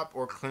 Iggy Pop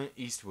or Clint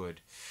Eastwood?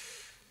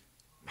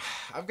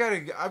 I've got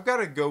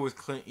to go with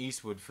Clint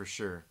Eastwood for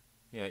sure.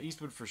 Yeah,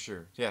 Eastwood for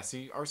sure. Yeah,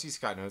 see, RC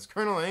Scott knows.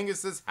 Colonel Angus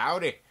says,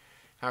 howdy.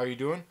 How are you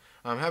doing?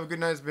 Have a good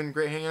night. It's been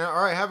great hanging out.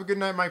 All right, have a good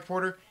night, Mike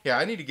Porter. Yeah,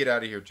 I need to get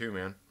out of here too,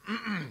 man.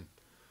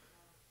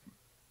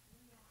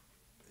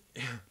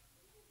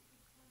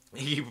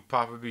 Iggy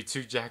Pop would be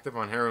too jacked up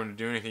on heroin to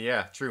do anything.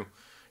 Yeah, true.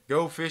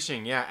 Go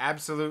fishing. Yeah,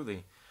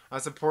 absolutely. I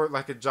support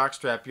like a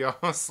jockstrap,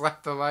 y'all.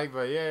 Slap the like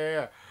button.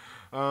 Yeah.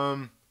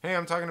 Hey,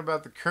 I'm talking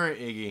about the current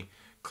Iggy.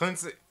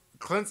 Clint's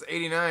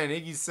 89,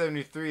 Iggy's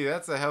 73.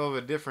 That's a hell of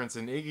a difference.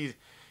 And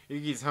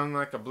Iggy's hung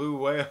like a blue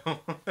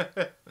whale.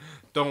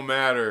 Don't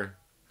matter.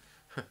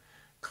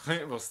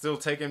 Clint will still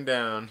take him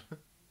down.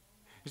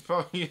 He's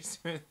probably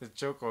used to the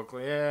chokehold.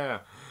 Yeah.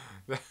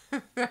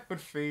 That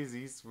would phase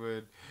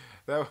Eastwood.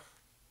 You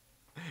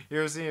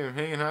ever see him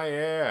hanging high?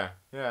 Yeah,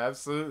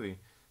 absolutely.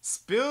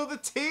 Spill the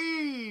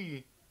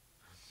tea!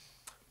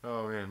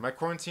 Oh, man. My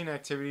quarantine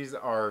activities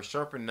are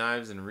sharpen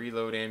knives and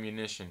reload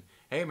ammunition.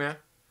 Hey, man.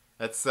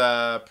 That's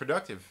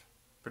productive.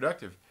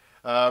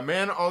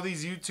 Man, all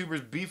these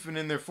YouTubers beefing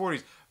in their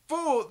 40s.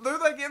 Fool, they're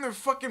like in their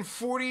fucking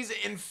 40s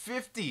and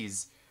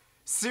 50s.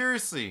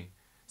 Seriously.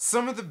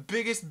 Some of the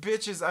biggest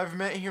bitches I've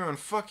met here on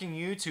fucking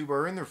YouTube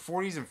are in their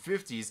 40s and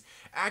 50s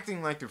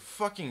acting like they're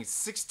fucking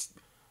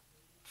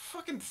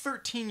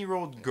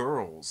 13-year-old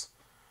girls.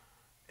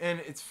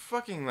 And it's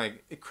fucking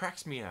like, it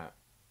cracks me up.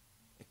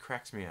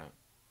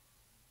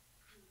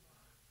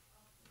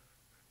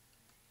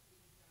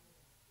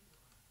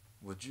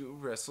 Would you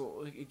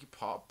wrestle Iggy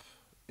Pop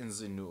in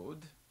the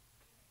nude?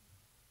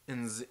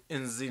 In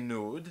the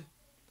nude?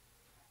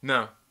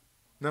 No.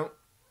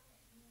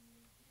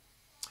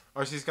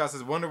 RC Scott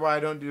says, wonder why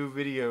I don't do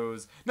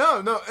videos.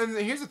 No, and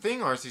here's the thing,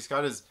 RC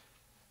Scott,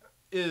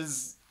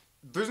 is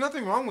there's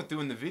nothing wrong with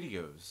doing the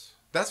videos.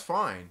 That's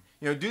fine.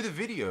 You know, do the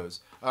videos.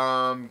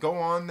 Go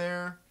on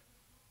there.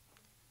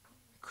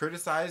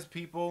 Criticize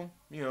people,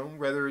 you know,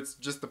 whether it's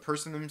just the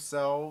person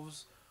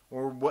themselves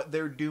or what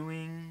they're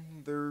doing.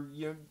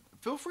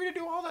 Feel free to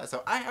do all that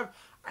stuff. I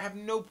have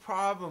no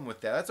problem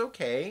with that. That's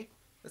okay.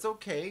 That's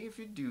okay if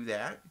you do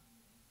that.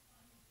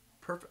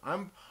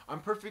 I'm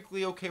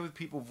perfectly okay with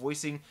people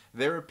voicing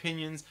their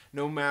opinions,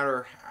 no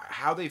matter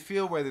how they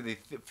feel, whether they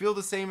feel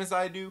the same as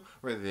I do,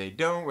 whether they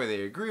don't, whether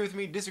they agree with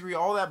me, disagree,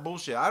 all that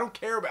bullshit. I don't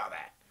care about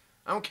that.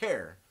 I don't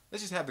care.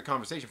 Let's just have the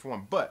conversation for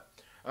one. But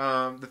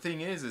The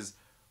thing is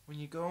when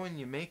you go and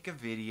you make a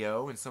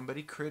video and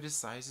somebody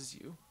criticizes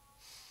you,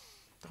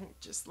 don't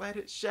just let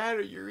it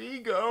shatter your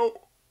ego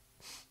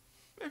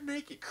and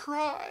make you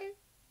cry.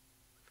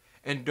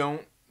 And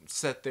don't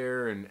sit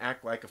there and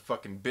act like a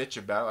fucking bitch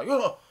about it.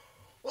 Like,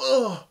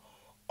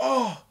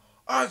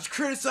 I was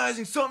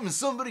criticizing something and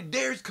somebody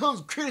dares comes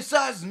and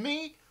criticizes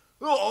me.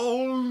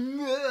 Oh,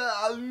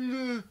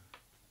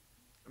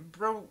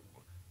 bro,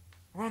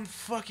 we're on the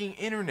fucking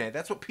internet.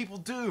 That's what people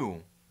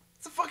do.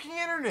 It's the fucking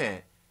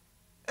internet.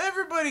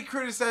 Everybody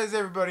criticizes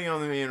everybody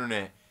on the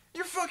internet.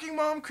 Your fucking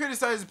mom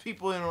criticizes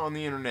people on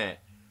the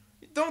internet.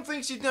 Don't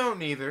think she don't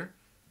neither.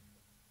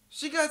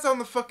 She gets on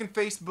the fucking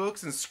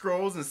Facebooks and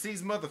scrolls and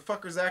sees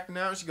motherfuckers acting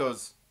out. And she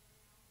goes,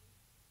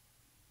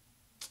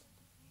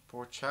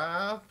 poor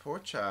child, poor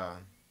child.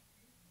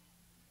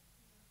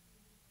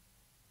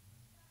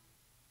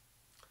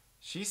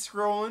 She's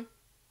scrolling.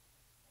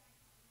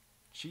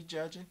 She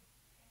judging.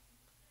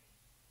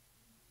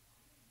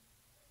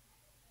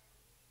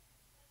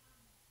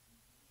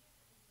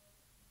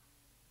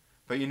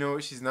 But you know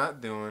what she's not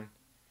doing?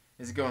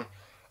 Is going,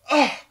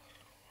 oh,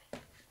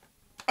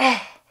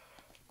 oh,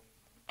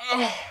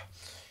 oh,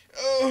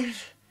 oh.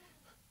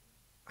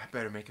 I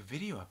better make a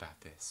video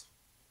about this.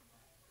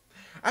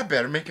 I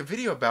better make a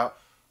video about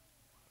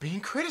being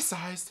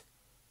criticized.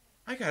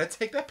 I gotta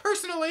take that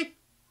personally.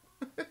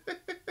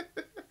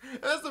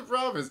 That's the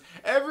problem. Is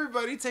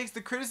everybody takes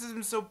the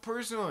criticism so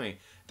personally.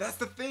 That's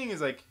the thing.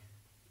 Is like,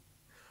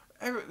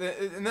 and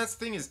that's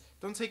the thing is,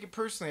 don't take it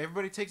personally.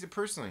 Everybody takes it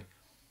personally.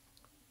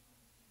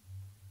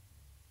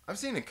 I've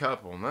seen a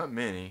couple, not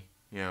many,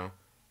 you know,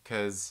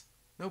 because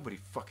nobody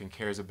fucking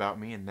cares about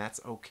me, and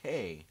that's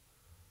okay.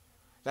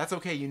 That's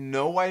okay. You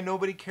know why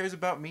nobody cares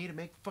about me to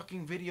make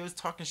fucking videos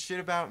talking shit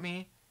about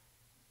me?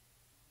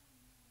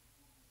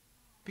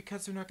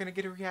 Because they're not going to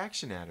get a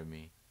reaction out of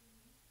me.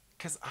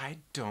 Because I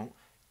don't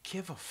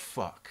give a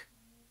fuck.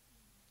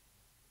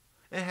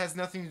 It has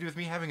nothing to do with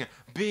me having a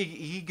big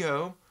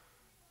ego.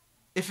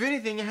 If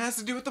anything, it has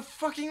to do with the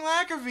fucking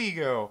lack of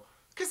ego.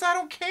 Because I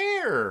don't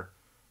care.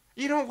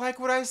 You don't like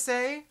what I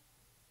say?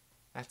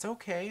 That's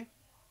okay.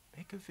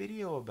 Make a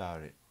video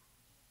about it.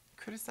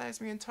 Criticize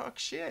me and talk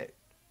shit.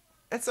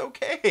 That's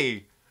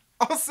okay.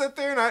 I'll sit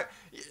there and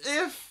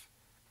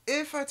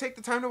if I take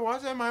the time to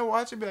watch it, I might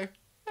watch it and be like,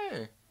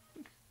 hey,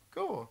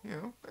 cool, you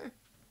know, hey,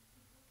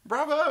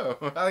 bravo.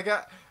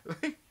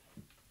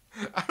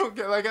 I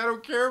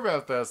don't care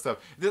about that stuff.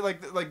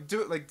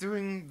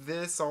 Doing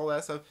this, all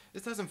that stuff.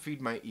 This doesn't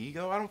feed my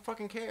ego. I don't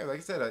fucking care. Like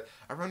I said,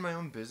 I run my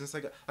own business.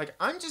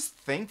 I'm just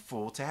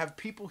thankful to have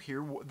people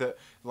here that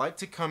like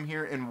to come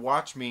here and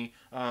watch me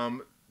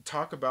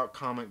talk about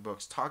comic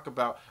books, talk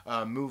about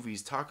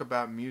movies, talk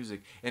about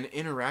music, and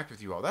interact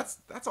with you all. That's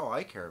all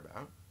I care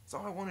about. That's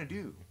all I want to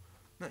do.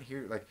 I'm not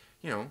here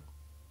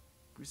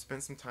we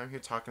spend some time here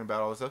talking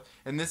about all this stuff,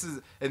 and this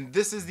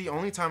is the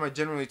only time I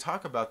generally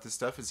talk about this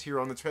stuff is here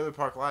on the Trailer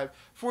Park Live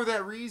for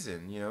that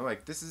reason. You know,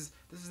 like this is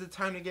the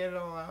time to get it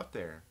all out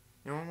there.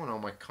 You know, I don't want all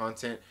my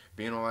content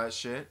being all that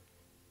shit.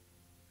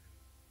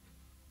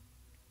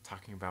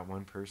 Talking about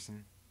one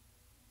person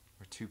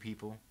or two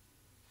people.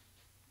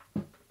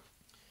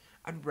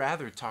 I'd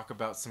rather talk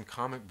about some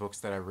comic books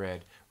that I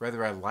read,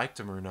 whether I liked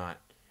them or not.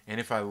 And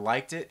if I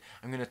liked it,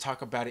 I'm going to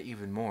talk about it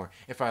even more.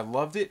 If I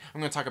loved it, I'm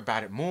going to talk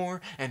about it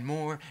more and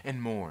more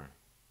and more.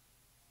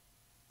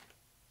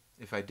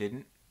 If I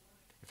didn't,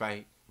 if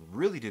I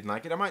really didn't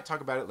like it, I might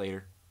talk about it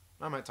later.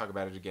 I might talk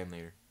about it again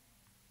later.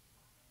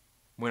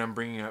 When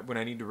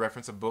I need to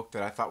reference a book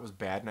that I thought was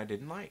bad and I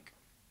didn't like.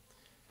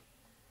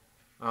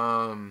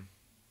 And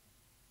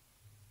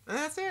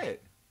that's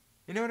it.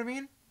 You know what I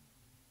mean?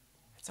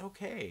 It's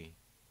okay.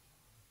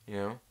 You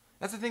know?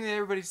 That's the thing that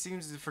everybody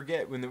seems to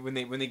forget when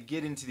they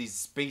get into these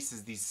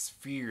spaces, these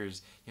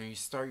spheres. You know, you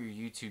start your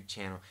YouTube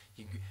channel.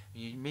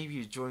 Maybe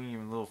you join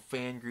your little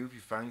fan group. You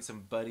find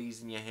some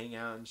buddies and you hang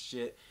out and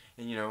shit.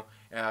 And you know,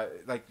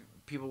 like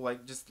people they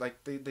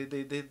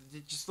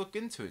just look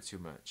into it too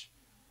much.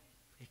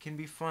 It can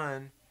be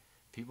fun.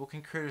 People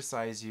can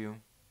criticize you.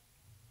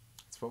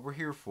 That's what we're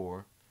here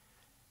for.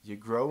 You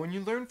grow and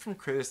you learn from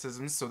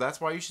criticisms, so that's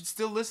why you should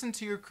still listen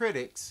to your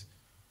critics.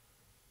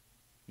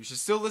 You should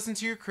still listen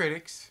to your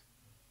critics.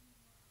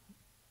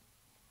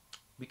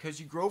 Because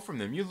you grow from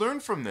them. You learn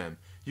from them.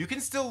 You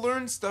can still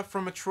learn stuff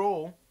from a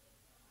troll.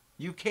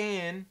 You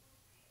can.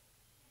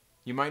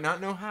 You might not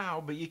know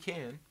how, but you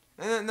can.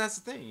 And that's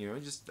the thing, you know.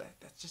 That's just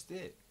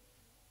it.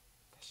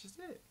 That's just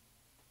it.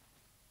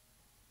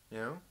 You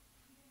know?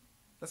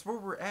 That's where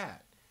we're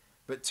at.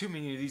 But too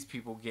many of these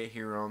people get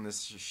here on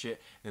this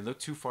shit. They look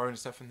too far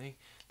into stuff and they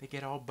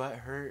get all butt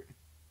hurt.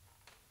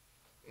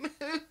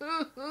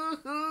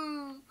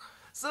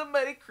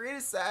 Somebody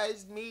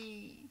criticized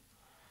me.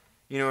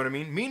 You know what I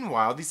mean?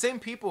 Meanwhile, these same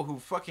people who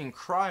fucking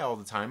cry all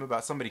the time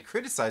about somebody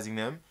criticizing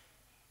them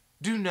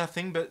do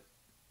nothing but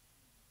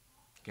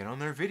get on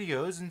their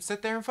videos and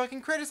sit there and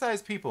fucking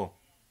criticize people.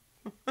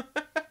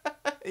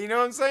 You know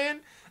what I'm saying?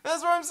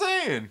 That's what I'm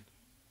saying.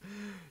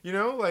 You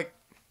know, like,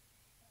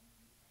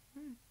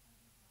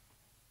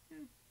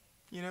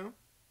 you know,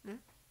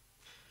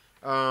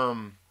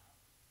 And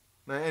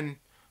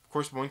of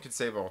course, one could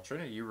say, well,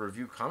 Trinity, you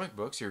review comic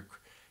books, you're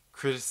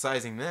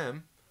criticizing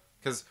them,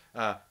 because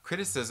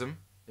criticism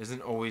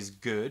isn't always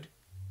good,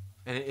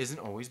 and it isn't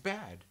always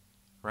bad,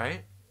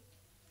 right?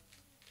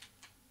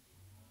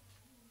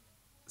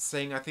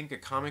 Saying I think a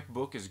comic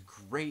book is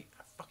great,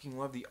 I fucking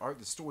love the art,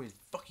 the story is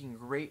fucking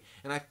great,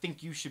 and I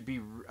think you should be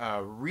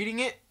reading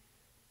it.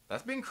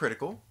 That's being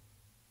critical.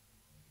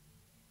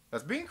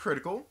 That's being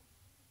critical,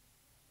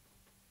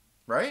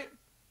 right?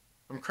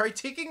 I'm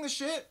critiquing the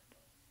shit.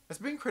 That's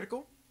being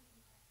critical.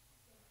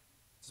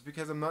 Just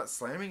because I'm not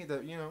slamming it,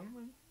 that you know.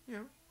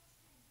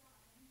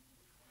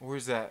 Or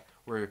is that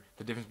where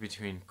the difference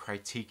between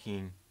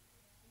critiquing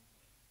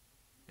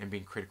and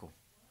being critical?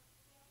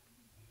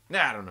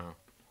 Nah, I don't know.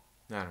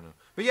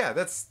 But yeah,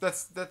 that's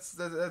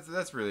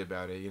really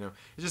about it. You know,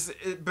 it's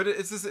just, but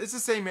it's the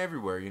same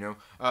everywhere. You know,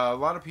 a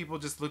lot of people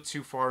just look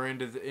too far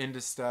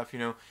into stuff.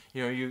 You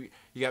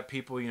got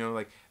people.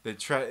 Like that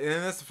try,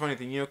 and that's the funny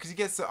thing. Because you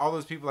get all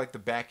those people like the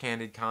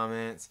backhanded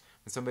comments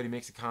when somebody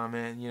makes a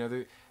comment.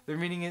 They're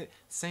meaning it,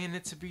 saying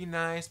it to be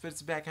nice, but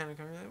it's a backhanded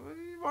comment.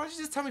 Why don't you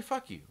just tell me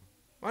fuck you?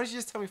 Why don't you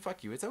just tell me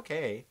fuck you? It's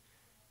okay.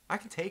 I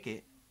can take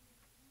it.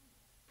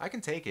 I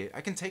can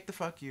take the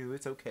fuck you.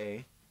 It's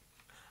okay.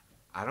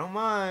 I don't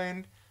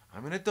mind.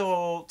 I'm an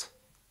adult.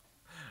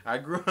 I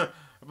grew up.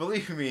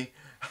 Believe me.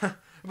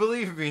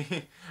 Believe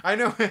me. I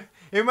know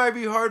it might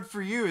be hard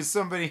for you as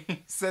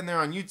somebody sitting there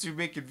on YouTube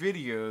making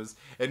videos,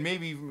 and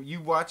maybe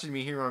you watching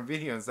me here on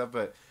video and stuff,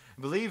 but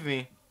believe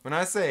me when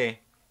I say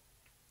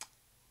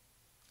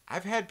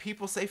I've had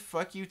people say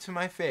fuck you to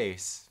my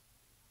face.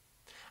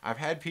 I've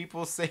had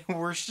people say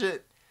worse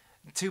shit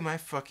to my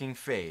fucking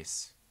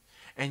face.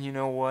 And you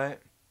know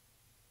what?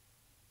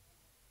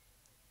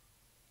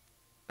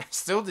 I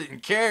still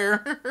didn't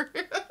care.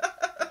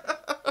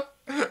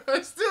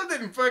 I still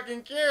didn't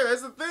fucking care.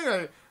 That's the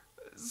thing.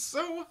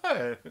 So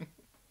what?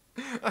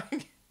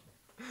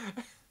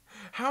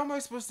 How am I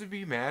supposed to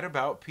be mad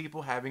about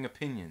people having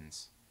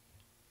opinions?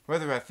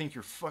 Whether I think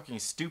you're fucking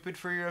stupid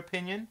for your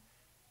opinion,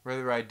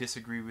 whether I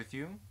disagree with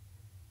you,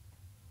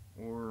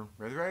 or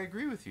whether I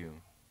agree with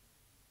you.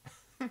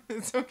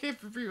 It's okay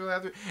for people to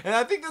have to, and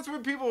I think that's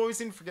what people always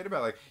seem to forget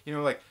about.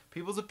 Like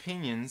people's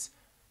opinions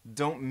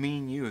don't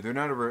mean you. They're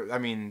not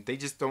they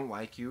just don't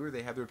like you, or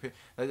they have their opinion.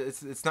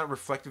 It's not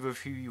reflective of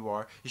who you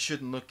are. You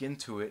shouldn't look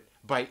into it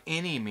by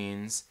any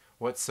means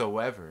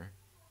whatsoever.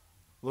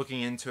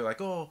 Looking into it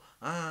like, oh,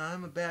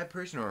 I'm a bad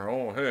person, or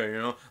oh,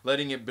 hey,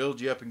 letting it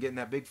build you up and getting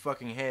that big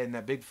fucking head and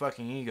that big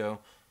fucking ego,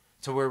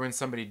 to where when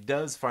somebody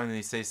does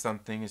finally say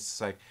something, it's just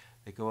like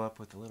they go up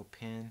with a little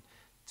pin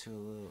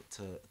to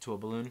a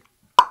balloon.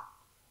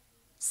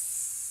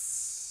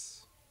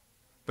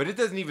 But it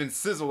doesn't even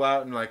sizzle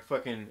out and like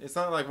fucking. It's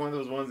not like one of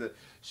those ones that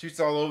shoots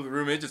all over the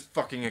room. It just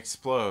fucking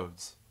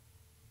explodes.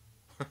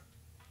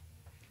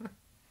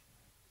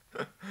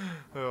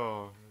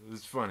 Oh,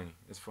 it's funny.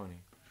 It's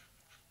funny.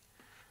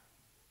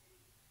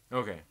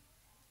 Okay,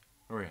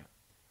 where we at?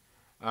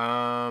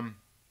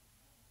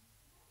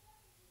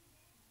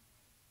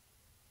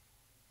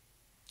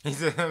 He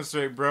said, "I'm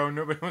straight, bro.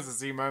 Nobody wants to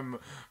see my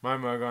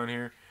mug on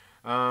here."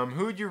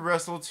 Who would you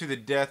wrestle to the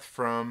death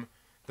from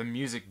the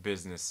music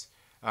business?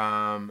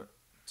 To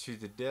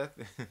the death.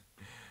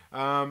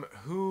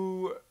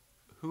 Who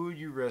would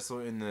you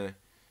wrestle to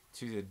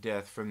the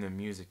death from the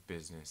music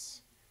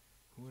business?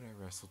 Who would I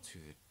wrestle to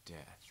the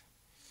death?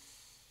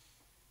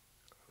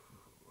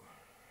 Ooh.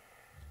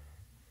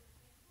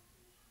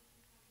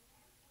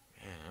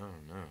 Man, I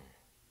don't know.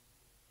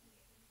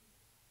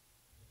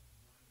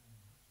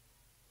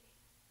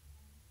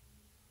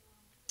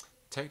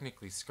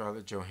 Technically,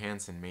 Scarlett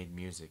Johansson made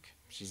music.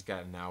 She's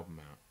got an album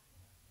out.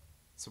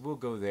 So we'll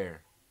go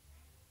there.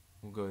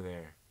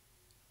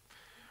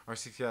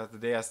 R6, the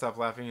day I stopped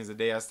laughing is the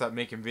day I stopped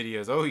making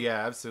videos. Oh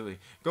yeah, absolutely.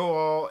 Go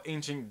all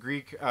ancient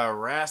Greek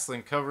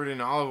wrestling covered in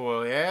olive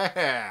oil.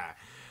 Yeah.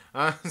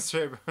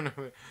 Straight.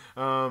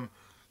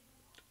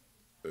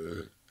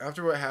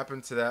 After what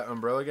happened to that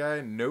umbrella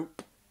guy,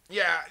 nope.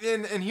 Yeah,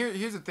 and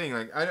here's the thing.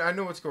 Like I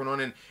know what's going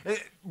on, and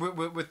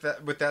with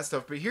that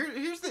stuff. But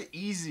here's the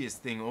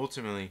easiest thing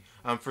ultimately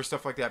for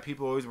stuff like that.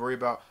 People always worry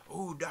about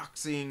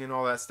doxing and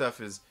all that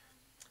stuff. Is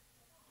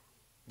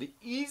the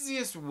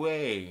easiest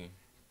way,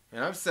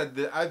 and I've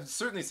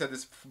certainly said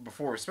this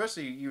before,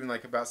 especially even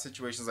like about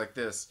situations like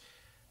this.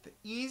 The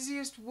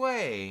easiest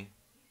way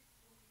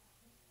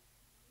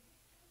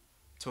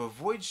to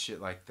avoid shit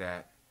like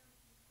that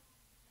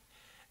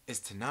is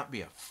to not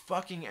be a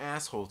fucking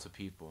asshole to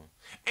people.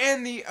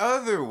 And the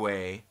other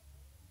way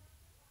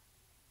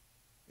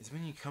is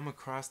when you come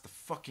across the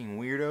fucking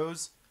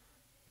weirdos,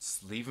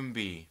 just leave them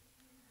be.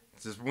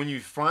 Just when you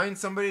find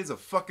somebody that's a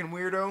fucking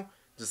weirdo,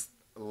 just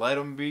let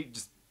them be.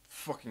 Just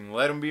fucking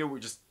let them be.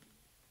 Just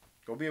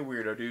go be a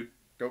weirdo, dude.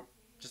 Go.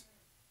 Just.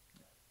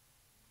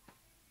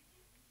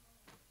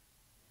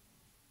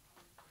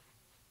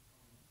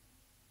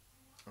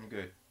 I'm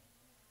good.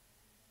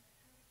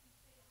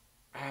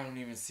 I don't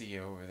even see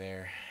you over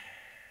there.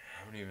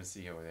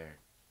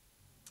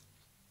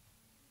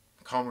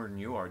 calmer than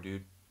you are,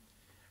 dude.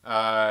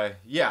 Yeah,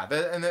 yeah,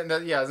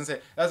 I was gonna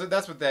say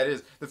that's what that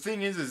is. The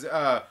thing is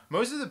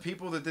most of the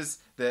people that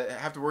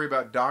have to worry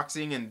about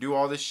doxing and do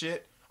all this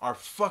shit are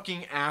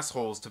fucking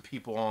assholes to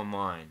people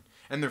online,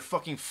 and they're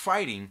fucking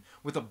fighting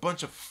with a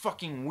bunch of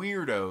fucking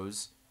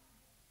weirdos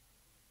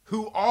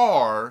who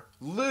are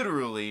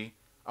literally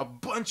a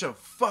bunch of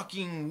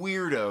fucking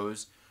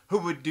weirdos who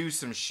would do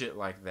some shit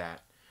like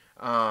that.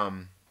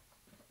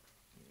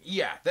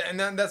 Yeah,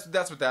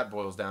 that's what that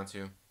boils down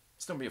to.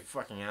 Just don't be a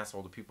fucking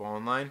asshole to people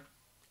online.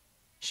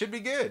 Should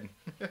be good.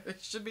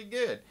 Should be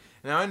good.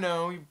 Now I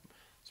know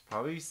there's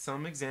probably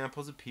some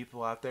examples of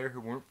people out there who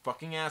weren't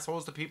fucking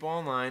assholes to people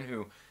online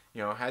who,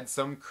 had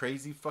some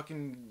crazy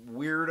fucking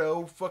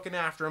weirdo fucking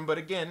after them. But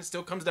again, it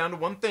still comes down to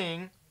one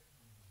thing.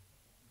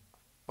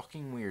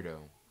 Fucking weirdo.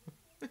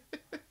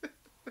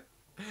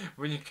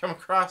 When you come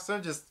across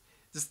them, just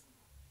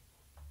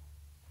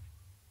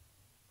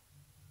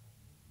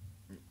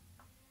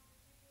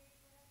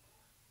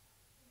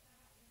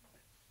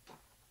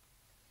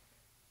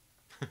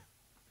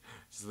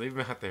leave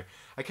them out there.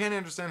 I can't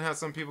understand how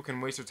some people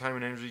can waste their time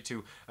and energy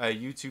to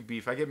YouTube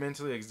beef. I get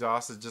mentally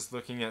exhausted just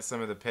looking at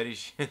some of the petty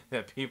shit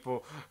that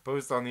people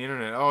post on the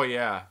internet. Oh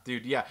yeah,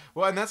 dude, yeah.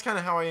 Well, and that's kind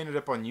of how I ended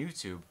up on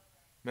YouTube.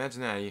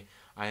 Imagine that.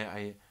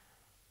 I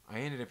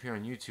ended up here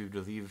on YouTube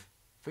to leave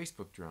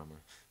Facebook drama.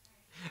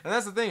 And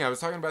that's the thing I was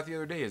talking about the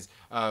other day is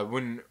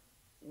when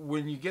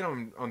you get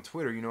on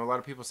Twitter, a lot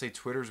of people say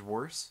Twitter's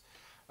worse.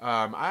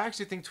 I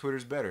actually think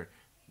Twitter's better.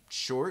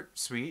 Short,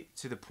 sweet,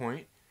 to the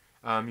point.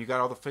 You got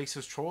all the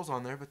faceless trolls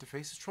on there, but they're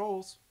faceless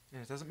trolls,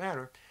 and it doesn't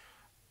matter.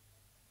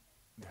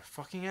 They're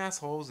fucking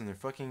assholes, and they're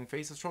fucking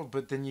faceless trolls.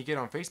 But then you get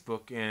on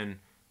Facebook, and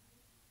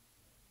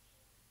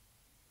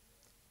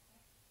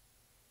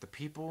the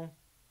people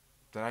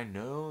that I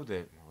know,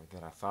 that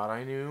I thought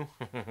I knew,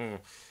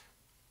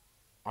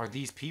 are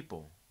these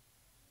people.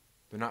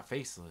 They're not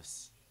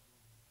faceless.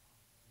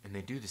 And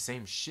they do the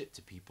same shit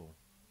to people.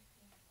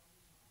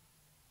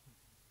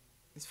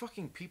 These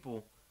fucking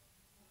people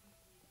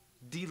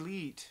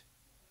delete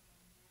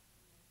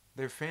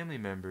their family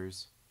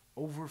members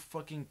over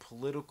fucking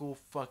political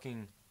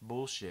fucking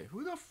bullshit.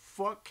 Who the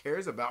fuck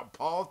cares about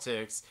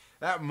politics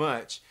that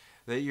much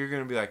that you're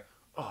gonna be like,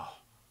 oh,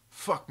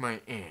 fuck my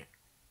aunt,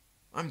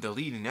 I'm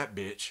deleting that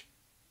bitch.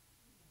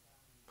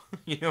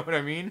 You know what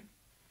I mean?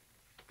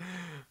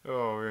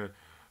 Oh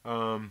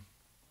man.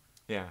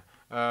 Yeah.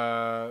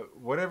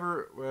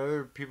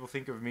 Whatever people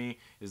think of me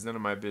is none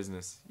of my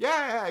business.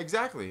 Yeah,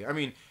 exactly. I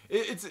mean,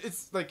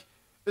 it's like,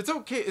 it's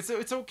okay.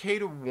 It's okay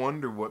to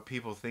wonder what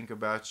people think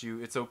about you.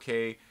 It's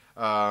okay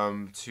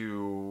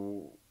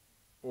to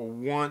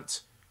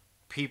want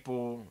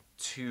people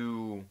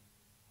to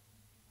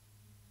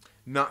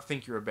not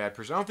think you're a bad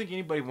person. I don't think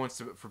anybody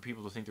wants for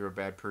people to think they're a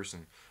bad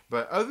person.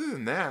 But other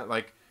than that,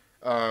 like,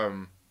 I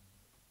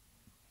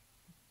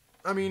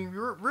mean,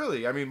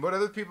 what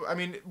other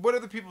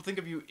people think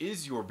of you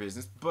is your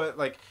business. But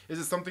like, is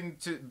it something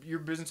to your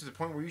business to the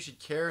point where you should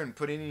care and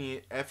put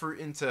any effort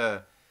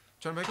into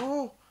trying to be like,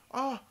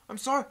 oh, I'm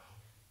sorry.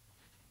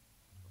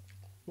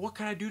 What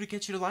can I do to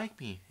get you to like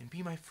me and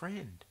be my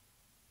friend?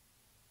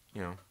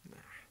 Yeah.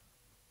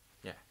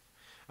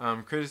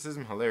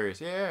 Criticism, hilarious.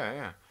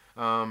 Yeah.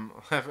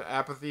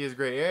 Apathy is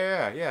great.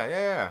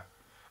 Yeah.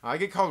 I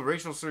get called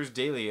racial slurs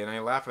daily, and I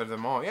laugh at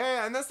them all.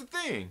 Yeah, and that's the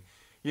thing.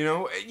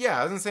 Yeah,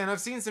 I was saying,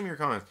 I've seen some of your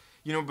comments.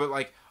 But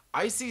like,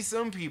 I see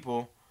some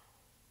people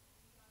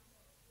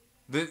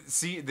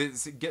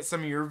that get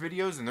some of your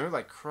videos and they're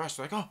like crushed,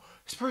 like, oh,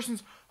 this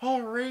person's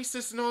all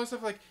racist and all this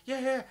stuff. Like,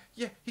 yeah,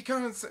 he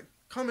commented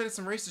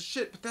some racist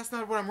shit, but that's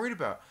not what I'm worried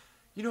about.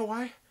 You know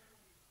why?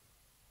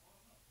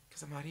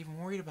 Because I'm not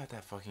even worried about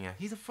that fucking ass.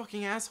 He's a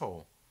fucking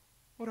asshole.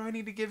 What do I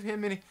need to give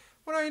him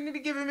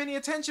any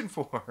attention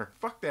for?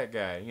 Fuck that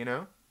guy,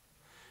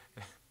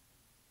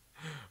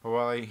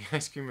 Well, I eat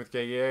ice cream with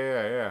cake.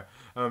 Yeah.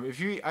 If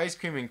you eat ice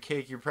cream and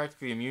cake, you're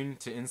practically immune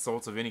to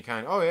insults of any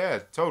kind. Oh yeah,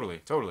 totally.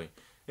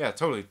 Yeah,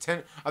 totally.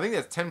 I think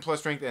that's 10 plus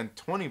strength and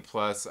 20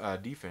 plus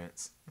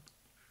defense.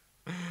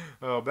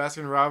 Oh,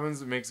 Baskin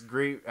Robbins makes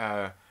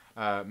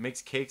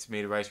makes cakes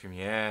made of ice cream.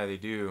 Yeah, they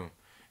do.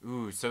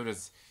 Ooh, so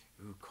does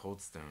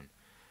Cold Stone.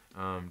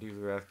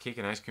 Cake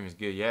and ice cream is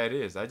good. Yeah, it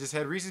is. I just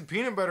had Reese's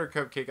peanut butter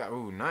cupcake.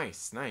 Ooh,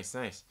 nice.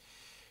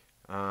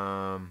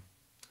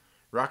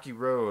 Rocky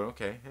Road.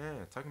 Okay,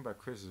 yeah, talking about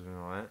criticism and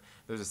all that.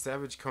 There's a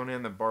Savage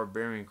Conan the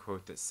Barbarian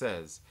quote that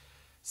says,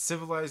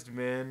 "Civilized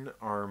men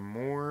are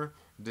more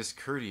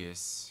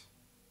discourteous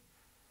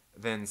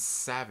than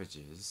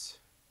savages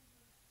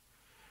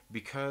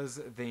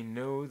because they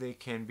know they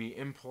can be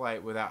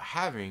impolite without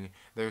having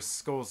their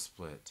skull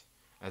split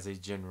as a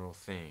general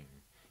thing."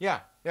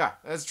 Yeah,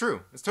 that's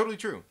true. It's totally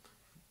true.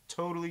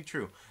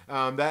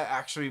 That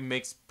actually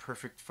makes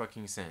perfect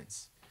fucking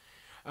sense.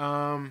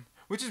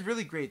 Which is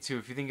really great too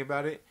if you think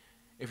about it.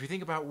 If you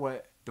think about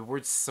what the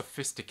word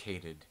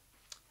sophisticated.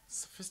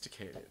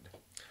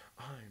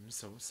 I'm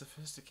so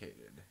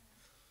sophisticated.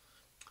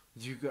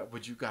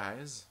 Would you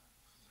guys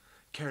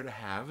care to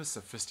have a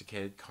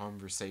sophisticated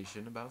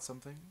conversation about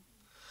something?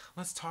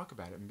 Let's talk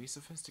about it and be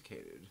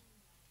sophisticated.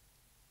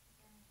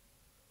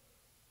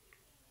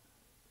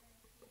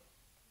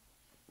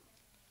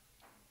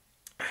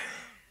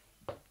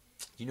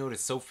 You know what a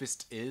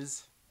sophist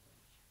is?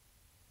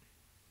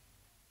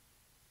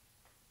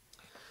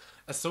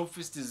 A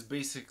sophist is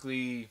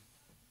basically,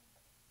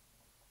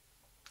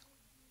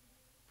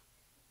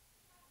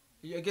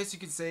 I guess you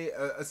could say,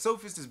 a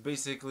sophist is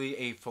basically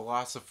a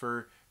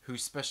philosopher who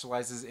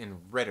specializes in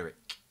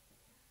rhetoric.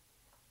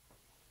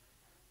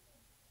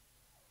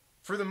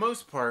 For the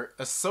most part,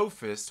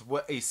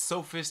 what a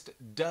sophist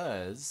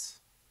does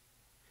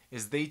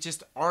is they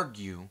just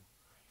argue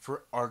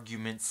for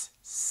argument's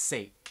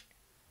sake.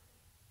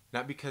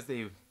 Not because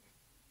they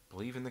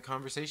believe in the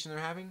conversation they're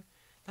having,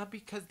 not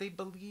because they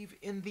believe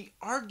in the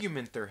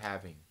argument they're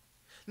having.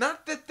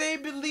 Not that they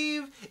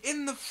believe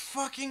in the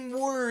fucking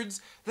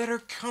words that are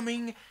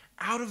coming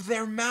out of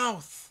their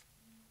mouth.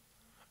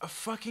 A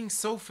fucking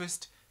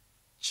sophist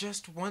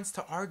just wants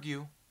to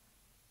argue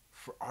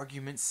for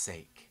argument's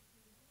sake.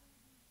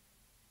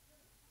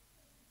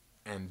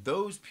 And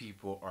those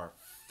people are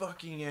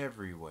fucking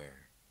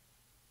everywhere.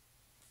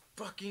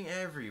 Fucking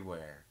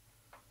everywhere.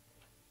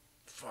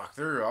 Fuck,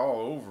 they're all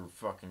over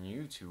fucking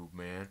YouTube,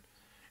 man.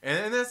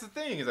 And that's the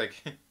thing, is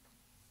like,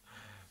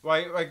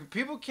 like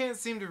people can't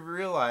seem to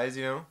realize,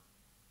 you know,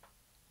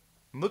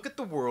 look at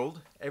the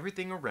world,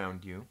 everything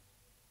around you.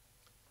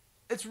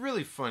 It's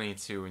really funny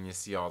too when you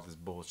see all this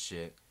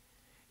bullshit.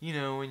 You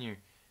know, when you're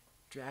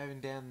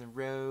driving down the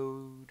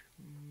road,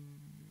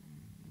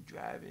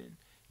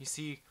 you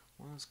see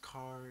one of those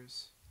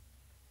cars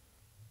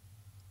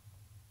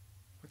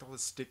with all the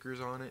stickers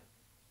on it.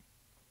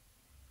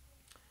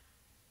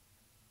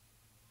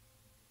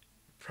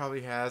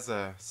 Probably has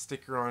a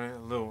sticker on it, a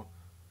little,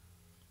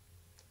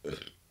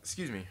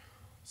 excuse me,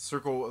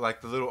 circle,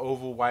 like the little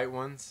oval white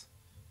ones.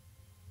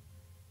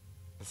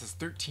 This is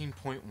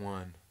 13.1.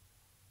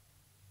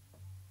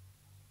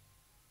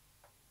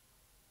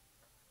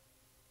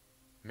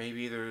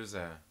 Maybe there's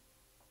a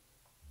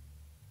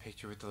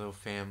picture with the little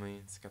family.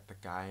 It's got the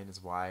guy and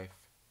his wife,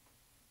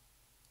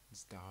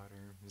 his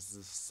daughter, this is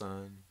his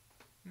son,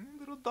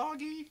 little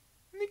doggy,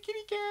 and the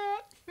kitty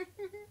cat.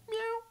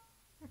 Meow.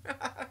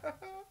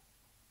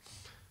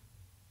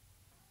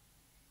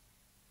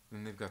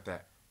 And they've got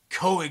that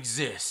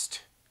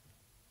coexist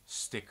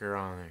sticker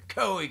on there.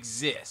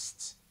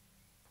 Coexist.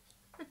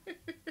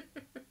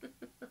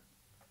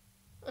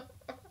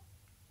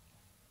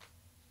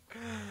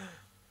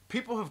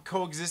 People have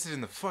coexisted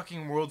in the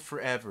fucking world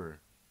forever.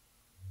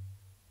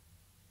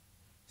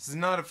 This is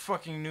not a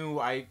fucking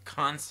new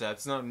concept.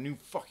 It's not a new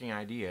fucking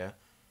idea.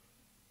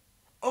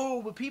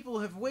 Oh, but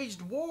people have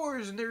waged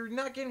wars and they're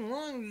not getting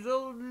along.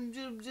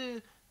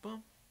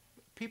 Well,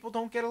 people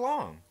don't get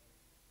along.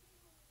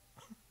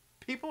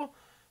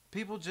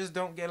 People just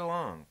don't get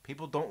along.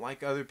 People don't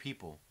like other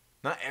people.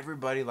 Not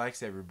everybody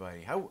likes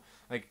everybody.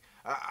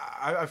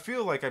 I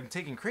feel like I'm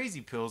taking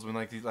crazy pills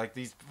when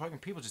these fucking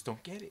people just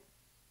don't get it.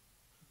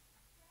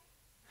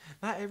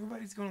 Not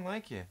everybody's gonna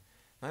like you.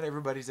 Not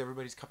everybody's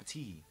cup of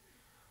tea.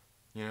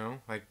 You know,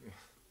 like,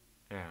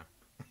 yeah.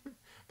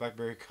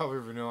 Blackberry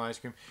covered vanilla ice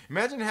cream.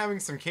 Imagine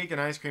having some cake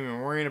and ice cream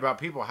and worrying about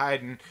people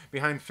hiding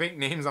behind fake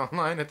names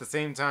online at the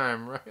same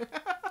time, right?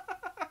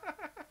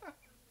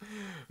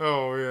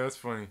 Oh, yeah, that's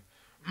funny.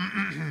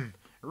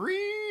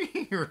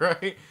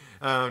 Right?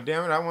 Damn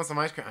it, I want some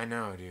ice cream. I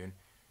know, dude.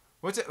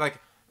 What's it like?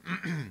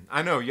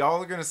 I know,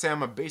 y'all are gonna say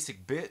I'm a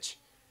basic bitch,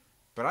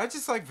 but I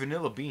just like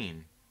vanilla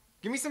bean.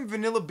 Give me some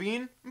vanilla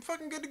bean, I'm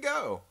fucking good to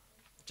go.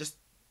 Just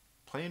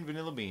plain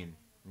vanilla bean,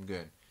 I'm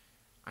good.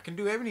 I can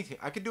do everything.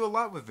 I can do a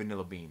lot with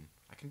vanilla bean.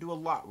 I can do a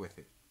lot with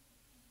it.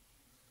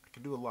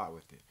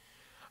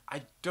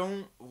 I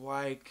don't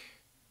like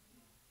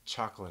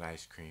chocolate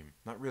ice cream.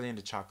 Not really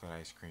into chocolate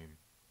ice cream.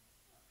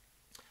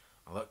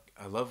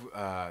 I love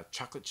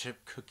chocolate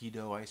chip cookie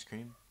dough ice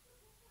cream.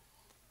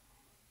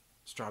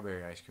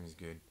 Strawberry ice cream is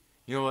good.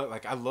 You know what?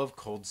 Like, I love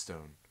Cold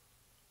Stone.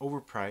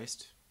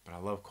 Overpriced, but I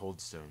love Cold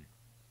Stone.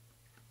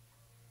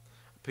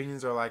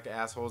 Opinions are like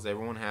assholes.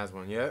 Everyone has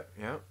one. Yep.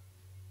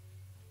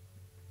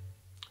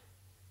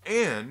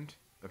 And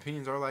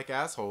opinions are like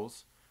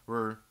assholes,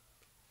 where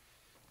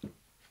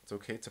it's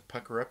okay to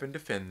pucker up and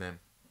defend them.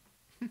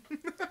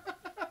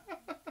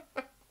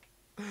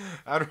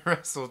 I'd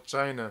wrestle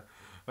China.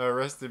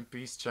 Rest in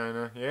peace,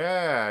 China.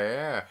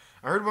 Yeah.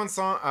 I heard one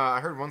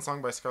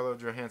song by Scarlett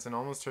Johansson.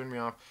 Almost turned me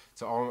off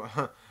to all.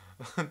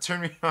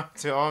 Turned me off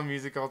to all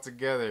music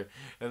altogether.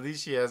 At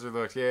least she has her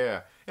looks.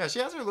 Yeah. She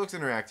has her looks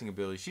and her acting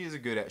ability. She is a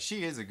good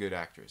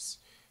actress.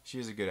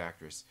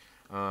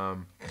 I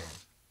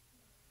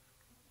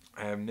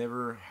have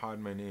never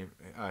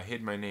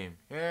hid my name.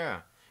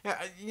 Yeah.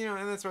 You know,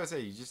 and that's what I say.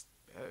 You just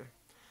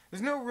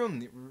there's no real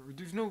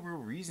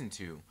reason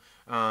to.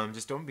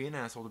 Just don't be an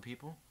asshole to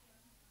people,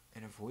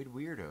 and avoid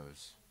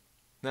weirdos.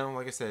 Now,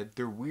 like I said,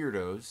 they're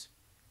weirdos,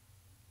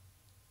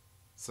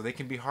 so they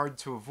can be hard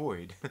to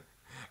avoid.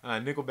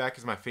 Nickelback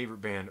is my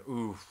favorite band.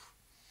 Oof.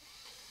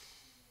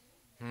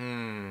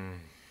 Never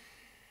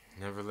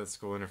let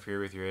school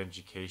interfere with your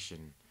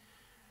education.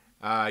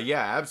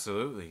 Yeah,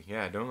 absolutely.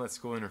 Yeah, don't let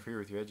school interfere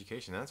with your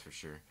education. That's for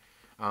sure.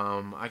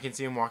 I can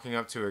see him walking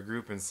up to a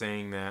group and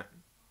saying that,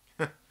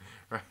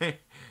 right?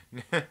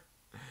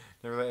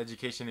 Never let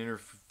education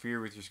interfere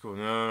with your school.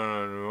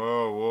 No, no, no,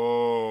 whoa,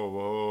 whoa,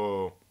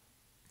 whoa.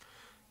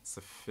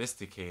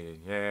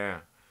 Sophisticated, yeah.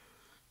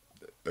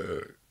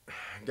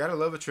 Gotta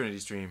love a Trinity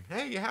stream.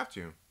 Hey, you have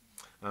to.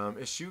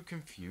 Eschew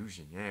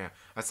confusion. Yeah,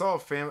 I saw a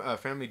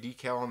family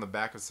decal on the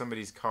back of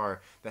somebody's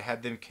car that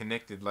had them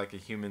connected like a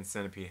human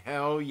centipede.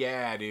 Hell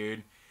yeah,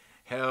 dude.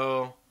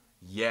 Hell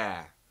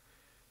yeah.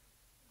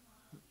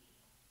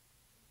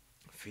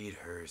 Feed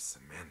her,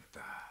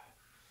 Samantha.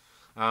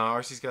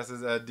 RC Scott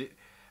says,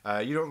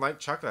 you don't like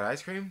chocolate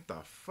ice cream? The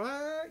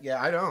fuck?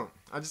 Yeah, I don't.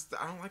 I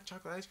don't like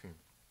chocolate ice cream.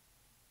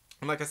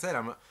 And like I said,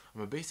 I'm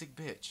a basic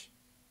bitch.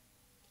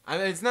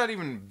 It's not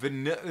even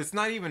vanilla. It's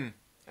not even.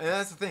 And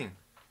that's the thing.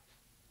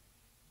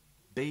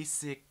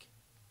 Basic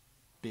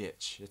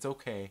bitch. It's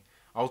okay.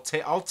 I'll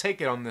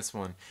take it on this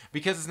one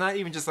because it's not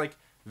even just like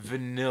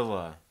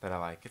vanilla that I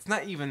like. It's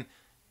not even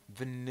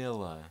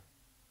vanilla.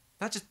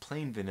 Not just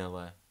plain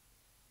vanilla.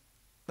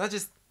 Not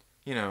just,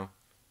 you know,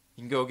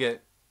 you can go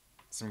get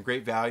some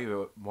great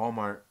value at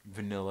Walmart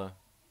vanilla.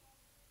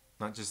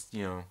 Not just,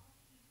 you know,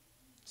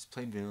 just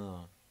plain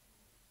vanilla.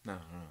 No, no,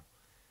 no.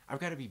 I've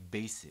got to be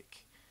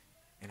basic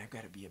and I've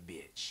got to be a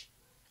bitch.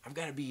 I've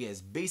got to be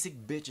as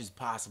basic bitch as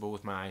possible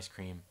with my ice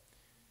cream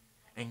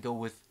and go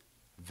with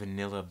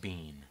vanilla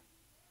bean.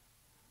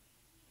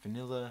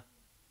 Vanilla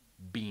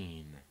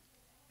bean.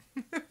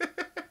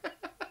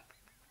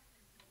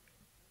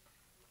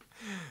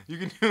 You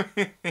can do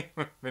anything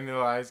with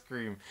vanilla ice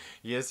cream.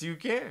 Yes, you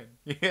can.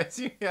 Yes,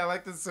 you can. I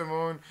like the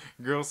Samoan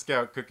Girl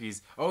Scout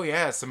cookies. Oh,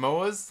 yeah,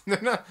 Samoas?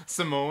 They're not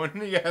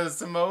Samoan. Yeah, the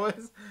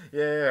Samoas.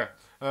 Yeah,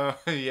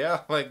 yeah. Yeah,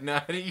 like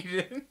not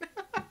eating.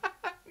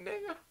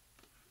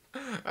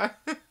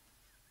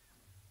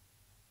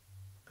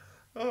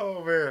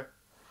 Oh, man.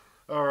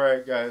 All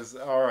right, guys.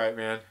 All right,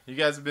 man. You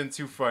guys have been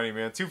too funny,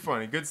 man. Too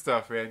funny. Good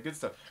stuff, man. Good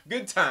stuff.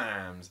 Good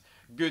times.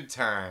 Good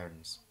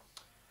times.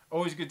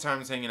 Always good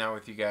times hanging out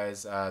with you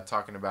guys,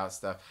 talking about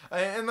stuff.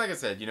 And like I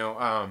said, you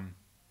know,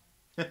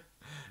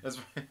 that's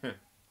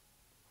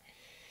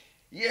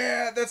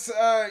yeah, that's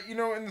you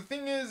know, and the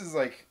thing is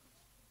like,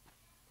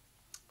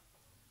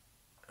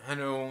 I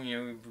know,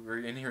 you know, we're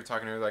in here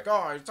talking to her like,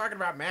 oh, he's talking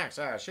about Max.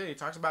 Ah, shit, he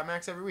talks about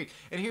Max every week.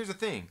 And here's the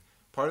thing,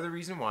 part of the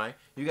reason why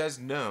you guys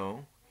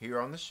know here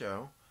on the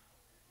show,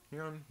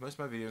 here on most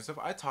of my videos and stuff,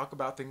 I talk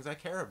about things I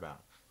care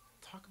about,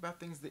 talk about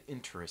things that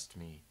interest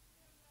me.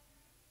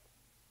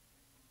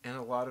 And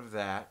a lot of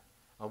that,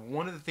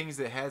 one of the things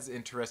that has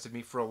interested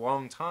me for a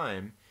long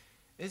time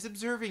is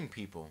observing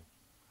people.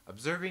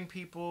 Observing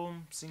people,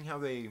 seeing how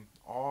they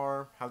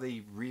are, how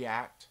they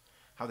react,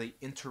 how they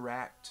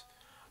interact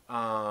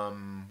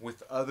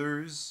with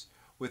others,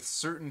 with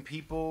certain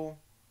people,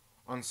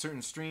 on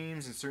certain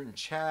streams and certain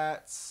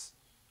chats,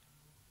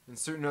 and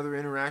certain other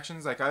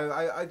interactions. Like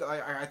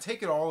I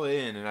take it all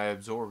in and I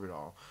absorb it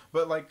all.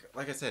 But like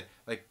I said,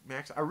 like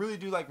Max, I really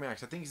do like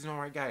Max. I think he's an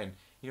alright guy, and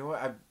you know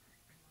what? I'm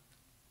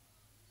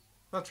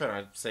not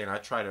trying to saying I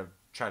try to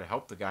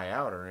help the guy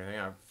out or anything.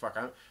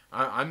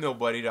 I'm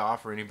nobody to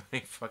offer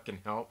anybody fucking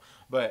help.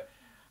 But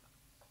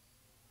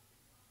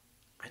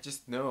I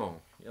just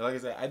know, like I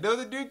said, I know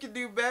the dude can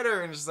do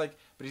better, and it's just like,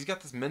 but he's got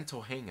this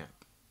mental hang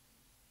up,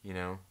 you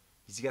know.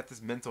 He's got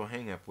this mental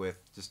hang up with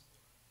just,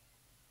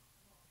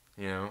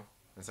 you know.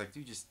 It's like,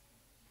 dude, just.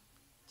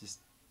 There's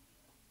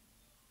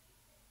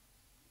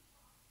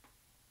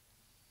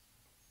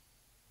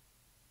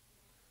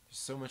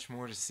so much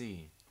more to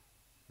see.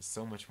 There's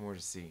so much more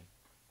to see.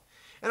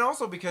 And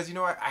also because, you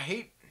know, I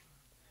hate,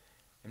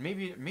 and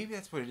maybe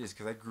that's what it is,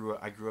 because I grew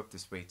up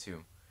this way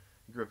too.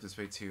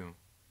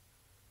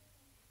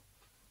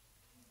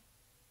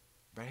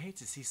 But I hate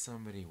to see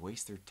somebody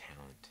waste their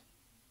talent.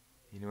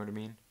 You know what I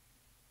mean?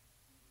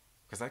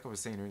 Because like I was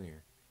saying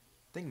earlier,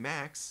 I think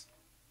Max,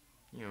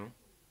 you know,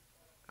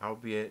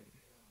 albeit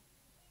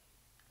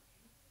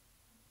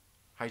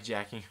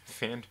hijacking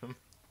fandom.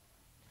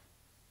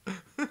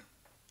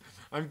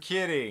 I'm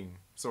kidding,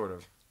 sort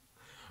of.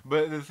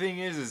 But the thing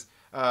is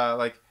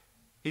like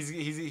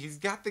he's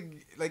got the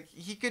like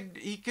he could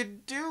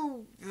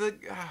do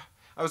like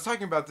I was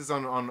talking about this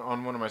on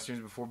one of my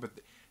streams before, but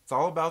it's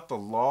all about the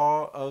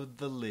law of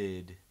the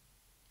lid.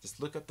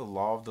 Just look up the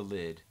law of the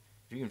lid.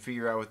 If you can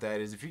figure out what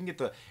that is, if you can get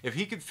the if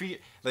he could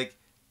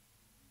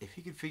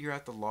figure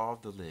out the law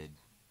of the lid,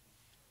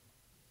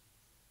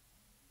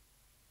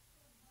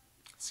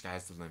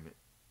 sky's the limit.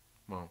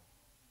 Well,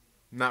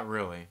 not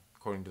really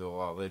according to the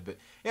law of the lid, but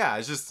yeah,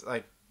 it's just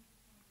like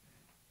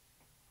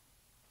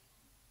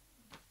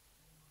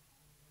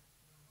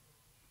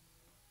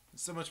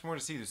so much more to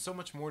see. There's so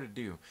much more to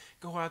do.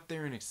 Go out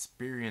there and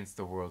experience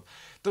the world.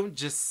 Don't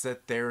just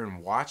sit there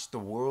and watch the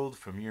world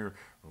from your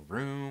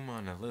room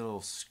on a little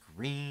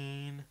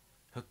screen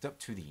hooked up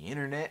to the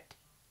internet.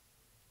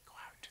 Go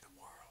out into the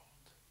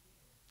world.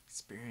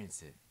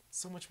 Experience it.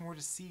 So much more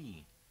to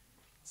see.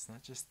 It's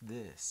not just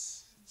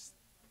this. It's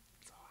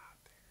all out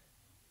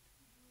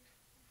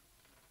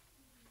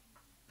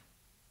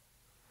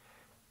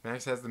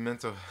Max has the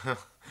mental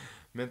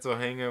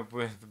hang up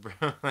with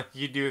bro like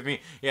you do with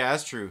me. Yeah,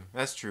 that's true.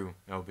 That's true,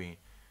 LB.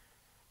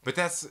 But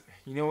that's,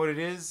 you know what it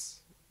is,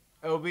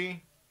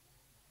 LB?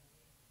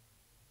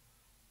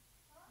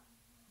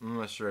 I'm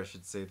not sure I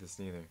should say this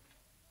neither.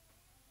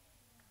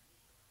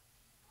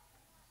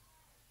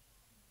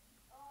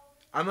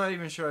 I'm not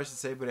even sure I should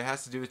say, but it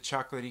has to do with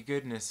chocolatey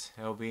goodness,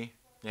 LB.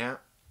 Yeah.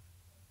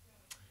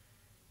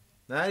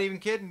 Not even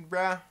kidding,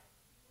 bruh.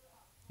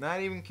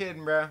 Not even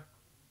kidding, bruh.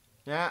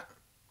 Yeah.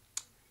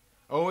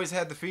 Always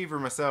had the fever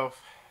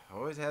myself.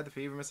 Always had the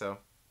fever myself.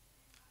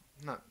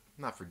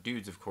 Not for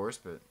dudes, of course,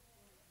 but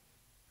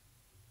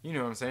you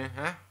know what I'm saying,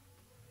 huh?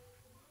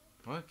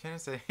 What can I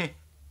say?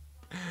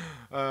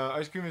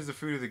 Ice cream is the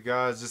food of the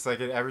gods, just like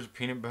an average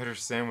peanut butter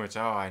sandwich.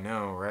 Oh, I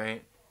know,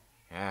 right?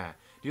 Yeah.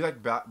 Do you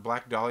like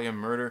Black Dahlia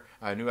Murder?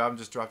 New album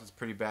just dropped. It's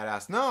pretty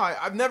badass. No,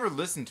 I've never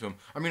listened to him.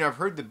 I mean, I've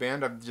heard the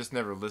band. I've just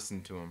never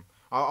listened to him.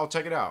 I'll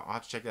check it out. I'll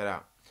have to check that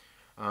out.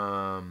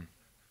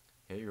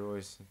 Yeah, you're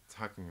always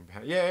talking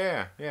about.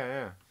 Yeah.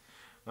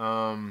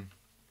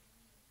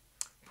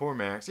 Poor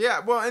Max. Yeah,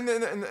 well,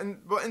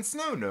 and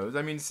Snow knows.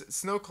 I mean,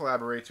 Snow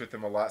collaborates with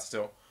him a lot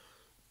still.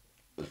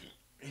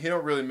 He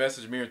don't really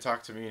message me or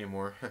talk to me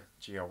anymore.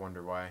 Gee, I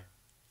wonder why.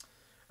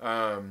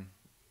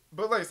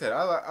 But like I said,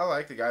 I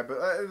like the guy. But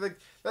like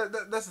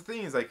that's the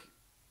thing is like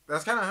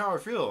that's kind of how I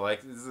feel.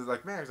 Like this is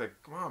like Max. Like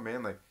come on,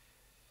 man. Like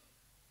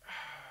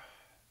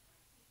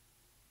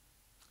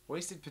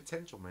wasted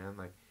potential, man.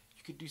 Like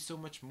you could do so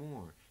much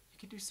more. You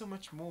could do so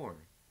much more.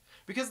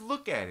 Because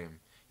look at him.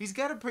 He's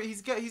got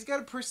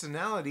a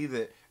personality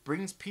that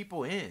brings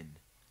people in,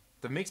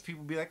 that makes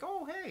people be like,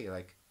 oh hey,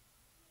 like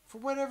for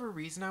whatever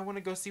reason I want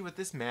to go see what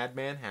this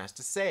madman has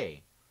to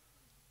say.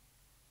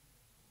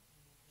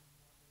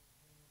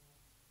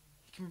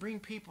 He can bring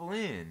people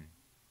in.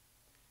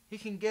 He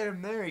can get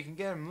them there. He can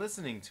get them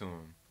listening to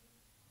him.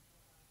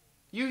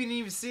 You can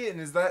even see it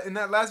in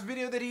that last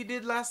video that he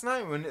did last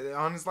night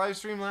on his live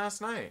stream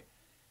last night.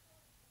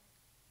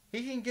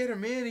 He can get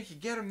them in. He can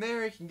get them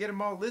there. He can get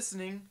them all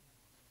listening.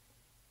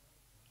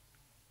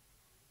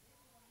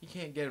 You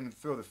can't get them to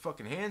throw their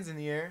fucking hands in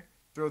the air,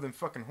 throw them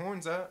fucking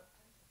horns up.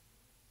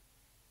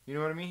 You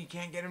know what I mean? He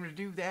can't get them to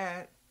do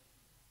that.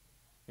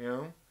 You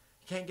know?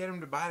 You can't get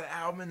them to buy the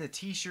album and the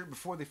t-shirt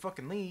before they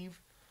fucking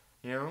leave.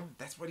 You know?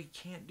 That's what he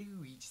can't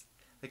do. He just,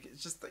 like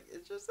it's just like that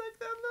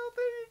little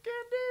thing he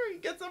can't do. He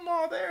gets them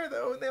all there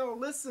though, and they all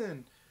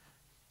listen.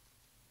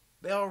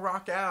 They all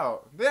rock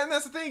out. Then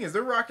that's the thing is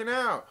they're rocking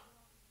out.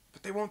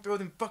 But they won't throw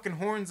them fucking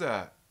horns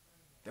up.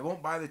 They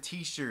won't buy the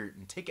t-shirt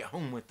and take it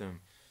home with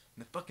them.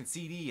 And the fucking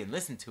CD and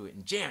listen to it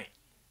and jam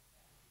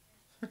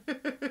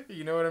it.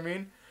 You know what I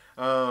mean?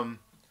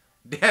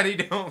 Daddy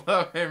don't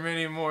love him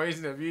anymore. He's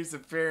an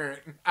abusive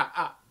parent.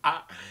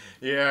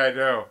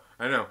 Yeah,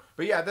 I know.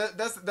 But yeah,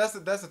 that's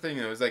the thing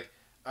though. It's like,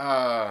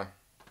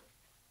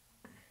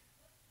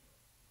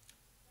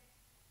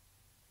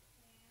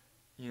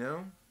 you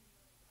know,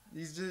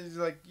 he's just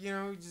like, you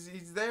know,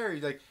 he's there.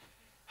 He's like,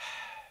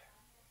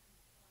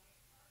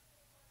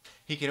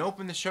 he can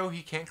open the show.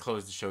 He can't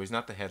close the show. He's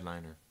not the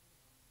headliner.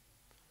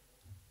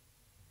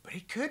 But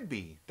he could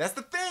be. That's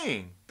the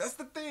thing.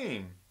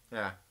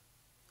 Yeah.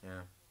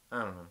 I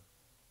don't know.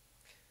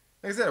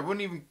 Like I said, I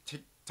wouldn't even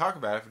talk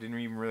about it if I didn't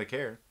even really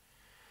care.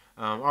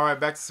 Alright,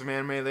 back to some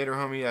anime later,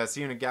 homie. See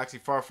you in a galaxy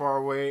far, far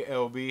away,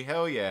 LB.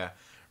 Hell yeah.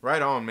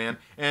 Right on, man.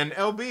 And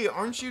LB,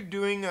 aren't you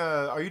doing,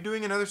 are you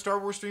doing another Star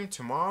Wars stream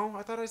tomorrow?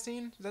 I thought I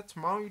seen. Is that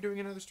tomorrow you're doing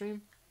another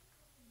stream?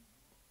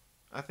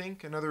 I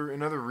think. Another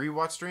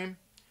rewatch stream.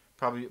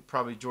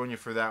 Probably join you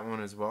for that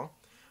one as well.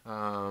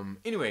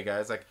 Anyway,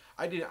 guys, like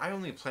I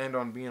only planned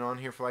on being on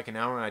here for like an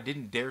hour, and I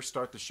didn't dare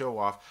start the show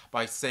off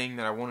by saying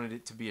that I wanted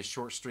it to be a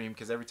short stream,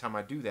 because every time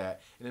I do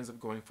that, it ends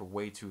up going for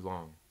way too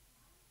long.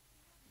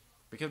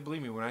 Because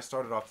believe me, when I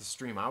started off the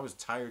stream, I was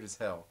tired as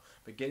hell.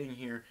 But getting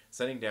here,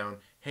 sitting down,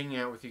 hanging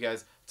out with you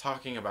guys,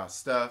 talking about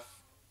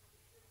stuff,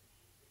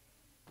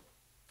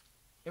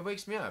 it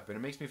wakes me up and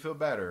it makes me feel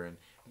better. And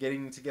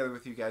getting together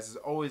with you guys is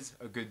always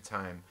a good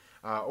time.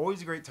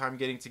 Always a great time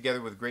getting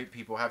together with great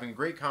people, having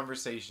great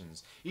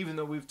conversations. Even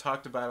though we've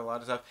talked about a lot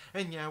of stuff,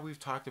 and yeah, we've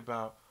talked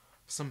about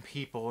some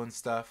people and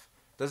stuff,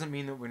 doesn't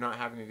mean that we're not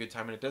having a good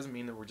time, and it doesn't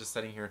mean that we're just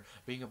sitting here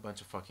being a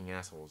bunch of fucking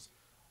assholes.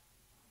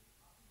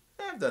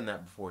 I've done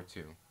that before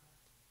too,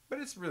 but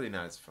it's really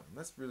not as fun.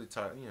 Let's really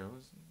talk. You know,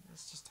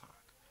 let's just talk.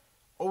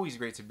 Always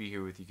great to be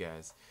here with you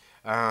guys.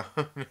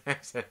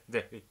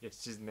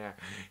 It's just now.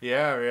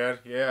 Yeah,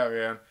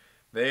 man.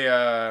 They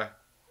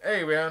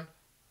hey, man.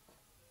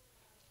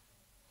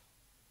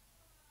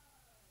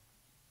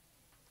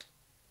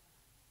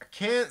 I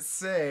can't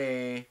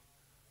say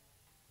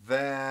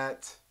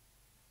that.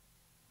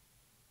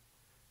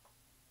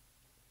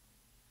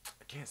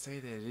 I can't say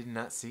that I did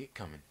not see it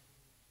coming.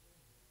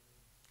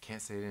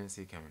 Can't say I didn't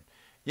see it coming.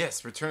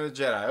 Yes, Return of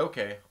the Jedi.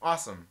 Okay,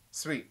 awesome,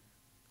 sweet.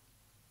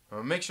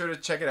 Make sure to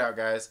check it out,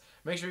 guys.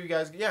 Make sure you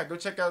guys, go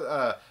check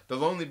out the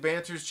Lonely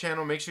Banter's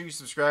channel. Make sure you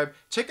subscribe.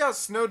 Check out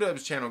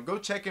Snowdub's channel. Go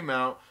check him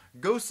out.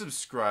 Go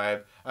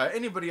subscribe.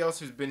 Anybody else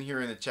who's been here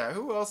in the chat,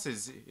 who else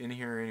is in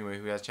here anyway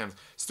who has channels?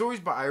 Stories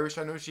by Irish,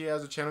 I know she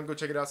has a channel. Go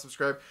check it out,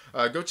 subscribe.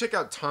 Go check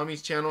out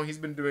Tommy's channel. He's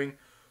been doing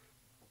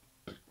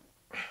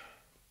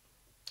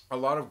a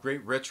lot of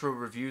great retro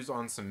reviews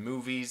on some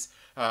movies,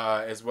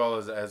 as well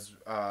as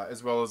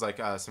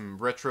like some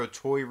retro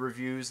toy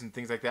reviews and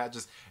things like that.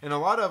 And a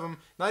lot of them,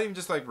 not even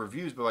just like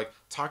reviews, but like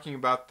talking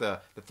about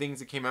the things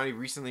that came out. He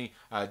recently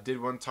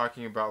did one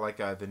talking about like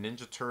the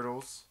Ninja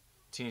Turtles,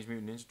 Teenage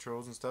Mutant Ninja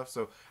Turtles and stuff.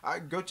 So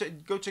go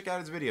check out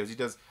his videos. He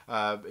does.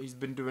 He's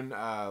been doing.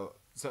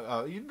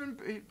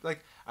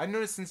 Like I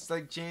noticed since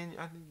like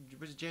I think it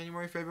was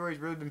January, February,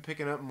 he's really been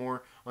picking up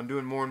more on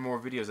doing more and more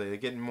videos. They're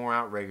getting more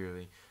out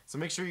regularly. So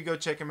make sure you go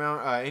check him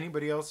out.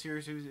 Anybody else here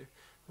who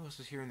else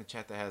is here in the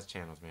chat that has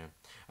channels, man?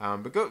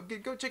 But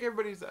go check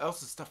everybody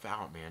else's stuff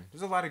out, man.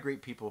 There's a lot of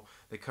great people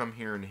that come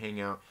here and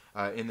hang out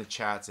in the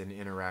chats and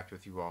interact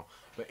with you all.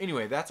 But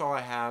anyway, that's all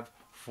I have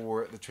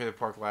for the Trailer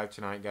Park Live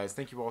tonight, guys.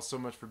 Thank you all so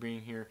much for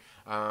being here.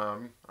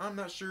 I'm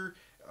not sure.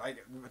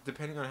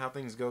 Depending on how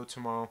things go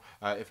tomorrow,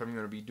 if I'm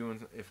going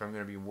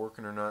to be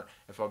working or not,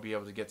 if I'll be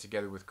able to get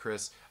together with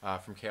Chris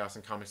from Chaos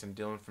and Comics and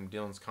Dylan from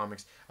Dylan's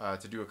Comics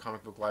to do a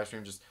comic book live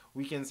stream. Just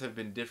weekends have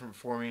been different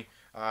for me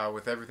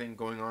with everything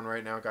going on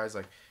right now, guys.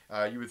 Like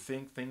you would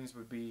think things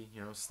would be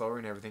slower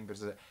and everything, but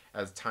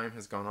as time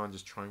has gone on,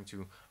 just trying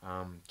to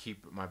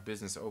keep my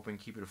business open,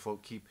 keep it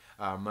afloat, keep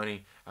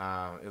money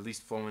at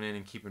least flowing in,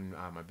 and keeping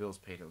my bills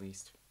paid at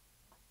least.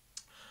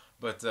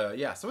 But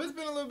yeah, so it's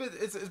been a little bit.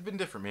 It's been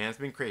different, man. It's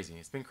been crazy.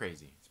 It's been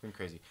crazy.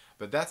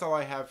 But that's all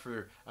I have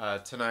for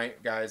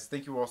tonight, guys.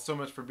 Thank you all so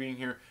much for being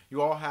here.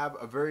 You all have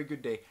a very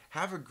good day.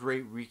 Have a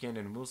great weekend,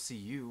 and we'll see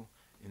you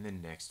in the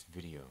next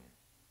video.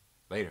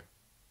 Later.